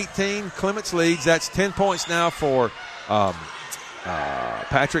 23-18, Clements leads. That's 10 points now for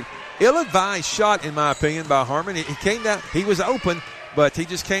Patrick. Ill-advised shot, in my opinion, by Harmon. He came down. He was open, but he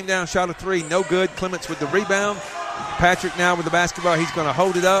just came down, shot a three. No good. Clements with the rebound. Patrick now with the basketball. He's going to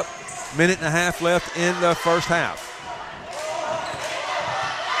hold it up. Minute and a half left in the first half.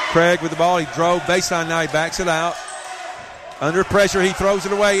 Craig with the ball. He drove baseline. Now he backs it out. Under pressure, he throws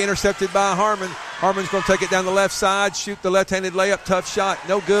it away. Intercepted by Harmon. Harmon's going to take it down the left side. Shoot the left-handed layup. Tough shot.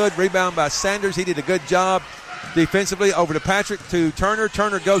 No good. Rebound by Sanders. He did a good job defensively. Over to Patrick, to Turner.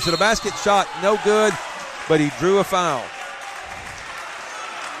 Turner goes to the basket. Shot no good, but he drew a foul.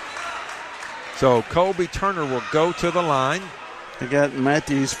 So Colby Turner will go to the line. They got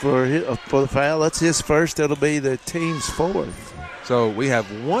Matthews for the foul. That's his first. That'll be the team's fourth. So we have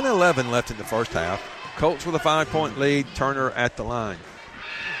 1:11 left in the first half. Colts with a 5-point lead. Turner at the line.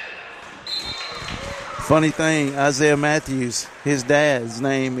 Funny thing, Isaiah Matthews, his dad's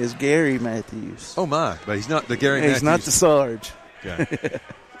name is Gary Matthews. Oh, my. But he's not the Gary Matthews. He's not the Sarge. Okay.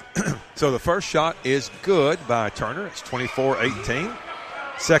 So the first shot is good by Turner. It's 24-18.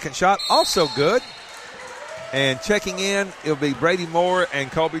 Second shot, also good. And checking in, it'll be Brady Moore,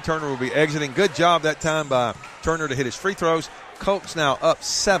 and Colby Turner will be exiting. Good job that time by Turner to hit his free throws. Colts now up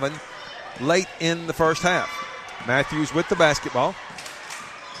 7 late in the first half. Matthews with the basketball.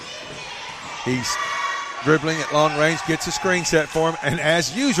 He's dribbling at long range, gets a screen set for him, and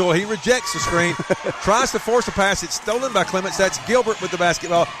as usual, he rejects the screen. Tries to force a pass. It's stolen by Clements. That's Gilbert with the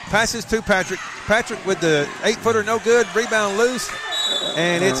basketball. Passes to Patrick. Patrick with the 8-footer, no good. Rebound loose.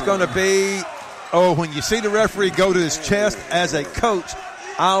 And it's going to be, when you see the referee go to his chest as a coach,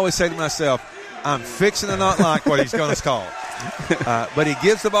 I always say to myself, I'm fixing to not like what he's going to call. But he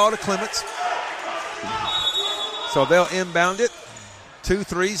gives the ball to Clements. So they'll inbound it.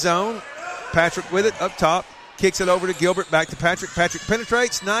 2-3 zone. Patrick with it up top. Kicks it over to Gilbert. Back to Patrick. Patrick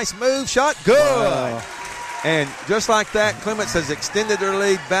penetrates. Nice move. Shot. Good. Wow. And just like that, Clements has extended their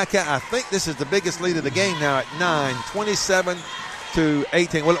lead back out. I think this is the biggest lead of the game now at 9,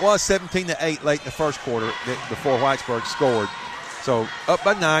 27-18. Well, it was 17-8 late in the first quarter before Whitesburg scored. So up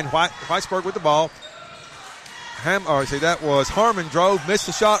by 9. Whitesburg with the ball. That was Harmon drove, missed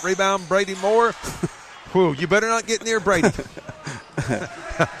the shot. Rebound, Brady Moore. Whew, you better not get near Brady.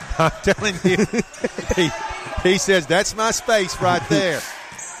 I'm telling you, he says, that's my space right there.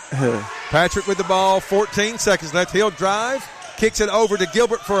 Patrick with the ball, 14 seconds left. He'll drive, kicks it over to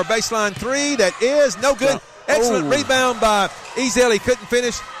Gilbert for a baseline 3. That is no good. Excellent rebound by Ezel. He couldn't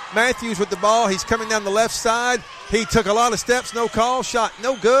finish. Matthews with the ball. He's coming down the left side. He took a lot of steps, no call. Shot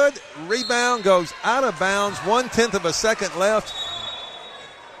no good. Rebound goes out of bounds. 1/10 of a second left.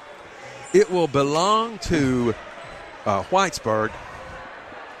 It will belong to Whitesburg.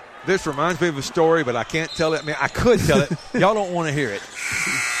 This reminds me of a story, but I can't tell it. I mean, I could tell it. Y'all don't want to hear it.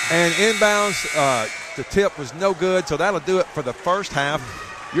 And inbounds, the tip was no good, so that'll do it for the first half.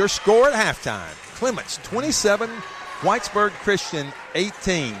 Your score at halftime, Clements 27, Whitesburg Christian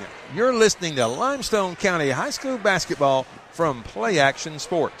 18. You're listening to Limestone County High School basketball from Play Action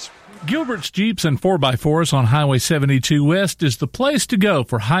Sports. Gilbert's Jeeps and 4x4s on Highway 72 West is the place to go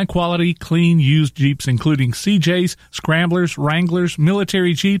for high-quality, clean, used Jeeps, including CJs, Scramblers, Wranglers,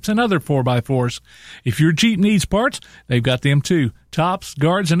 military Jeeps, and other 4x4s. If your Jeep needs parts, they've got them too. Tops,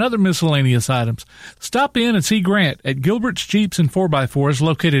 guards, and other miscellaneous items. Stop in and see Grant at Gilbert's Jeeps and 4x4s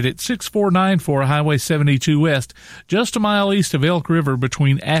located at 6494 Highway 72 West, just a mile east of Elk River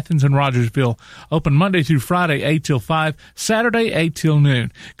between Athens and Rogersville. Open Monday through Friday, 8 till 5, Saturday, 8 till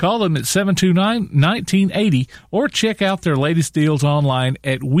noon. Call them at 729-1980 or check out their latest deals online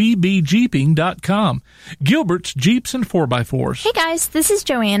at webejeeping.com. Gilbert's Jeeps and 4x4s. Hey guys, this is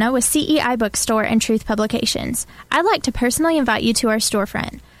Joanna with CEI Bookstore and Truth Publications. I'd like to personally invite you to our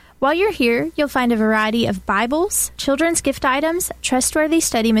storefront. While you're here, you'll find a variety of Bibles, children's gift items, trustworthy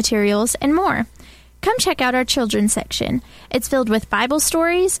study materials, and more. Come check out our children's section. It's filled with Bible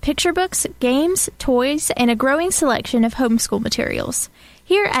stories, picture books, games, toys, and a growing selection of homeschool materials.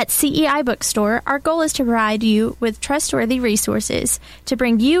 Here at CEI Bookstore, our goal is to provide you with trustworthy resources to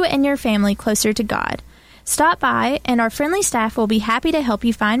bring you and your family closer to God. Stop by, and our friendly staff will be happy to help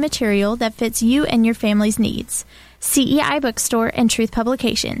you find material that fits you and your family's needs. CEI Bookstore and Truth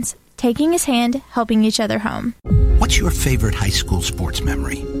Publications. Taking his hand, helping each other home. What's your favorite high school sports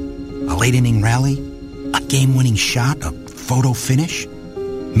memory? A late-inning rally? A game-winning shot? A photo finish?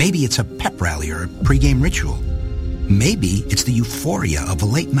 Maybe it's a pep rally or a pregame ritual. Maybe it's the euphoria of a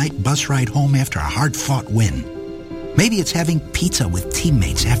late-night bus ride home after a hard-fought win. Maybe it's having pizza with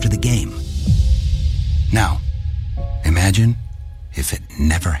teammates after the game. Now, imagine if it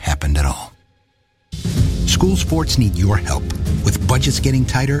never happened at all. School sports need your help. With budgets getting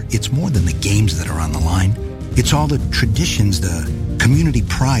tighter, it's more than the games that are on the line. It's all the traditions, the community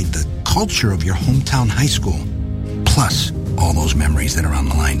pride, the culture of your hometown high school. Plus, all those memories that are on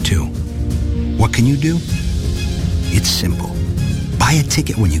the line, too. What can you do? It's simple. Buy a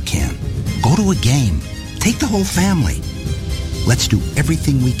ticket when you can. Go to a game. Take the whole family. Let's do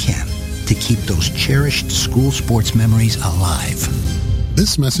everything we can to keep those cherished school sports memories alive.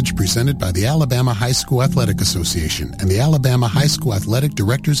 This message presented by the Alabama High School Athletic Association and the Alabama High School Athletic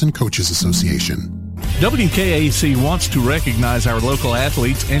Directors and Coaches Association. WKAC wants to recognize our local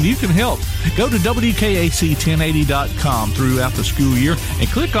athletes, and you can help. Go to WKAC1080.com throughout the school year and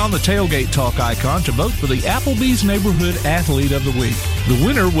click on the Tailgate Talk icon to vote for the Applebee's Neighborhood Athlete of the Week. The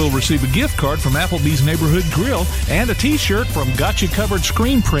winner will receive a gift card from Applebee's Neighborhood Grill and a T-shirt from Gotcha Covered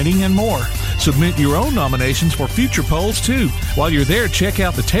Screen Printing and more. Submit your own nominations for future polls, too. While you're there, check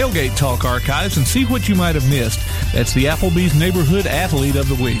out the Tailgate Talk archives and see what you might have missed. That's the Applebee's Neighborhood Athlete of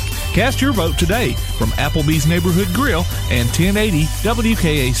the Week. Cast your vote today from Applebee's Neighborhood Grill and 1080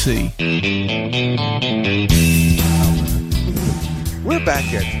 WKAC. We're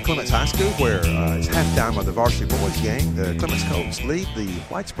back at Clements High School where it's halftime of the varsity boys game. The Clements Colts lead the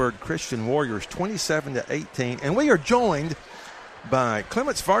Whitesburg Christian Warriors 27-18, and we are joined by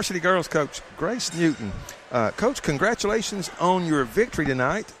Clements varsity girls coach Grace Newton. Coach, congratulations on your victory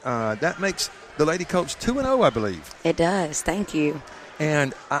tonight. That makes the Lady Colts 2-0, I believe. It does. Thank you.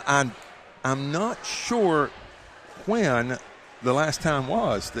 And I'm not sure when the last time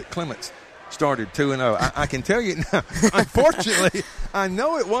was that Clements started 2-0. I can tell you now, unfortunately, I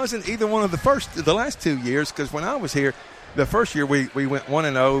know it wasn't either one of the last 2 years, because when I was here, the first year we went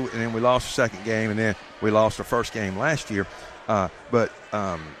 1-0, and then we lost the second game, and then we lost our first game last year. But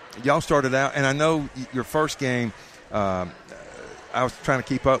y'all started out, and I know your first game, I was trying to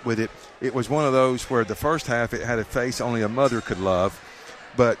keep up with it. It was one of those where the first half it had a face only a mother could love.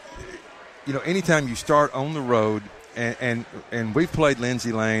 But, you know, anytime you start on the road, and we've played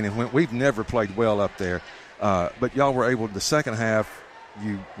Lindsay Lane, and we've never played well up there. But y'all were able, the second half,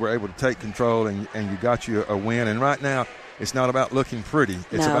 you were able to take control, and you got you a win. And right now, it's not about looking pretty.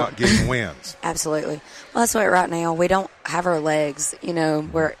 It's about getting wins. Absolutely. Well, that's why right now we don't have our legs. You know,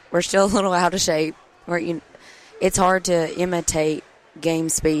 we're still a little out of shape. It's hard to imitate game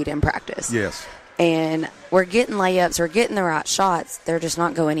speed in practice. Yes. And we're getting layups. We're getting the right shots. They're just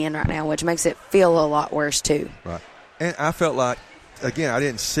not going in right now, which makes it feel a lot worse, too. Right. And I felt like, again, I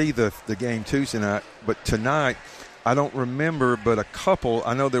didn't see the game Tuesday night, but tonight I don't remember but a couple.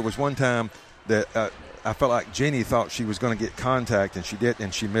 I know there was one time that I felt like Jenny thought she was going to get contact, and she didn't,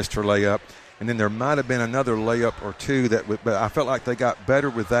 and she missed her layup. And then there might have been another layup or two but I felt like they got better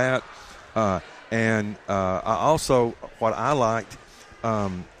with that. And I also, what I liked,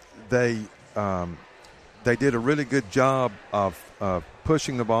 they did a really good job of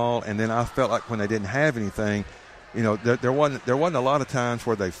pushing the ball. And then I felt like when they didn't have anything, you know, there wasn't a lot of times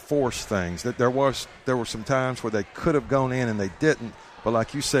where they forced things. There were some times where they could have gone in and they didn't. But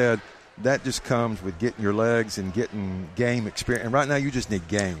like you said, that just comes with getting your legs and getting game experience. And right now, you just need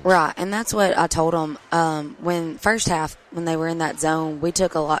games. Right, and that's what I told them. When first half, when they were in that zone, we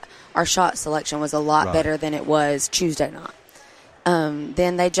took a lot. Our shot selection was a lot better than it was Tuesday night.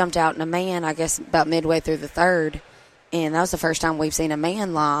 Then they jumped out in a man, I guess, about midway through the third, and that was the first time we've seen a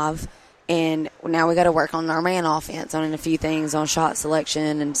man live. And now we got to work on our man offense, on a few things, on shot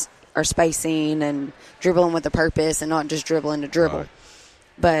selection and our spacing and dribbling with a purpose and not just dribbling to dribble. Right.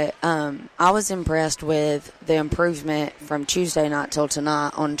 But I was impressed with the improvement from Tuesday night till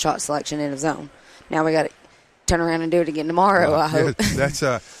tonight on shot selection in the zone. Now we got to turn around and do it again tomorrow, I hope. That's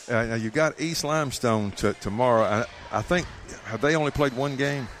now you got East Limestone tomorrow. I think, have they only played one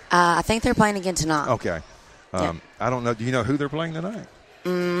game? I think they're playing again tonight. Okay. I don't know. Do you know who they're playing tonight?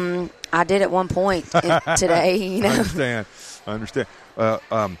 I did at one point today. You know. I understand. So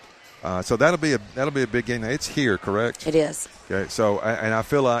that'll be a big game. Now, it's here, correct? It is. Okay. So and I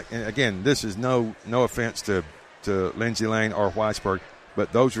feel like, and again, this is no offense to Lindsay Lane or Whitesburg,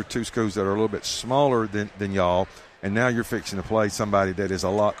 but those are two schools that are a little bit smaller than y'all, and now you're fixing to play somebody that is a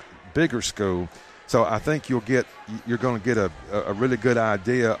lot bigger school. So I think you're going to get a really good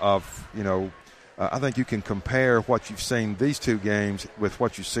idea of, you know. I think you can compare what you've seen these two games with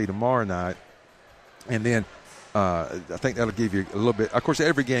what you see tomorrow night, and then I think that'll give you a little bit. Of course,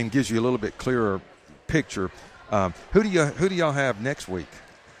 every game gives you a little bit clearer picture. Who do y'all have next week?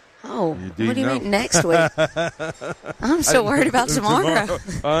 Oh, what do you mean next week? I'm still worried about tomorrow.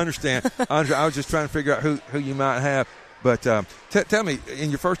 I understand. I was just trying to figure out who you might have. But tell me, in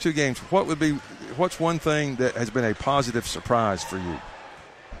your first two games, what's one thing that has been a positive surprise for you?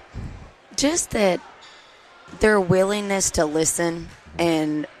 Just that their willingness to listen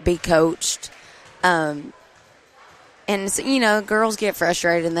and be coached. And, you know, girls get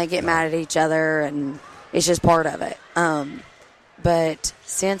frustrated and they get mad at each other, and it's just part of it. But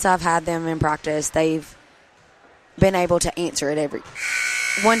since I've had them in practice, they've been able to answer it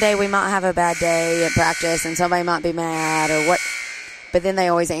one day we might have a bad day at practice and somebody might be mad or what, but then they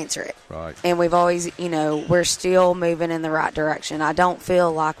always answer it. Right. And we've always, you know, we're still moving in the right direction. I don't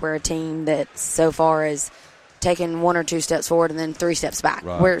feel like we're a team that so far as taking 1 or 2 steps forward and then 3 steps back.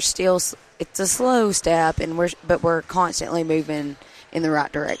 Right. We're still, it's a slow step, but we're constantly moving in the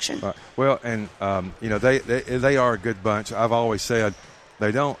right direction. Right. Well, and they are a good bunch. I've always said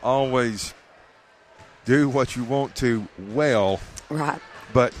they don't always do what you want to well, right?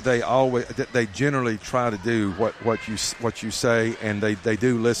 But they generally try to do what you say, and they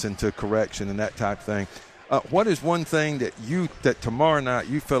do listen to correction and that type of thing. What is one thing that tomorrow night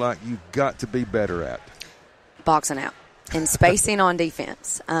you feel like you've got to be better at? Boxing out and spacing on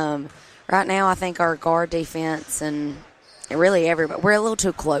defense. Right now, I think our guard defense and really everybody, we're a little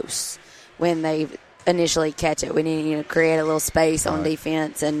too close when they initially catch it. We need to create a little space on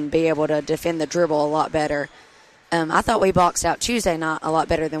defense and be able to defend the dribble a lot better. I thought we boxed out Tuesday night a lot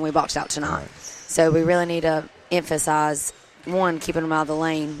better than we boxed out tonight. Right. So we really need to emphasize, one, keeping them out of the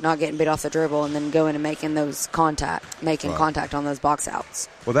lane, not getting beat off the dribble, and then going and making those contact on those box outs.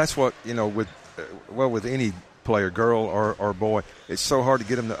 Well, that's what, with any player, girl or boy, it's so hard to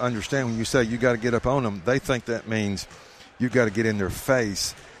get them to understand when you say you got to get up on them. They think that means you got to get in their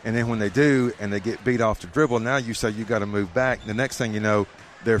face. And then when they do and they get beat off the dribble, now you say you got to move back. The next thing you know,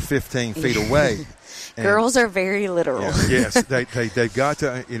 they're 15 feet away. Girls are very literal. Yeah, yes, they've got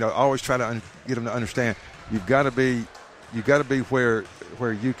to, always try to get them to understand. You've got to be where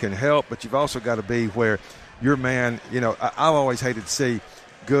you can help, but you've also got to be where your man. I've always hated to see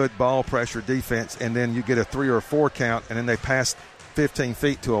good ball pressure defense, and then you get a 3 or 4 count, and then they pass 15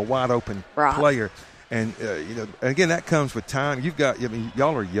 feet to a wide open player. And, again, that comes with time. You've got,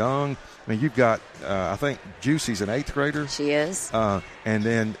 y'all are young. You've got, I think, Juicy's an 8th grader. She is. And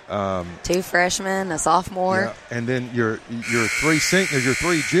then 2 freshmen, a sophomore. Yeah, and then your 3 seniors, your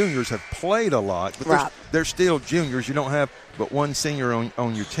 3 juniors have played a lot. But they're still juniors. You don't have but 1 senior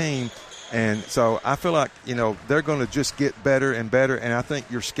on your team. And so I feel like, they're going to just get better and better. And I think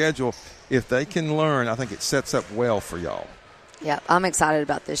your schedule, if they can learn, I think it sets up well for y'all. Yeah, I'm excited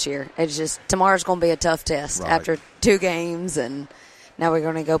about this year. It's just tomorrow's going to be a tough test after 2 games, and now we're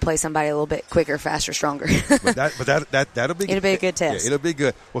going to go play somebody a little bit quicker, faster, stronger. but that'll be. It'll be a good test. Yeah, it'll be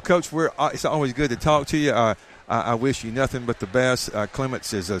good. Well, Coach, it's always good to talk to you. I wish you nothing but the best.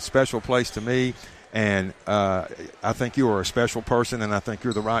 Clements is a special place to me, and I think you are a special person, and I think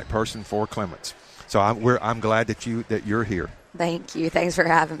you're the right person for Clements. So I'm glad that you're here. Thank you. Thanks for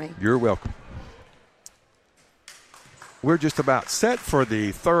having me. You're welcome. We're just about set for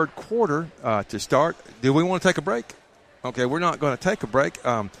the third quarter to start. Do we want to take a break? Okay, we're not going to take a break.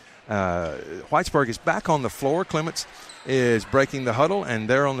 Whitesburg is back on the floor. Clements is breaking the huddle, and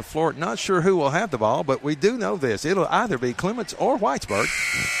they're on the floor. Not sure who will have the ball, but we do know this. It'll either be Clements or Whitesburg.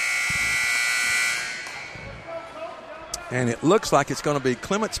 And it looks like it's going to be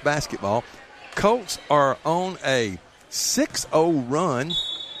Clements basketball. Colts are on a 6-0 run.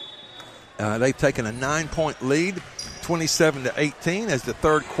 They've taken a 9-point lead, 27-18 as the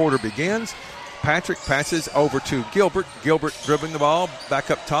third quarter begins. Patrick passes over to Gilbert. Gilbert dribbling the ball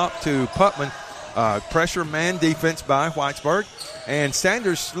back up top to Putman. Pressure man defense by Whitesburg. And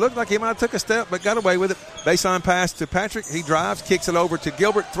Sanders looked like he might have took a step but got away with it. Baseline pass to Patrick. He drives, kicks it over to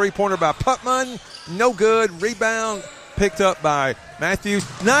Gilbert. 3-pointer by Putman. No good. Rebound picked up by Matthews.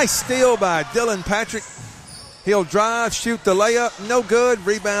 Nice steal by Dylan Patrick. He'll drive, shoot the layup. No good.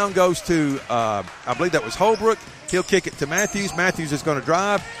 Rebound goes to, I believe that was Holbrook. He'll kick it to Matthews. Matthews is going to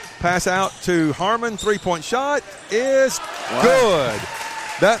drive. Pass out to Harmon. 3-point shot is good.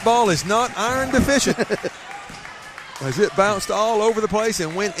 That ball is not iron deficient. As it bounced all over the place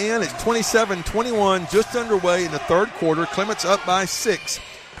and went in. It's 27-21, just underway in the third quarter. Clements up by 6.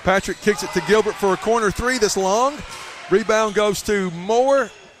 Patrick kicks it to Gilbert for a corner 3 that's long. Rebound goes to Moore.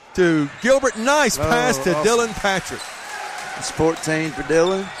 To Gilbert. Nice pass to Dylan Patrick. It's 14 for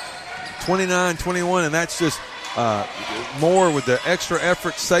Dylan. 29-21, and that's just Moore with the extra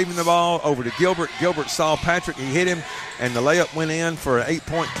effort saving the ball over to Gilbert. Gilbert saw Patrick. He hit him, and the layup went in for an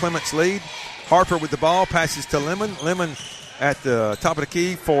 8-point Clements lead. Harper with the ball passes to Lemon. Lemon at the top of the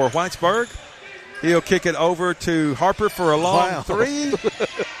key for Whitesburg. He'll kick it over to Harper for a long 3.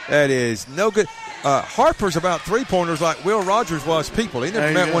 That is no good. Harper's about 3-pointers like Will Rogers was people. He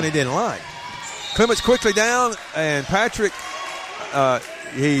never met one he didn't like. Clements quickly down, and Patrick,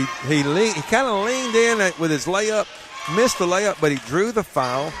 he kind of leaned in with his layup, missed the layup, but he drew the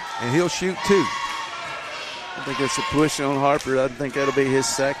foul, and he'll shoot 2. I think it's a push on Harper. I think that'll be his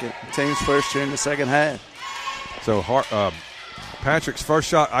second. Team's first here in the second half. So Patrick's first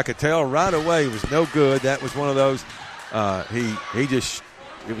shot, I could tell right away, was no good. That was one of those. He just.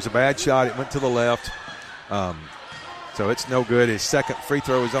 It was a bad shot. It went to the left. So So it's no good. His second free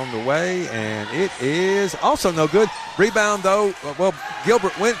throw is on the way, and it is also no good. Rebound, though, well,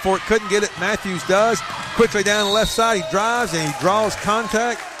 Gilbert went for it, couldn't get it. Matthews does. Quickly down the left side, he drives, and he draws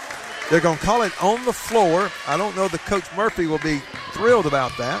contact. They're going to call it on the floor. I don't know that Coach Murphy will be thrilled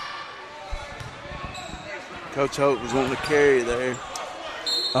about that. Coach Hope was wanting to carry there.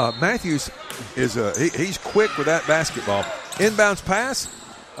 Matthews is he's quick with that basketball. Inbounds pass,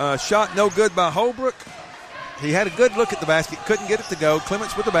 shot no good by Holbrook. He had a good look at the basket, couldn't get it to go.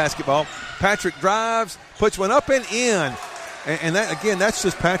 Clements with the basketball. Patrick drives, puts one up and in. And that, again, that's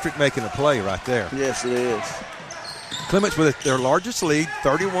just Patrick making a play right there. Yes, it is. Clements with their largest lead,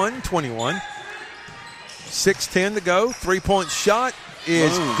 31-21. 6:10 to go. Three-point shot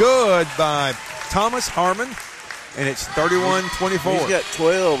is good by Thomas Harmon, and it's 31-24. He's got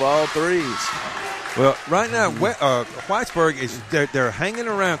 12, all threes. Well, right now, Whitesburg they're hanging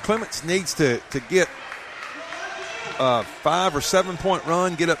around. Clements needs to get a 5 or 7 point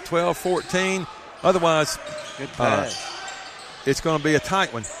run, get up 12-14. Otherwise, it's going to be a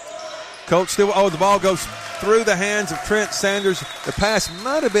tight one. Coach still. The ball goes through the hands of Trent Sanders. The pass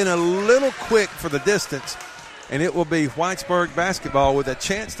might have been a little quick for the distance, and it will be Whitesburg basketball with a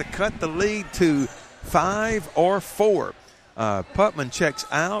chance to cut the lead to 5 or 4. Putman checks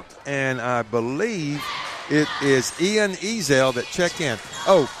out, and I believe it is Ian Ezel that checked in.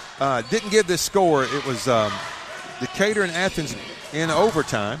 Didn't give this score. It was Decatur and Athens in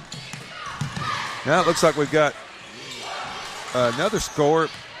overtime. Now it looks like we've got another score.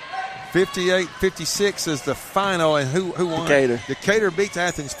 58-56 is the final, and who won? Decatur. Decatur beats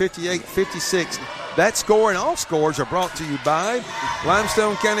Athens 58-56. That score and all scores are brought to you by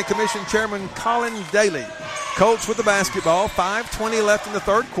Limestone County Commission Chairman Colin Daly. Colts with the basketball, 5:20 left in the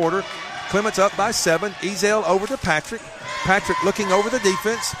third quarter. Clements up by 7. Ezel over to Patrick. Patrick looking over the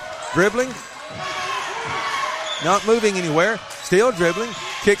defense, dribbling, not moving anywhere, still dribbling,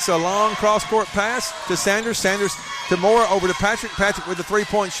 kicks a long cross-court pass to Sanders. Sanders to Moore, over to Patrick. Patrick with the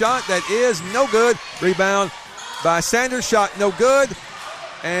three-point shot. That is no good. Rebound by Sanders. Shot no good.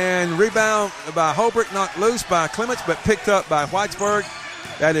 And rebound by Holbrook, knocked loose by Clements, but picked up by Whitesburg.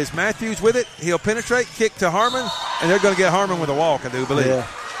 That is Matthews with it. He'll penetrate, kick to Harmon, and they're going to get Harmon with a walk, I do believe. Yeah.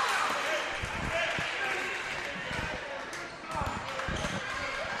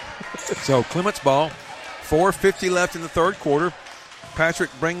 So Clements ball, 4:50 left in the third quarter. Patrick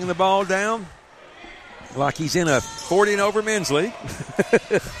bringing the ball down like he's in a 40 and over men's league.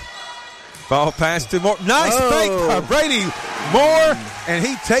 Ball pass to Moore. Nice fake by Brady Moore, and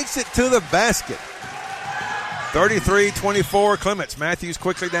he takes it to the basket. 33-24 Clements. Matthews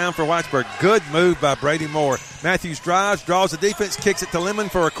quickly down for Whitesburg. Good move by Brady Moore. Matthews drives, draws the defense, kicks it to Lemon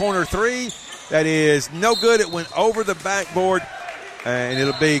for a corner three. That is no good. It went over the backboard, and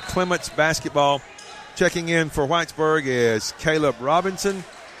it'll be Clements basketball. Checking in for Whitesburg is Caleb Robinson,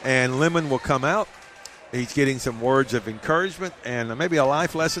 and Lemon will come out. He's getting some words of encouragement and maybe a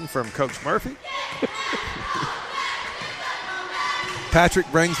life lesson from Coach Murphy. Patrick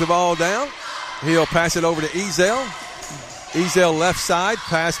brings the ball down. He'll pass it over to Ezel. Ezel left side,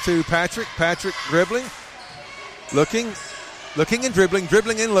 pass to Patrick. Patrick dribbling, looking and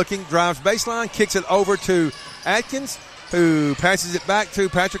dribbling and looking. Drives baseline, kicks it over to Atkins, who passes it back to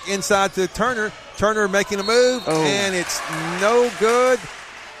Patrick inside to Turner. Turner making a move, and it's no good.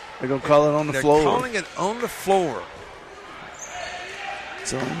 They're going to call it on the floor. They're calling it on the floor.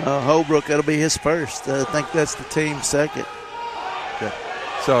 So Holbrook, that'll be his first. I think that's the team's second. Okay.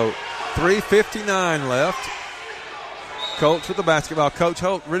 So 3:59 left. Colts with the basketball. Coach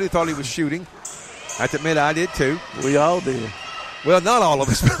Holt really thought he was shooting. I have to admit, I did too. We all did. Well, not all of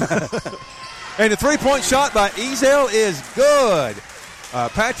us. And the three-point shot by Ezel is good.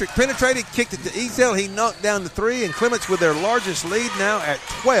 Patrick penetrated, kicked it to Ezel. He knocked down the three, and Clements with their largest lead now at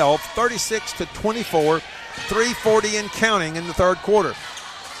 12, 36-24, 3:40 and counting in the third quarter.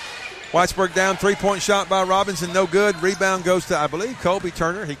 Whitesburg down, three-point shot by Robinson, no good. Rebound goes to, I believe, Colby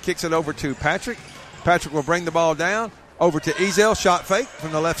Turner. He kicks it over to Patrick. Patrick will bring the ball down, over to Ezel, shot fake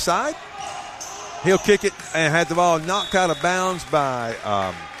from the left side. He'll kick it and had the ball knocked out of bounds by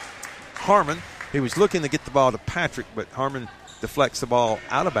Harmon. He was looking to get the ball to Patrick, but Harmon deflects the ball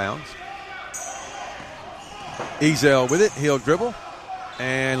out of bounds. Ezel with it. He'll dribble.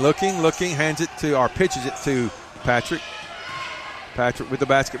 And looking, hands it to, or pitches it to Patrick. Patrick with the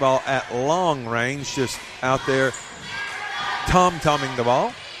basketball at long range, just out there tom-tomming the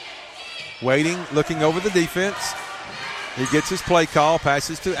ball. Waiting, looking over the defense. He gets his play call,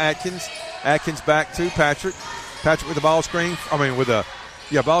 passes to Atkins. Atkins back to Patrick. Patrick with the ball screen.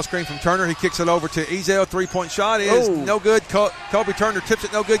 Ball screen from Turner. He kicks it over to Ezel. Three-point shot is no good. Colby Turner tips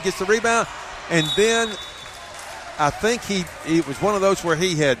it no good, gets the rebound. And then I think it was one of those where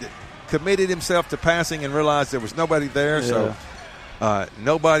he had committed himself to passing and realized there was nobody there. Yeah. So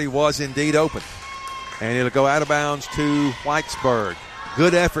nobody was indeed open. And it'll go out of bounds to Whitesburg.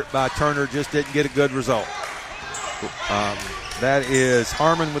 Good effort by Turner, just didn't get a good result. That is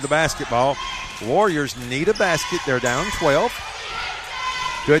Harmon with the basketball. Warriors need a basket. They're down 12.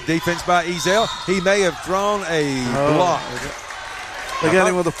 Good defense by Ezel. He may have drawn a block. They got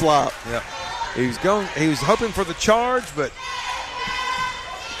him with a flop. Yeah. He was hoping for the charge, but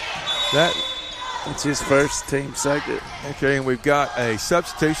it's his first, team second. Okay, and we've got a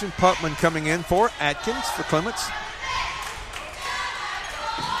substitution. Putman coming in for Atkins for Clements.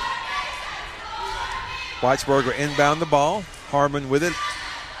 Whitesburg will inbound the ball. Harmon with it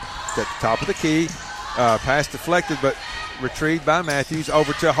at the top of the key. Pass deflected, but retrieved by Matthews.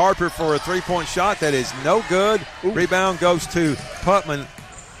 Over to Harper for a three-point shot. That is no good. Ooh. Rebound goes to Putman.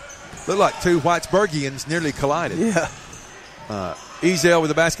 Looked like two Whitesburgians nearly collided. Yeah. Ezel with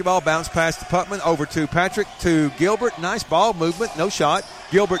the basketball. Bounce pass to Putman. Over to Patrick to Gilbert. Nice ball movement. No shot.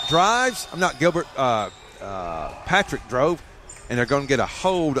 Gilbert drives. Patrick drove. And they're going to get a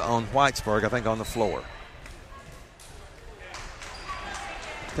hold on Whitesburg, I think, on the floor.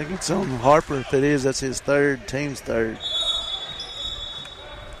 I think it's on Harper. If it is, that's his third, team's third.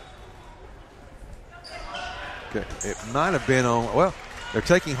 Okay. It might have been on, well, they're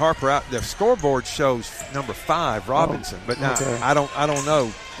taking Harper out. The scoreboard shows number 5, Robinson, but now okay. I don't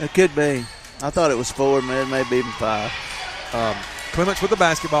know. It could be. I thought it was 4, man. It may be even 5. Clements with the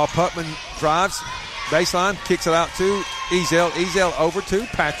basketball. Putman drives, baseline, kicks it out to Ezel. Ezel over to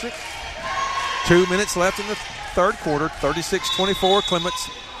Patrick. 2 minutes left in the third quarter. 36-24, Clements.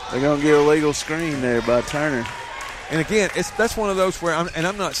 They're going to get a legal screen there by Turner. And again, that's one of those where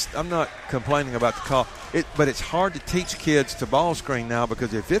I'm not complaining about the call. But it's hard to teach kids to ball screen now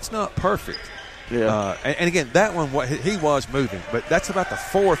because if it's not perfect, yeah. And again, that one he was moving, but that's about the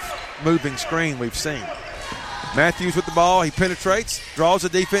 4th moving screen we've seen. Matthews with the ball, he penetrates, draws the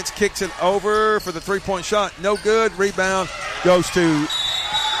defense, kicks it over for the three-point shot, no good. Rebound goes to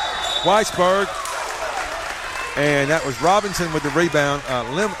Whitesburg, and that was Robinson with the rebound.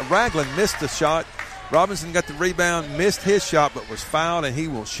 Ragland missed the shot. Robinson got the rebound, missed his shot, but was fouled, and he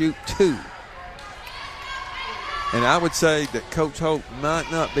will shoot 2. And I would say that Coach Hope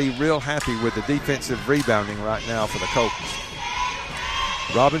might not be real happy with the defensive rebounding right now for the Colts.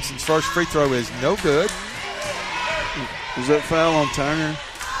 Robinson's first free throw is no good. Was that foul on Turner?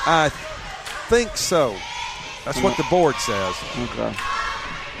 I think so. That's what the board says. Okay.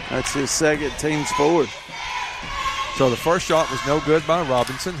 That's his second, team's 4th. So the first shot was no good by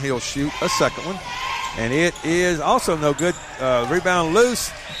Robinson. He'll shoot a second one. And it is also no good. Rebound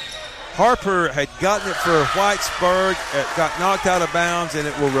loose. Harper had gotten it for Whitesburg. It got knocked out of bounds, and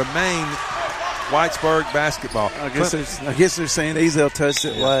it will remain Whitesburg basketball. I guess they're saying Ezel touched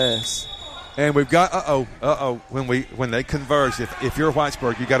it last. And we've got when they converge. If you're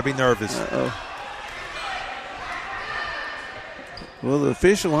Whitesburg, you got to be nervous. Well, the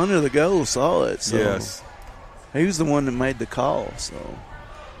official under the goal saw it. So yes, he was the one that made the call. So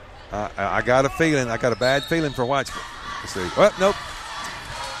I got a feeling. I got a bad feeling for Whitesburg. Let's see. Oh, nope.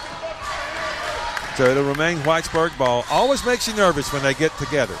 So it'll remain Whitesburg ball. Always makes you nervous when they get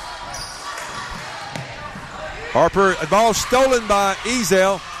together. Harper, the ball stolen by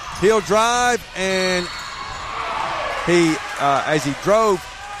Ezel. He'll drive, and as he drove,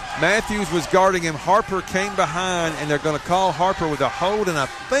 Matthews was guarding him. Harper came behind, and they're going to call Harper with a hold, and I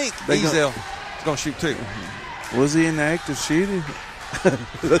think Ezel is going to shoot 2. Was he in the act of shooting?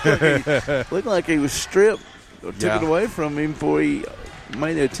 Looked like he was stripped or took it away from him before he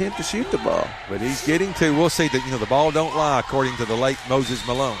made an attempt to shoot the ball. But he's getting 2. We'll see that the ball don't lie, according to the late Moses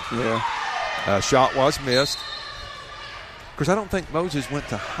Malone. Yeah. Shot was missed. Of course, I don't think Moses went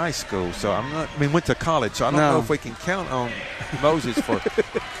to high school, so went to college, so I don't know if we can count on Moses for.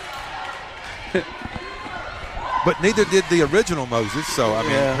 But neither did the original Moses, so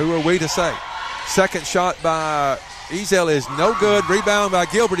who are we to say? Second shot by Ezel is no good. Rebound by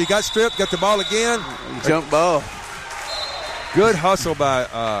Gilbert. He got stripped, got the ball again. Jump ball. Good hustle by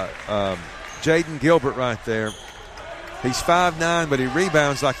Jaden Gilbert right there. He's 5'9", but he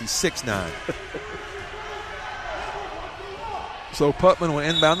rebounds like he's 6'9". So Putman will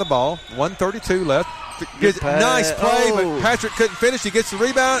inbound the ball. 1:32 left. Nice play, but Patrick couldn't finish. He gets the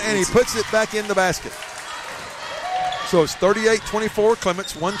rebound, and he puts it back in the basket. So it's 38-24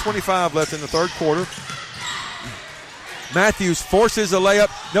 Clements. 1:25 left in the third quarter. Matthews forces a layup.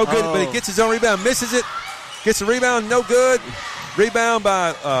 No good, but he gets his own rebound. Misses it. Gets the rebound. No good. Rebound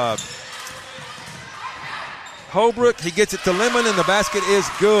by Holbrook. He gets it to Lemon, and the basket is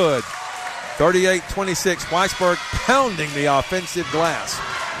good. 38-26, Whitesburg pounding the offensive glass.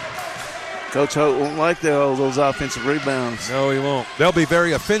 Coach Holt won't like all those offensive rebounds. No, he won't. They'll be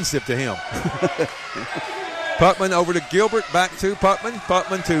very offensive to him. Putman over to Gilbert, back to Putman.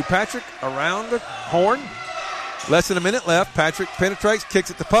 Putman to Patrick, around the horn. Less than a minute left. Patrick penetrates, kicks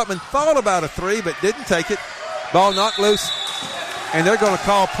it to Putman. Thought about a three, but didn't take it. Ball knocked loose. And they're going to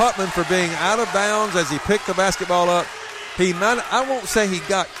call Putman for being out of bounds as he picked the basketball up. I won't say he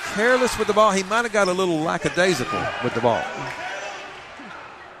got careless with the ball. He might have got a little lackadaisical with the ball.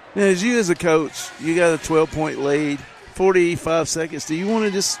 Now, as a coach, you got a 12-point lead, 45 seconds. Do you want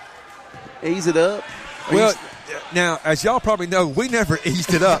to just ease it up? Well, now, as y'all probably know, we never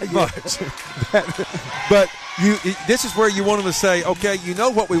eased it up much. But this is where you want them to say, okay, you know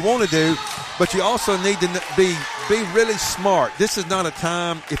what we want to do, but you also need to be really smart. This is not a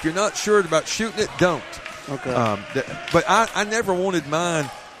time, if you're not sure about shooting it, don't. Okay. But I never wanted mine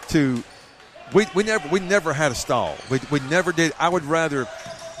to – we never had a stall. We never did. I would rather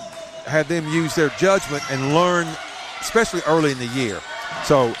have them use their judgment and learn, especially early in the year.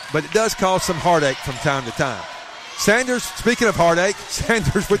 So, but it does cause some heartache from time to time. Sanders, speaking of heartache,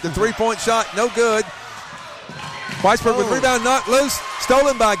 Sanders with the three-point shot, no good. Whitesburg with rebound, knocked loose,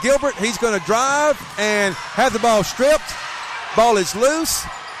 stolen by Gilbert. He's going to drive and have the ball stripped. Ball is loose.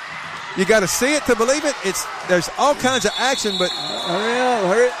 You got to see it to believe it. There's all kinds of action, but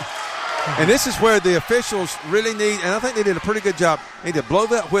hurry. And this is where the officials really need, and I think they did a pretty good job, need to blow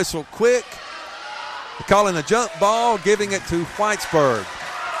that whistle quick. Calling a jump ball, giving it to Whitesburg.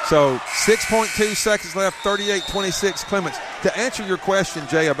 So 6.2 seconds left, 38-26 Clements. To answer your question,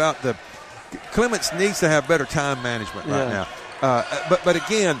 Jay, about Clements needs to have better time management right now. But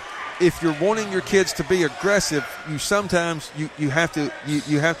again, if you're wanting your kids to be aggressive, you sometimes you have to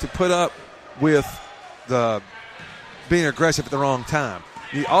put up with the being aggressive at the wrong time.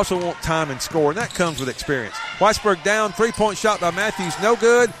 You also want time and score, and that comes with experience. Whitesburg down, three-point shot by Matthews, no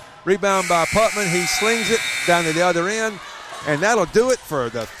good. Rebound by Putman. He slings it down to the other end, and that'll do it for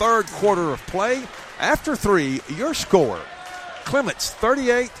the third quarter of play. After three, your score, Clements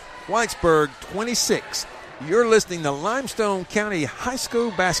 38, Whitesburg 26. You're listening to Limestone County High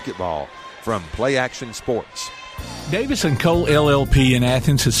School basketball from Play Action Sports. Davis & Cole LLP in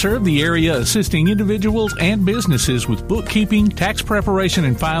Athens has served the area assisting individuals and businesses with bookkeeping, tax preparation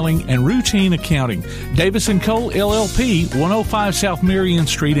and filing, and routine accounting. Davis & Cole LLP, 105 South Marion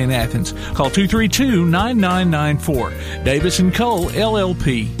Street in Athens. Call 232-9994. Davis & Cole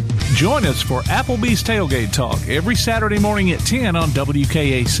LLP. Join us for Applebee's Tailgate Talk every Saturday morning at 10 on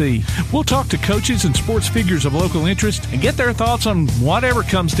WKAC. We'll talk to coaches and sports figures of local interest and get their thoughts on whatever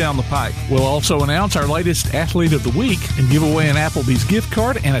comes down the pike. We'll also announce our latest Athlete of the Week and give away an Applebee's gift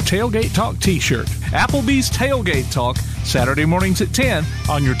card and a Tailgate Talk t-shirt. Applebee's Tailgate Talk, Saturday mornings at 10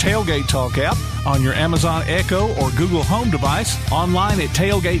 on your Tailgate Talk app, on your Amazon Echo or Google Home device, online at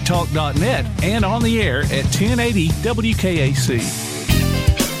tailgatetalk.net, and on the air at 1080 WKAC.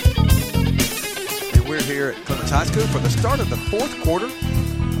 We're here at Clements High School for the start of the fourth quarter.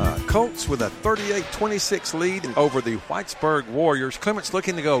 Colts with a 38-26 lead over the Whitesburg Warriors. Clements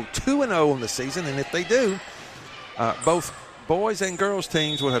looking to go 2-0 in the season, and if they do, both boys and girls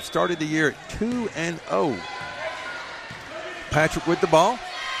teams will have started the year at 2-0. Patrick with the ball.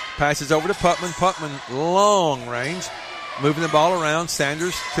 Passes over to Putman. Putman, long range, moving the ball around.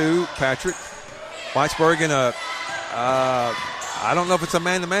 Sanders to Patrick. Whitesburg in a... I don't know if it's a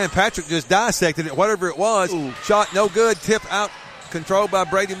man-to-man. Patrick just dissected it, whatever it was. Ooh. Shot no good. Tip out. Controlled by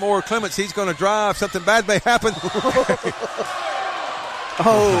Brady Moore. Clements, he's going to drive. Something bad may happen.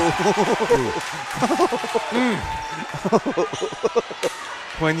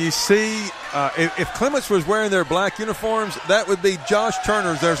 When you see, if Clements was wearing their black uniforms, that would be Josh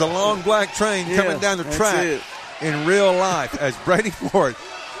Turner's. There's a long black train coming down the track in real life as Brady Moore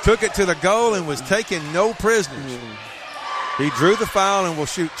took it to the goal and was taking no prisoners. He drew the foul and will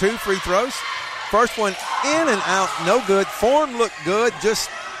shoot 2 free throws. First one in and out, no good. Form looked good, just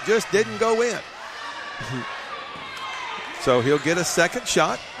didn't go in. So he'll get a second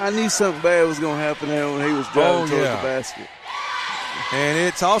shot. I knew something bad was going to happen there when he was driving towards the basket. And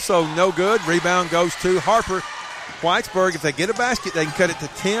it's also no good. Rebound goes to Harper. Whitesburg, if they get a basket, they can cut it to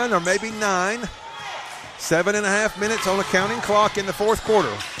 10 or maybe 9. 7.5 minutes on the counting clock in the fourth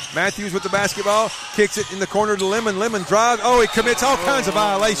quarter. Matthews with the basketball, kicks it in the corner to Lemon. Lemon drives. Oh, he commits all kinds of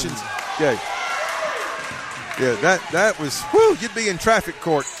violations. Yeah, that was, you'd be in traffic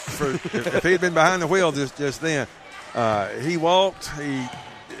court if he had been behind the wheel just then. He walked.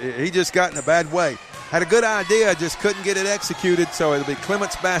 He just got in a bad way. Had a good idea, just couldn't get it executed, so it'll be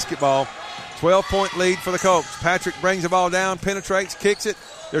Clements basketball 12-point lead for the Colts. Patrick brings the ball down, penetrates, kicks it.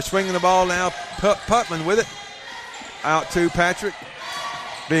 They're swinging the ball now. Putman with it. Out to Patrick.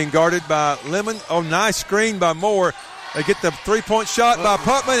 Being guarded by Lemon. Oh, nice screen by Moore. They get the three-point shot by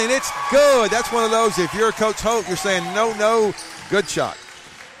Putman, and it's good. That's one of those, if you're Coach Hope, you're saying, no, good shot.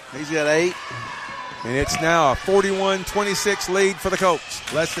 He's got 8. And it's now a 41-26 lead for the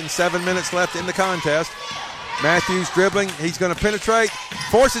Colts. Less than 7 minutes left in the contest. Matthews dribbling. He's going to penetrate.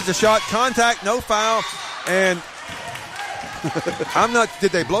 Forces the shot. Contact. No foul. And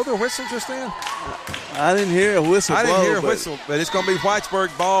did they blow their whistle just then? I didn't hear a whistle. I didn't hear a whistle, but it's going to be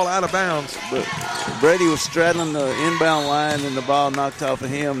Whitesburg ball out of bounds. But Brady was straddling the inbound line, and the ball knocked off of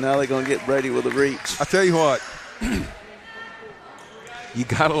him. Now they're going to get Brady with a reach. I tell you what, you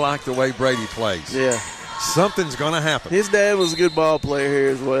got to like the way Brady plays. Yeah. Something's going to happen. His dad was a good ball player here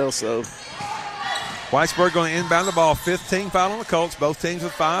as well, so. Whitesburg going to inbound the ball. 5th team foul on the Colts. Both teams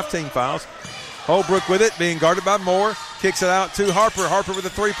with 5 team fouls. Holbrook with it, being guarded by Moore. Kicks it out to Harper. Harper with a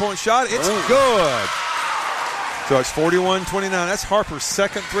three-point shot. It's good. So it's 41-29. That's Harper's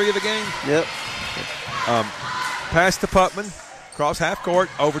second three of the game. Yep. Pass to Putman. Cross half court.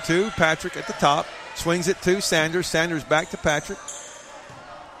 Over to Patrick at the top. Swings it to Sanders. Sanders back to Patrick.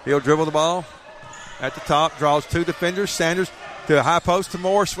 He'll dribble the ball at the top. Draws 2 defenders. Sanders to the high post to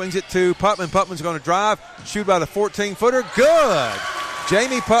Moore. Swings it to Putman. Putman's going to drive. Shoot by the 14-footer. Good.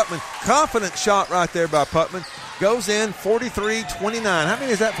 Jamie Putman. Confident shot right there by Putman. Goes in 43-29. How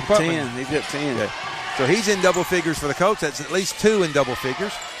many is that for Putman? 10. He's got 10. Okay. So he's in double figures for the Colts. That's at least 2 in double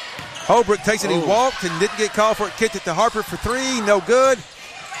figures. Holbrook takes it. He walked and didn't get called for it. Kicked it to Harper for 3. No good.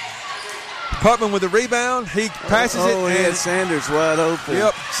 Putman with the rebound. He passes it. He had Sanders wide open.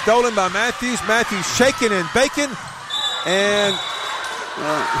 Yep. Stolen by Matthews. Matthews shaking and baking. And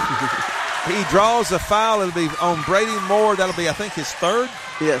he draws a foul. It'll be on Brady Moore. That'll be, I think, his 3rd.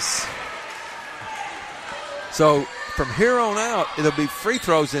 Yes. So from here on out, it'll be free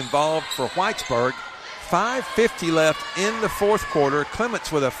throws involved for Whitesburg. 5:50 left in the fourth quarter.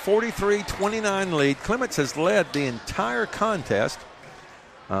 Clements with a 43-29 lead. Clements has led the entire contest.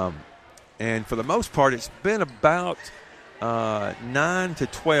 And for the most part, it's been about 9 to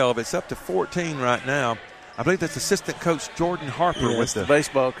 12. It's up to 14 right now. I believe that's assistant coach Jordan Harper with the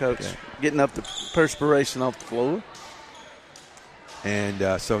baseball coach, getting up the perspiration off the floor.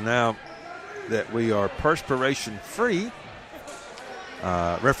 And so now that we are perspiration-free,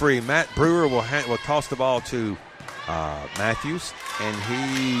 referee Matt Brewer will toss the ball to Matthews, and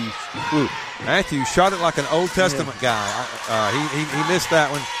Matthews shot it like an Old Testament guy. He missed that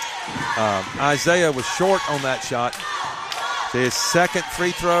one. Isaiah was short on that shot. His second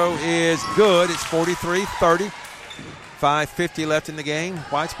free throw is good. It's 43-30. 5:50 left in the game.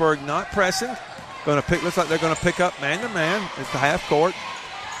 Whitesburg not pressing. Looks like they're going to pick up man-to-man at the half court.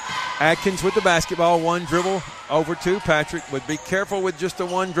 Atkins with the basketball. One dribble over to Patrick. Would be careful with just the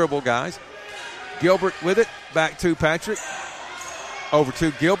one dribble, guys. Gilbert with it. Back to Patrick. Over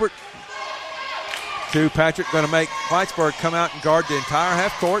to Gilbert. To Patrick. Going to make Whitesburg come out and guard the entire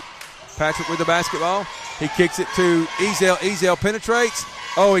half court. Patrick with the basketball. He kicks it to Ezel. Ezel penetrates.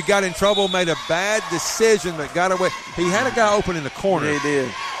 Oh, he got in trouble, made a bad decision, but got away. He had a guy open in the corner. Yeah, he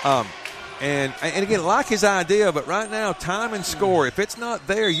did. And again, like his idea, but right now, time and score. If it's not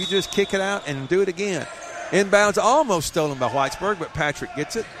there, you just kick it out and do it again. Inbounds almost stolen by Whitesburg, but Patrick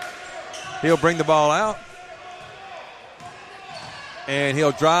gets it. He'll bring the ball out. And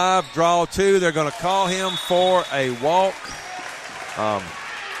he'll drive, draw 2. They're going to call him for a walk.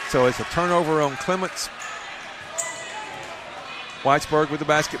 So it's a turnover on Clements. Whitesburg with the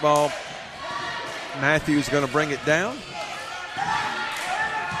basketball. Matthews going to bring it down.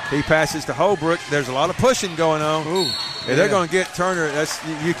 He passes to Holbrook. There's a lot of pushing going on. They're going to get Turner.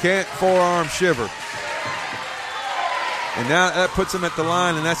 You can't forearm shiver. And now that puts him at the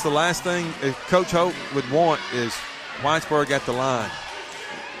line, and that's the last thing Coach Hope would want is Whitesburg at the line.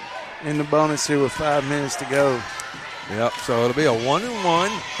 In the bonus here with 5 minutes to go. Yep, so it'll be a 1-and-1.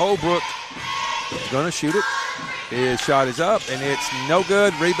 Holbrook is going to shoot it. His shot is up, and it's no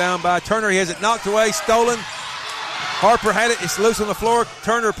good. Rebound by Turner. He has it knocked away, stolen. Harper had it. It's loose on the floor.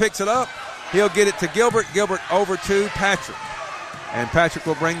 Turner picks it up. He'll get it to Gilbert. Gilbert over to Patrick. And Patrick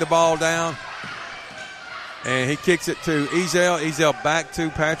will bring the ball down. And he kicks it to Ezel. Ezel back to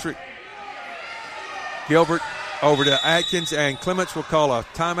Patrick. Gilbert over to Atkins, and Clements will call a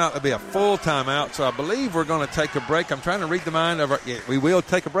timeout. It'll be a full timeout, so I believe we're going to take a break. I'm trying to read the mind of we will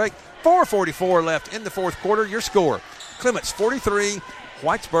take a break. 4:44 left in the fourth quarter. Your score, Clements 43,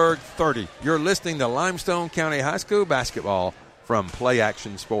 Whitesburg 30. You're listening to Limestone County High School basketball from Play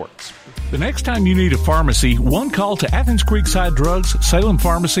Action Sports. The next time you need a pharmacy, one call to Athens Creekside Drugs, Salem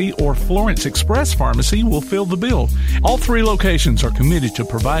Pharmacy, or Florence Express Pharmacy will fill the bill. All 3 locations are committed to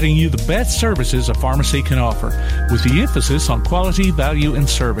providing you the best services a pharmacy can offer, with the emphasis on quality, value, and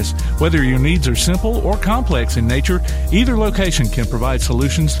service. Whether your needs are simple or complex in nature, either location can provide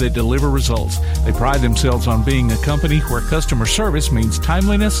solutions that deliver results. They pride themselves on being a company where customer service means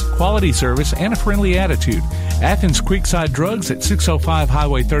timeliness, quality service, and a friendly attitude. Athens Creekside Drugs at 605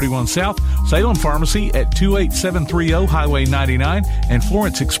 Highway 31 South, Salem Pharmacy at 28730 Highway 99, and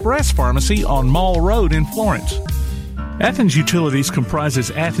Florence Express Pharmacy on Mall Road in Florence. Athens Utilities comprises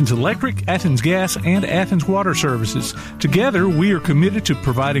Athens Electric, Athens Gas, and Athens Water Services. Together, we are committed to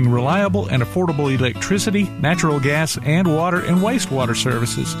providing reliable and affordable electricity, natural gas, and water and wastewater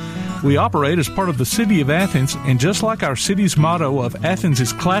services. We operate as part of the City of Athens, and just like our city's motto of Athens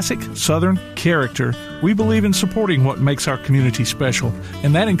is classic, Southern character, we believe in supporting what makes our community special,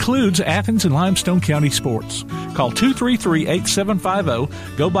 and that includes Athens and Limestone County sports. Call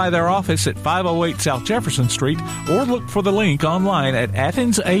 233-8750, go by their office at 508 South Jefferson Street, or look for the link online at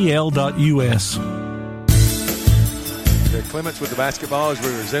athensal.us. Clements with the basketball as we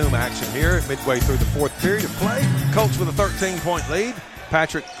resume action here midway through the 4th period of play. Colts with a 13-point lead.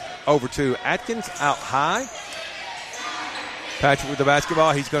 Patrick over to Atkins, out high. Patrick with the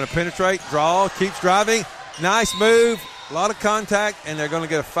basketball. He's going to penetrate, draw, keeps driving. Nice move, a lot of contact, and they're going to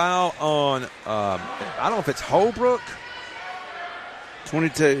get a foul on, I don't know if it's Holbrook.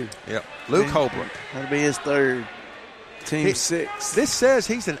 22. Yep, Luke Holbrook. That'll be his 3rd. Team 6. This says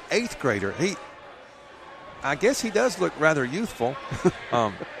he's an 8th grader. I guess he does look rather youthful.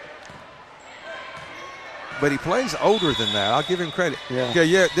 But he plays older than that. I'll give him credit.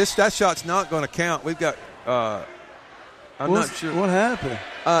 Yeah. That shot's not going to count. We've got. I'm not sure what happened.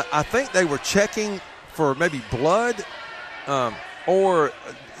 I think they were checking for maybe blood, or to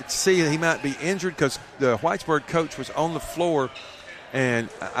see that he might be injured because the Whitesburg coach was on the floor, and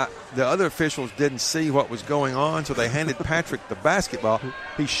the other officials didn't see what was going on, so they handed Patrick the basketball.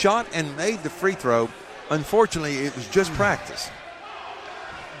 He shot and made the free throw. Unfortunately, it was just practice.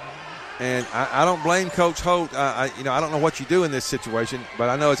 And I don't blame Coach Holt. I don't know what you do in this situation, but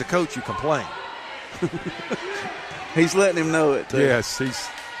I know as a coach you complain. He's letting him know it, too. Yes,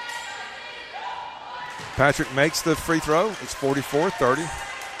 Patrick makes the free throw. It's 44-30.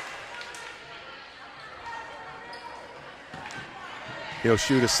 He'll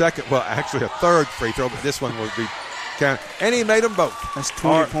shoot a 3rd free throw, but this one will be counted. And he made them both. That's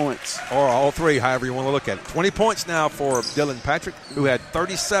 20 points. Or all 3, however you want to look at it. 20 points now for Dylan Patrick, who had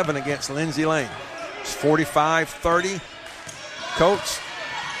 37 against Lindsey Lane. It's 45-30. Colts.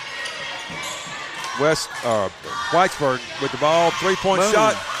 Whitesburg with the ball. 3-point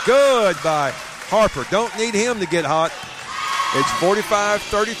shot. Good by Harper. Don't need him to get hot. It's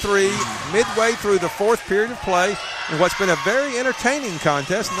 45-33, midway through the 4th period of play. And what's been a very entertaining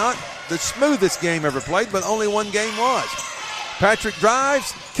contest, not the smoothest game ever played, but only one game was. Patrick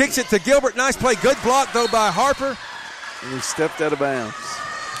drives, kicks it to Gilbert. Nice play. Good block, though, by Harper. And he stepped out of bounds.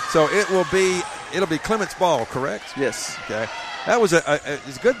 So it'll be Clements' ball, correct? Yes. Okay. That was a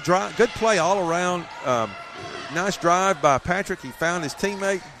good drive, good play all around. Nice drive by Patrick. He found his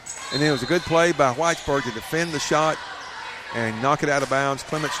teammate. And then it was a good play by Whitesburg to defend the shot and knock it out of bounds.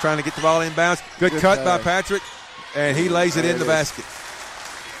 Clements trying to get the ball in bounds. Good cut by Patrick, and he lays it in the basket.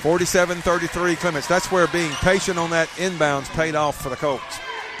 47-33 Clements. That's where being patient on that inbounds paid off for the Colts.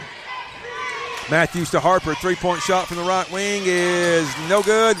 Matthews to Harper. 3-point shot from the right wing is no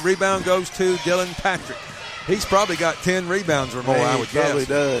good. Rebound goes to Dylan Patrick. He's probably got 10 rebounds or more, I would guess. He probably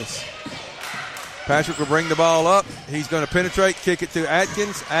does. Patrick will bring the ball up. He's going to penetrate, kick it to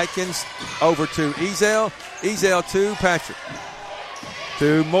Atkins. Atkins over to Ezel. Ezel to Patrick.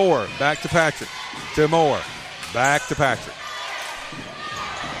 To Moore. Back to Patrick. To Moore. Back to Patrick.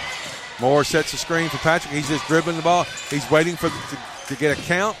 Moore sets the screen for Patrick. He's just dribbling the ball. He's waiting to get a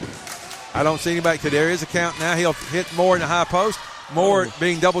count. I don't see anybody. There is a count now. He'll hit Moore in the high post. Moore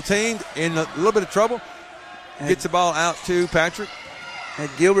being double-teamed in a little bit of trouble. Gets the ball out to Patrick. Had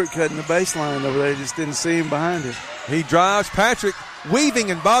Gilbert cutting the baseline over there. Just didn't see him behind him. He drives. Patrick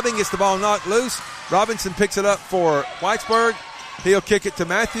weaving and bobbing, gets the ball knocked loose. Robinson picks it up for Whitesburg. He'll kick it to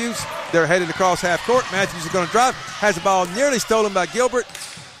Matthews. They're headed across half court. Matthews is going to drive. Has the ball nearly stolen by Gilbert.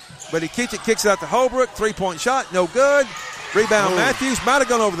 But he kicks it out to Holbrook. 3-point shot, no good. Rebound Matthews. Might have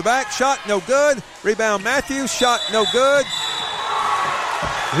gone over the back. Shot, no good. Rebound Matthews. Shot, no good.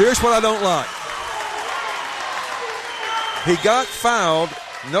 Here's what I don't like. He got fouled.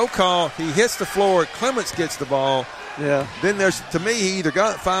 No call. He hits the floor. Clements gets the ball. Yeah. Then to me, he either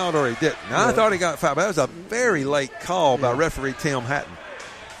got fouled or he didn't. Now, I thought he got fouled, but that was a very late call by referee Tim Hatton.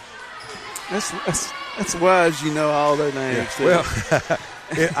 That's wise, you know all their names. Yeah. Well,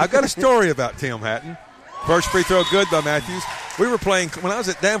 I've got a story about Tim Hatton. First free throw good by Matthews. When I was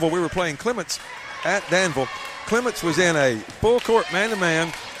at Danville, we were playing Clements at Danville. Clements was in a full court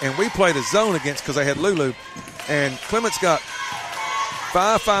man-to-man, and we played a zone against because they had Lulu. And Clements got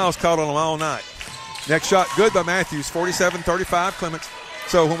 5 fouls called on him all night. Next shot good by Matthews, 47-35 Clements.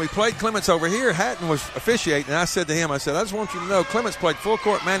 So when we played Clements over here, Hatton was officiating, and I said to him, I just want you to know, Clements played full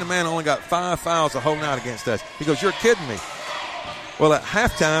court man-to-man, only got 5 fouls the whole night against us. He goes, you're kidding me. Well, at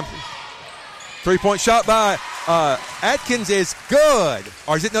halftime, 3-point shot by Atkins is good.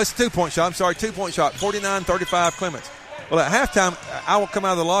 Or is it? No, it's a 2-point shot. I'm sorry, 2-point shot, 49-35 Clements. Well, at halftime, I will come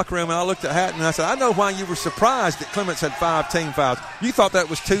out of the locker room, and I looked at Hatton, and I said, I know why you were surprised that Clements had 5 team fouls. You thought that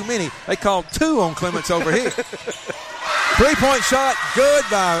was too many. They called 2 on Clements over here. 3-point shot, good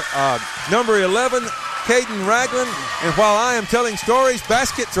by number 11, Caden Ragland. And while I am telling stories,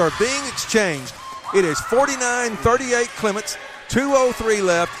 baskets are being exchanged. It is 49-38 Clements. 2:03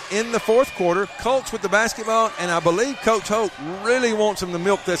 left in the fourth quarter. Colts with the basketball, and I believe Coach Hope really wants them to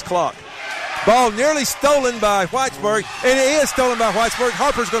milk this clock. Ball nearly stolen by Whitesburg, and it is stolen by Whitesburg.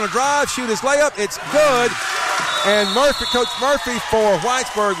 Harper's going to drive, shoot his layup. It's good. And Coach Murphy for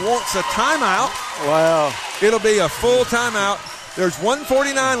Whitesburg wants a timeout. Wow. It'll be a full timeout. There's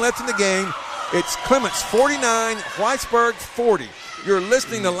 1:49 left in the game. It's Clements 49, Whitesburg 40. You're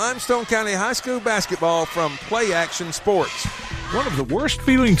listening to Limestone County High School basketball from Play Action Sports. One of the worst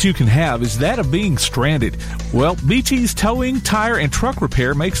feelings you can have is that of being stranded. Well, BT's Towing, Tire, and Truck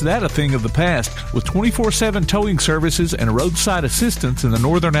Repair makes that a thing of the past with 24/7 towing services and roadside assistance in the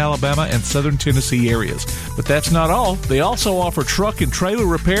northern Alabama and southern Tennessee areas. But that's not all. They also offer truck and trailer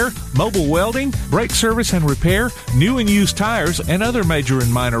repair, mobile welding, brake service and repair, new and used tires, and other major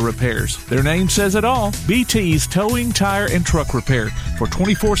and minor repairs. Their name says it all. BT's Towing, Tire, and Truck Repair. For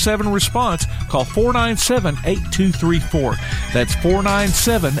 24/7 response, call 497-8234. That's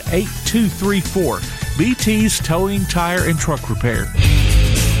 497-8234. BT's Towing, Tire, and Truck Repair.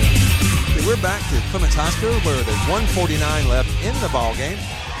 We're back to Clements High School where there's 1:49 left in the ball game.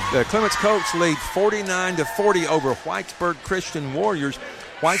 The Clements Colts lead 49-40 over Whitesburg Christian Warriors.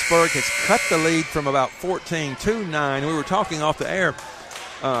 Whitesburg has cut the lead from about 14 to 9. We were talking off the air.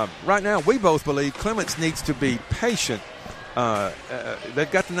 Right now, we both believe Clements needs to be patient.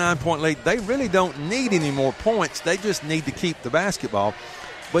 They've got the 9-point lead. They really don't need any more points. They just need to keep the basketball.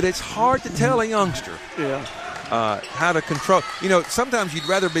 But it's hard to tell a youngster how to control. You know, sometimes you'd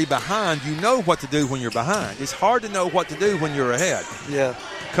rather be behind. You know what to do when you're behind. It's hard to know what to do when you're ahead. Yeah.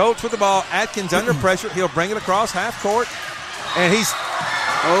 Colts with the ball. Atkins under pressure. He'll bring it across half court. And he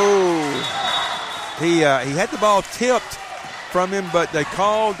had the ball tipped from him, but they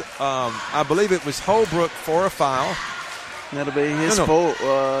called, I believe it was Holbrook for a foul. That'll be his fault.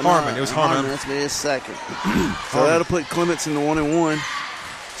 Harmon. It was Harmon. That's be his second. So that'll put Clements in the 1-1.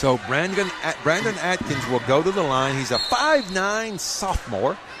 So Brandon Atkins will go to the line. He's a 5'9"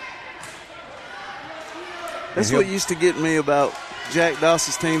 sophomore. That's what used to get me about Jack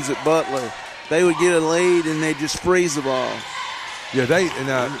Dawson's teams at Butler. They would get a lead and they'd just freeze the ball. Yeah,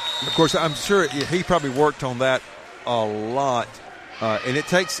 of course, I'm sure he probably worked on that a lot. And it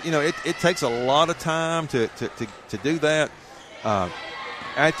takes, it takes a lot of time to do that.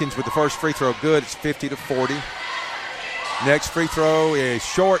 Atkins with the first free throw, good. It's 50-40. Next free throw is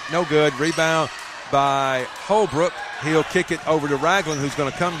short, no good. Rebound by Holbrook. He'll kick it over to Ragland, who's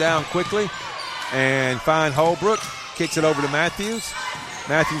going to come down quickly and find Holbrook. Kicks it over to Matthews.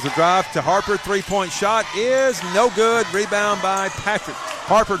 Matthews will drive to Harper. 3-point shot is no good. Rebound by Patrick.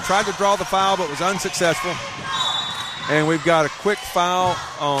 Harper tried to draw the foul but was unsuccessful. And we've got a quick foul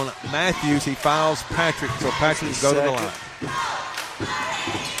on Matthews. He fouls Patrick, so Patrick will go to the line.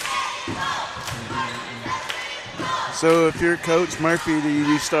 So if you're Coach Murphy, do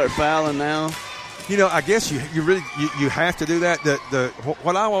you start fouling now? I guess you have to do that.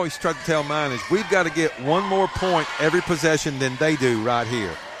 What I always try to tell mine is we've got to get one more point every possession than they do right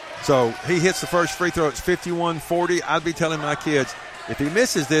here. So he hits the first free throw. It's 51-40. I'd be telling my kids, if he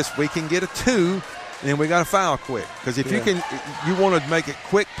misses this, we can get a 2. And we got to foul quick because if you want to make it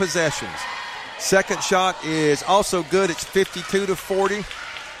quick possessions. Second shot is also good. It's 52-40.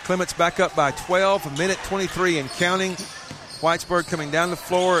 Clements back up by 12, a minute 23 and counting. Whitesburg coming down the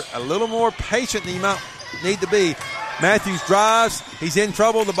floor a little more patient than you might need to be. Matthews drives. He's in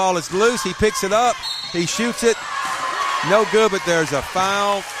trouble. The ball is loose. He picks it up. He shoots it. No good, but there's a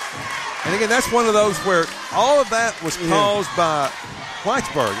foul. And again, that's one of those where all of that was caused by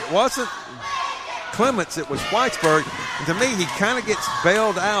Whitesburg. It wasn't Clements, it was Whitesburg. And to me, he kind of gets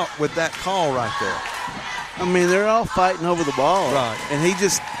bailed out with that call right there. I mean, they're all fighting over the ball. Right. And he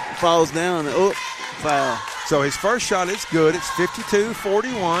just falls down and, foul. So his first shot is good. It's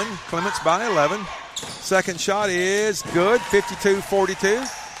 52-41. Clements by 11. Second shot is good,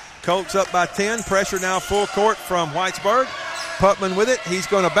 52-42. Colts up by 10. Pressure now full court from Whitesburg. Putman with it. He's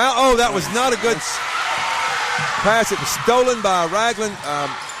going to bounce. Oh, that was not a good pass. It was stolen by Ragland.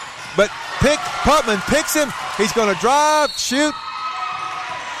 But Putman picks him. He's going to drive, shoot.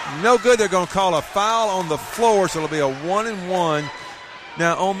 No good. They're going to call a foul on the floor, so it'll be a 1-and-1.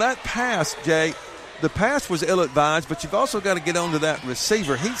 Now, on that pass, Jay, the pass was ill-advised, but you've also got to get onto that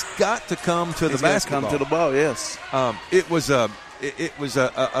receiver. He's got to come to the basketball. Come to the ball, yes. It was a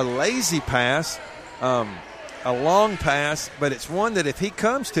lazy pass, a long pass, but it's one that if he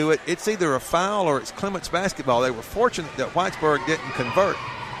comes to it, it's either a foul or it's Clements basketball. They were fortunate that Whitesburg didn't convert.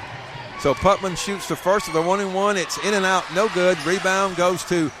 So Putman shoots the first of the 1-and-1. It's in and out, no good. Rebound goes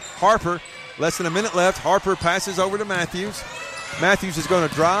to Harper. Less than a minute left. Harper passes over to Matthews. Matthews is going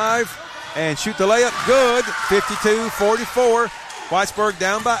to drive and shoot the layup. Good. 52-44. Whitesburg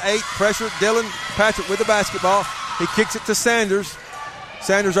down by 8. Pressure. Dylan Patrick with the basketball. He kicks it to Sanders.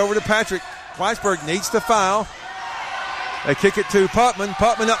 Sanders over to Patrick. Whitesburg needs to foul. They kick it to Putman.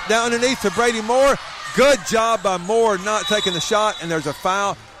 Putman up down underneath to Brady Moore. Good job by Moore not taking the shot, and there's a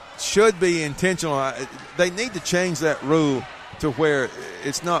foul. Should be intentional. They need to change that rule to where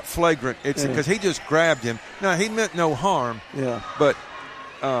it's not flagrant. It's because he just grabbed him. Now, he meant no harm. Yeah. But,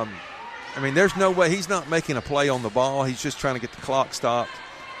 I mean, there's no way. He's not making a play on the ball. He's just trying to get the clock stopped.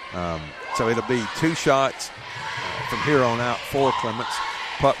 So it'll be 2 shots from here on out for Clements.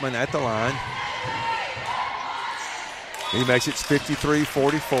 Putman at the line. He makes it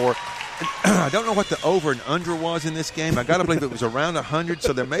 53-44. I don't know what the over and under was in this game. I got to believe it was around 100,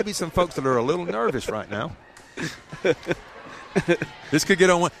 so there may be some folks that are a little nervous right now. This could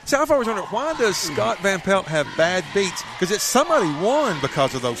get on one. See, I've always wondered, why does Scott Van Pelt have bad beats? Because it's somebody won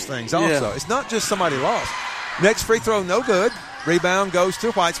because of those things also. Yeah. It's not just somebody lost. Next free throw, no good. Rebound goes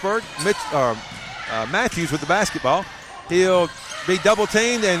to Whitesburg. Matthews with the basketball. He'll be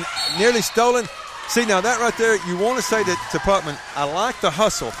double-teamed and nearly stolen. See, now that right there, you want to say to Putman, I like the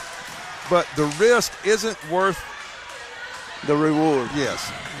hustle, but the risk isn't worth the reward.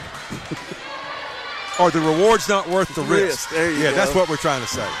 Yes. Or the reward's not worth the risk. There you go. That's what we're trying to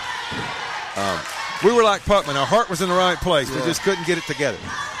say. We were like Putman. Our heart was in the right place. Yeah. We just couldn't get it together.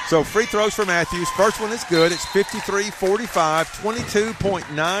 So free throws for Matthews. First one is good. It's 53-45,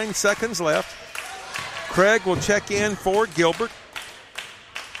 22.9 seconds left. Craig will check in for Gilbert.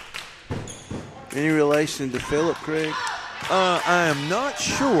 Any relation to Phillip, Craig? I am not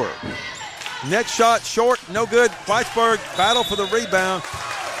sure. Next shot, short, no good. Whitesburg battle for the rebound.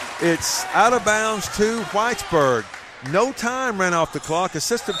 It's out of bounds to Whitesburg. No time ran off the clock.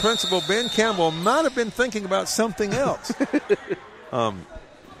 Assistant Principal Ben Campbell might have been thinking about something else. Now,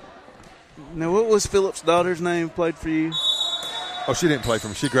 what was Phillip's daughter's name played for you? Oh, she didn't play for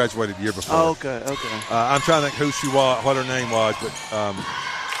me. She graduated the year before. Oh, okay. I'm trying to think who she was, what her name was, but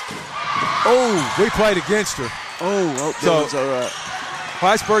we played against her. So that's all right.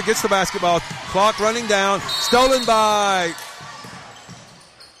 Whitesburg gets the basketball. Clock running down. Stolen by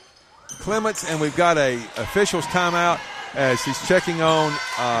Clements, and we've got a official's timeout as he's checking on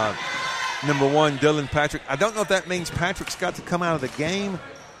number 1, Dylan Patrick. I don't know if that means Patrick's got to come out of the game.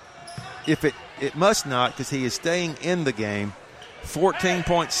 If it must not, because he is staying in the game.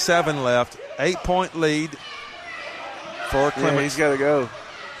 14.7 left. 8-point lead for Clements. Yeah, he's got to go.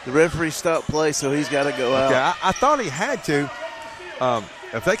 The referee stopped play, so he's got to go out. Okay, I thought he had to.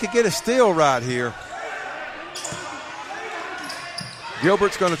 If they could get a steal right here.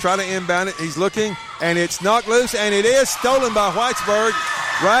 Gilbert's going to try to inbound it. He's looking, and it's knocked loose, and it is stolen by Whitesburg.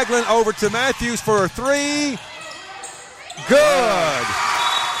 Ragland over to Matthews for a 3. Good.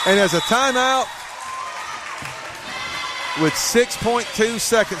 And as a timeout with 6.2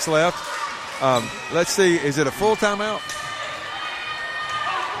 seconds left. Let's see, is it a full timeout?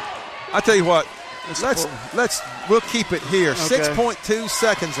 I tell you what, we'll keep it here. Okay. 6.2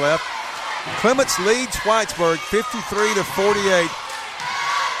 seconds left. Clements leads Whitesburg 53-48.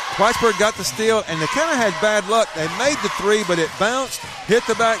 Whitesburg got the steal, and they kind of had bad luck. They made the 3, but it bounced, hit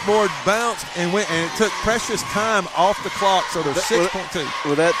the backboard, bounced, and went, and it took precious time off the clock. So there's 6.2.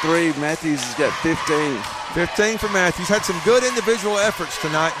 With that 3, Matthews has got 15. 15 for Matthews. Had some good individual efforts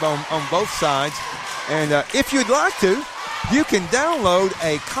tonight on both sides. And if you'd like to, you can download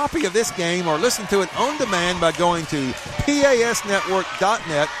a copy of this game or listen to it on demand by going to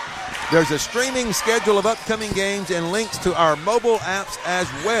pasnetwork.net. There's a streaming schedule of upcoming games and links to our mobile apps as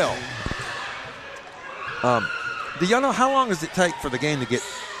well. Do y'all know how long does it take for the game to get?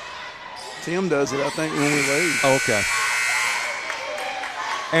 Tim does it, I think, when we leave. Oh, okay.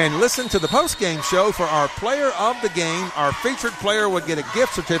 And listen to the post-game show for our player of the game. Our featured player would get a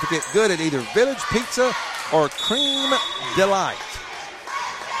gift certificate good at either Village Pizza or Cream Delight.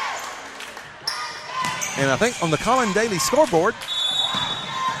 And I think on the Colin Daly scoreboard,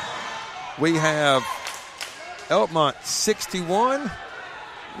 we have Elkmont 61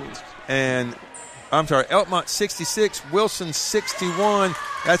 and Elkmont 66, Wilson 61.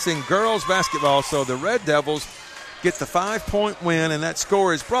 That's in girls basketball. So the Red Devils get the 5-point win, and that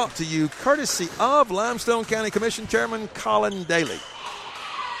score is brought to you courtesy of Limestone County Commission Chairman Colin Daly.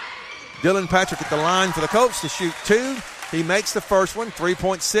 Dylan Patrick at the line for the Colts to shoot 2. He makes the first one,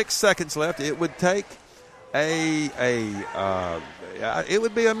 3.6 seconds left. It would take it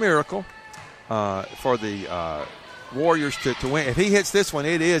would be a miracle for the Warriors to win. If he hits this one,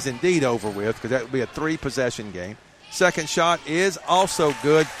 it is indeed over with, because that would be a 3-possession game. Second shot is also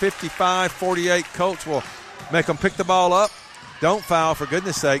good, 55-48. Colts will make them pick the ball up. Don't foul, for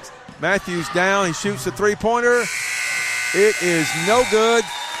goodness sakes. Matthews down. He shoots the three-pointer. It is no good.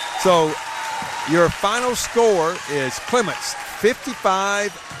 So your final score is Clements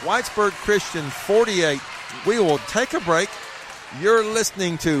 55, Whitesburg Christian 48. We will take a break. You're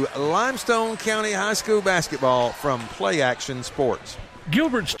listening to Limestone County High School basketball from Play Action Sports.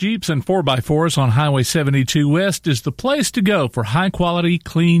 Gilbert's Jeeps and 4x4s on Highway 72 West is the place to go for high-quality,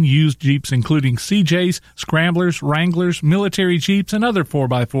 clean, used Jeeps, including CJs, Scramblers, Wranglers, military Jeeps, and other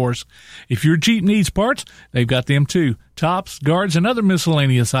 4x4s. If your Jeep needs parts, they've got them too. Tops, guards, and other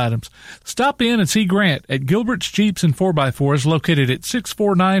miscellaneous items. Stop in and see Grant at Gilbert's Jeeps and 4x4s, located at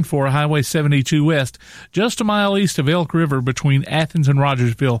 6494 Highway 72 West, just a mile east of Elk River between Athens and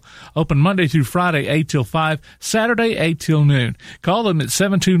Rogersville. Open Monday through Friday, 8 till 5, Saturday, 8 till noon. Call them at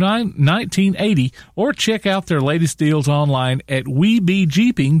 729-1980 or check out their latest deals online at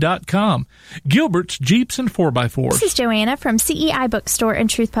webejeeping.com. Gilbert's Jeeps and 4x4s. This is Joanna from CEI Bookstore and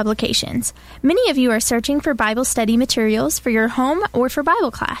Truth Publications. Many of you are searching for Bible study materials for your home or for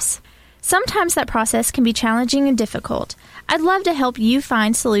Bible class. Sometimes that process can be challenging and difficult. I'd love to help you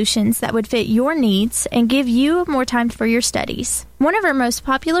find solutions that would fit your needs and give you more time for your studies. One of our most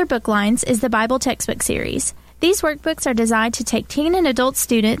popular book lines is the Bible Textbook Series. These workbooks are designed to take teen and adult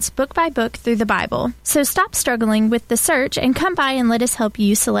students book by book through the Bible. So stop struggling with the search and come by and let us help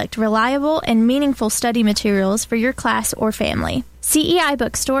you select reliable and meaningful study materials for your class or family. CEI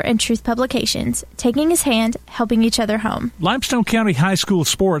Bookstore and Truth Publications, taking his hand, helping each other home. Limestone County High School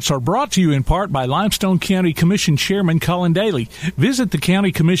sports are brought to you in part by Limestone County Commission Chairman Colin Daly. Visit the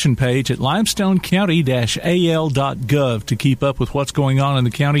County Commission page at limestonecounty-al.gov to keep up with what's going on in the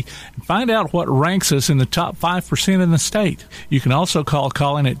county and find out what ranks us in the top 5% in the state. You can also call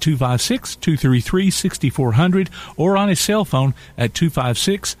Colin at 256-233-6400 or on his cell phone at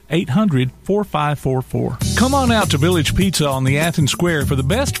 256-800-4544. Come on out to Village Pizza on the Athens Square for the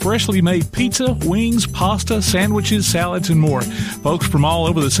best freshly made pizza, wings, pasta, sandwiches, salads, and more. Folks from all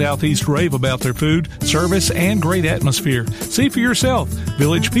over the Southeast rave about their food, service, and great atmosphere. See for yourself.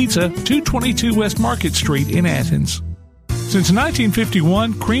 Village Pizza, 222 West Market Street in Athens. Since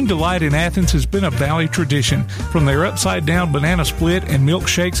 1951, Cream Delight in Athens has been a Valley tradition. From their upside-down banana split and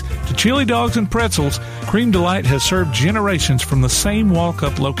milkshakes to chili dogs and pretzels, Cream Delight has served generations from the same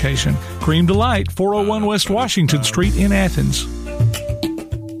walk-up location. Cream Delight, 401 West Washington Street in Athens.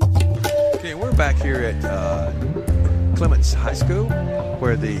 Okay, we're back here at Clements High School,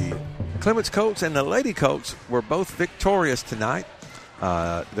 where the Clements Colts and the Lady Colts were both victorious tonight.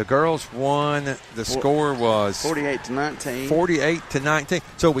 The girls won. The score was 48-19. 48-19.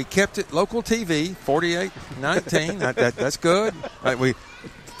 So we kept it local TV. 48-19. That's good. We're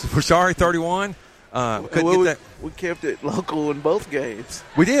sorry, 31. We kept it local in both games.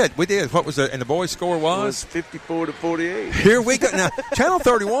 We did. What was and the boys' score was 54-48. Here we go. Now Channel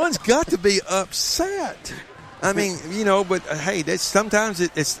 31's got to be upset. I mean, but hey, sometimes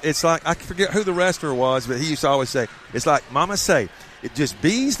it's like, I forget who the wrestler was, but he used to always say, it's like Mama say. It just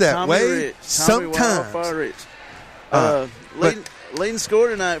bees that Tommy way Rich. sometimes. Rich. Leading score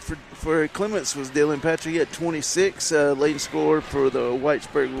tonight for Clements was Dylan Patrick. He had 26. Leading score for the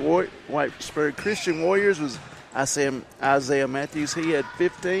Whitesburg Christian Warriors was Isaiah Matthews. He had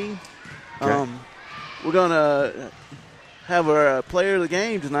 15. Okay. We're going to have our player of the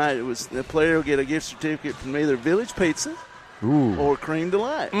game tonight. The player will get a gift certificate from either Village Pizza or Cream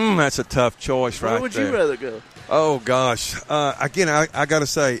Delight. That's a tough choice right there. Where would you rather go? Oh, gosh. Again, I got to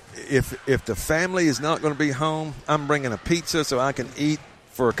say, if the family is not going to be home, I'm bringing a pizza so I can eat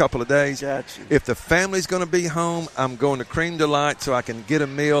for a couple of days. Gotcha. If the family's going to be home, I'm going to Cream Delight so I can get a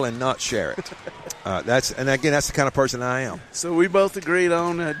meal and not share it. That's the kind of person I am. So we both agreed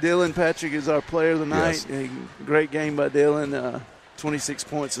on Dylan Patrick is our player of the night. Yes. A great game by Dylan, 26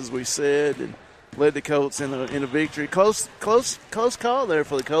 points as we said, and led the Colts in a victory. Close call there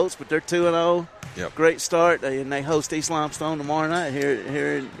for the Colts, but they're 2-0. Yep. Great start, and they host East Limestone tomorrow night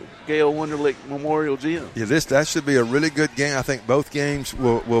here in Gail Wunderlich Memorial Gym. Yeah, that should be a really good game. I think both games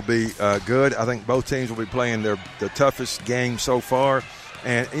will be good. I think both teams will be playing the toughest game so far,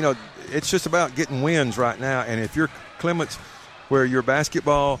 and it's just about getting wins right now. And if you're Clements, where your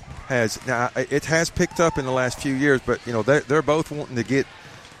basketball it has picked up in the last few years, but they're both wanting to get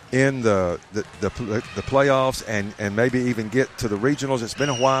in the playoffs and maybe even get to the regionals. It's been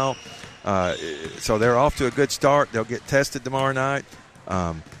a while. So they're off to a good start. They'll get tested tomorrow night.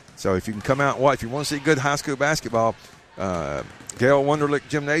 So if you can come out and watch, if you want to see good high school basketball, Gail Wunderlich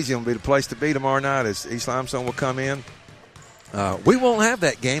Gymnasium will be the place to be tomorrow night as East Limestone will come in. We won't have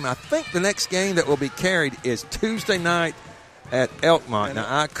that game. I think the next game that will be carried is Tuesday night at Elkmont. Now,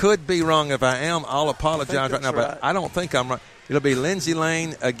 I could be wrong. If I am, I'll apologize right now, but I don't think I'm right. It'll be Lindsay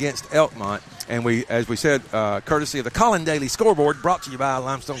Lane against Elkmont. And as we said, courtesy of the Colin Daly scoreboard, brought to you by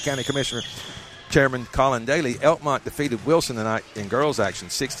Limestone County Commissioner Chairman Colin Daly. Elkmont defeated Wilson tonight in girls action,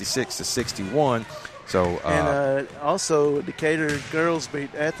 66-61. So, and also Decatur girls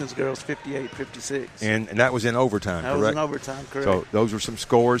beat Athens girls 58-56. And that was in overtime, correct? That was in overtime, correct. So those were some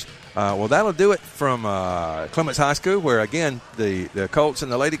scores. Well, that'll do it from Clements High School, where, again, the Colts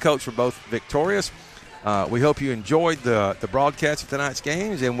and the Lady Colts were both victorious. We hope you enjoyed the broadcast of tonight's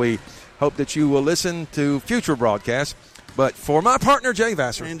games, and we hope that you will listen to future broadcasts. But for my partner, Jay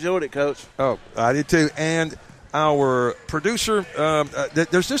Vassar. I enjoyed it, Coach. Oh, I did too. And our producer,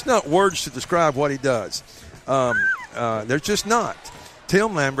 there's just not words to describe what he does. There's just not.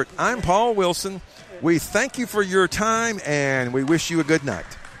 Tim Lambert, I'm Paul Wilson. We thank you for your time, and we wish you a good night.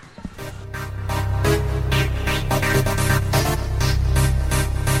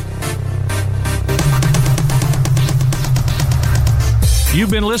 You've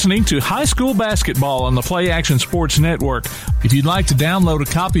been listening to High School Basketball on the Play Action Sports Network. If you'd like to download a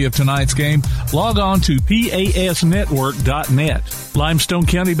copy of tonight's game, log on to pasnetwork.net. Limestone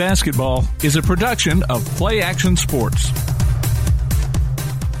County Basketball is a production of Play Action Sports.